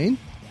Airplane.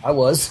 I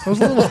was. I was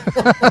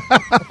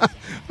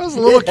a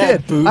little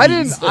kid. I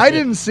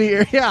didn't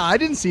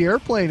see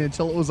Airplane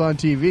until it was on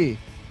TV.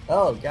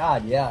 Oh,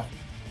 God, yeah.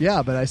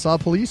 Yeah, but I saw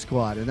Police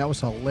Squad, and that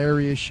was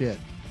hilarious shit.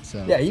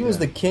 So Yeah, he was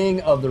the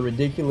king of the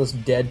ridiculous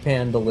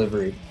deadpan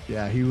delivery.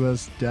 Yeah, he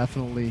was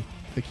definitely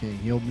the king.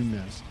 He'll be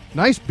missed.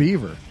 Nice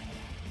beaver.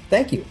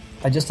 Thank you.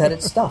 I just had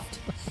it stuffed.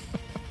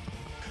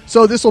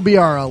 So this will be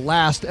our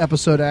last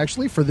episode,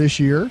 actually, for this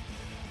year.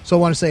 So I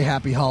want to say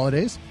happy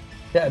holidays.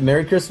 Yeah,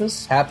 Merry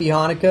Christmas, Happy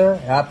Hanukkah,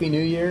 Happy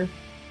New Year.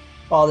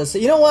 All this.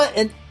 You know what?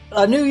 And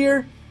New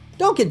Year,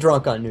 don't get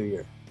drunk on New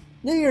Year.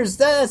 New Year's,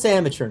 that's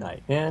amateur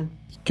night, man.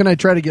 Can I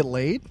try to get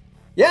laid?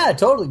 Yeah,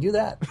 totally do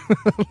that.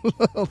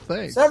 Oh,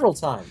 thanks. Several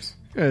times.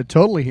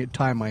 Totally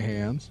tie my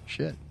hands.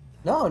 Shit.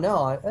 No,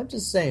 I'm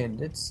just saying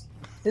it's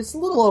a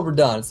little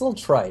overdone. It's a little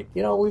trite.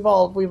 You know, we've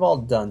all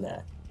done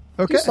that.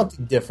 Okay. Do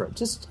something different.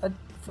 Just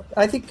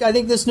I think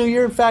this New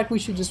Year, in fact, we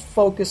should just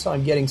focus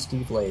on getting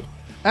Steve laid.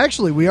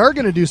 Actually, we are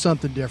going to do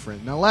something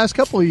different. Now, last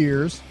couple of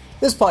years,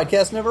 this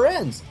podcast never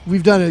ends.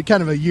 We've done a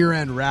kind of a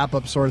year-end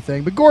wrap-up sort of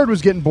thing, but Gord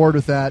was getting bored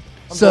with that.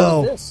 I'm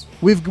so done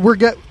with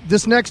this.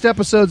 This next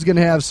episode's going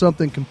to have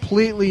something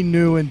completely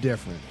new and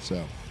different.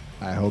 So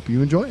I hope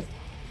you enjoy it.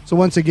 So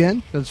once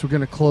again, we're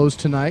going to close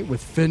tonight with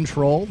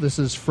Finntroll. This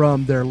is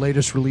from their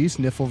latest release,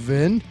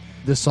 Niflvind.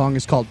 This song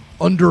is called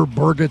Under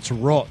Birgit's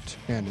Rot,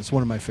 and it's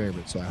one of my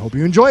favorites. So I hope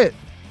you enjoy it.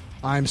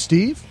 I'm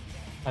Steve.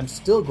 I'm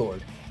still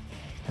Gord.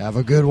 Have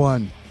a good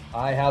one.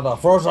 I have a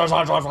first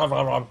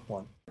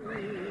one.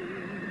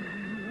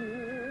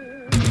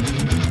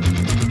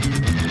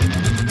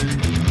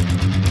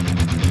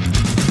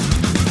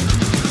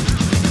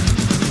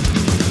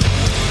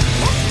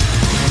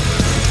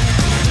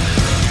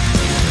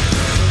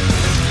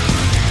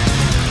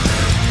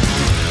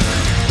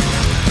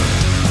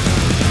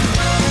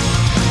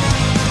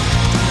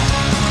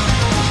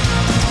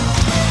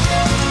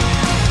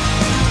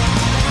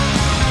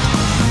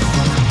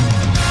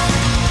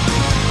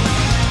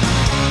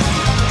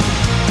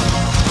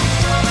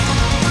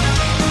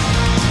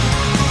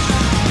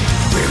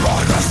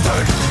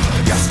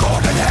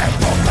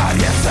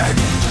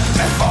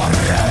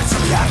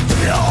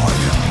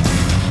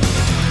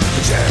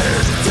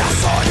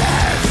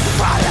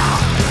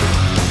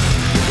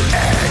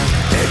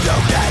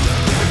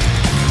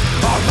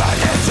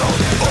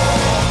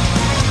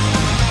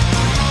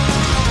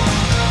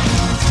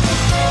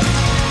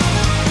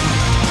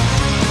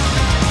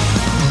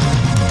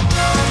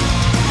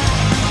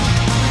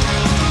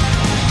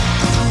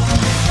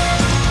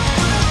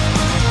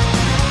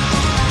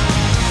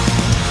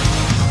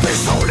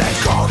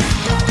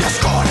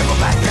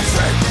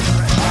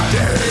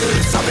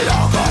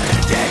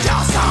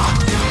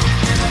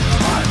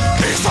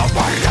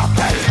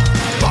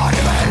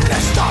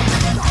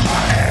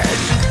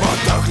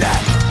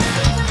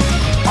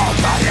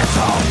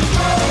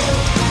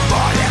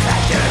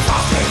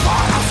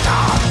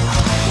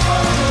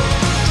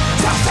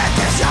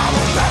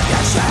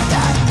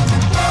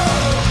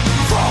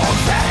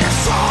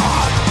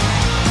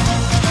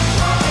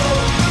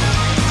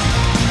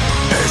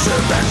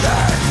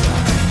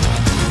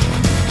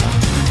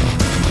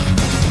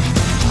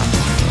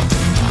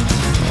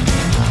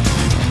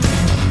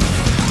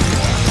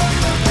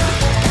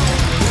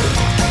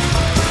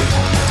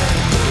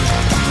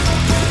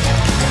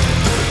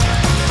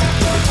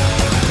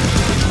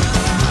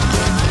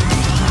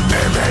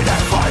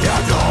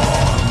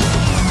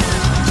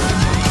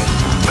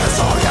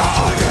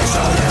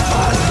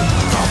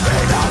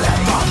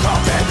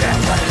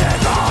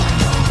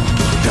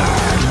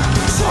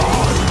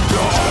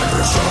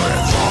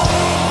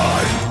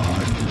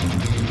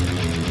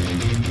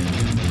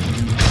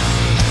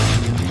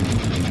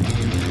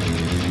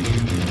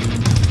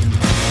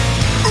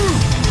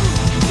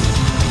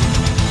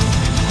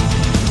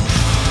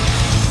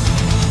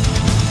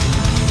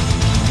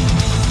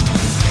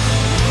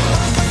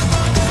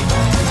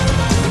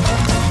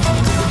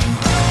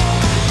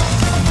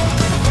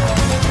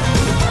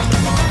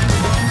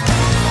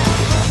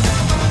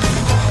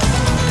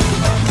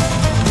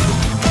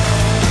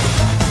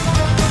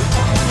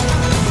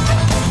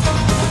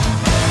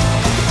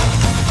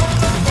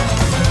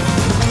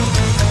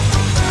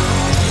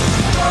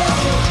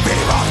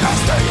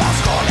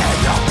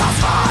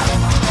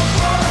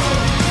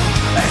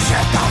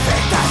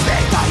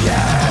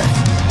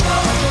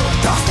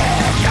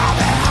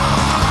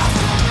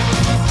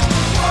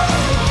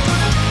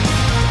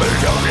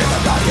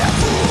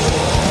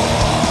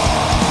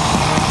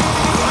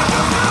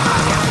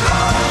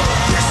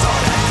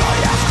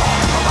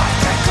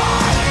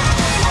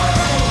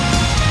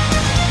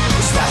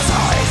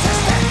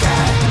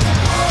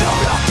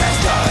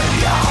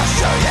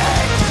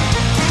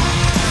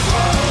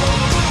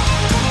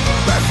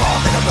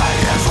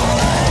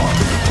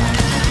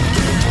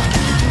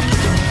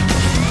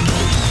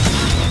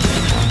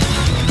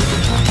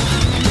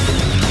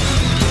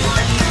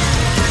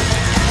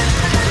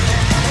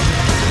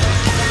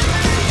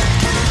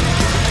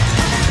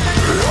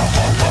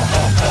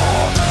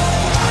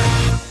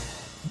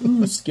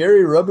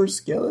 Scary rubber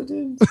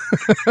skeletons.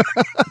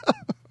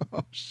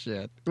 Oh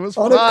shit! It was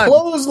on fun. a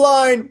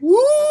clothesline. Woo!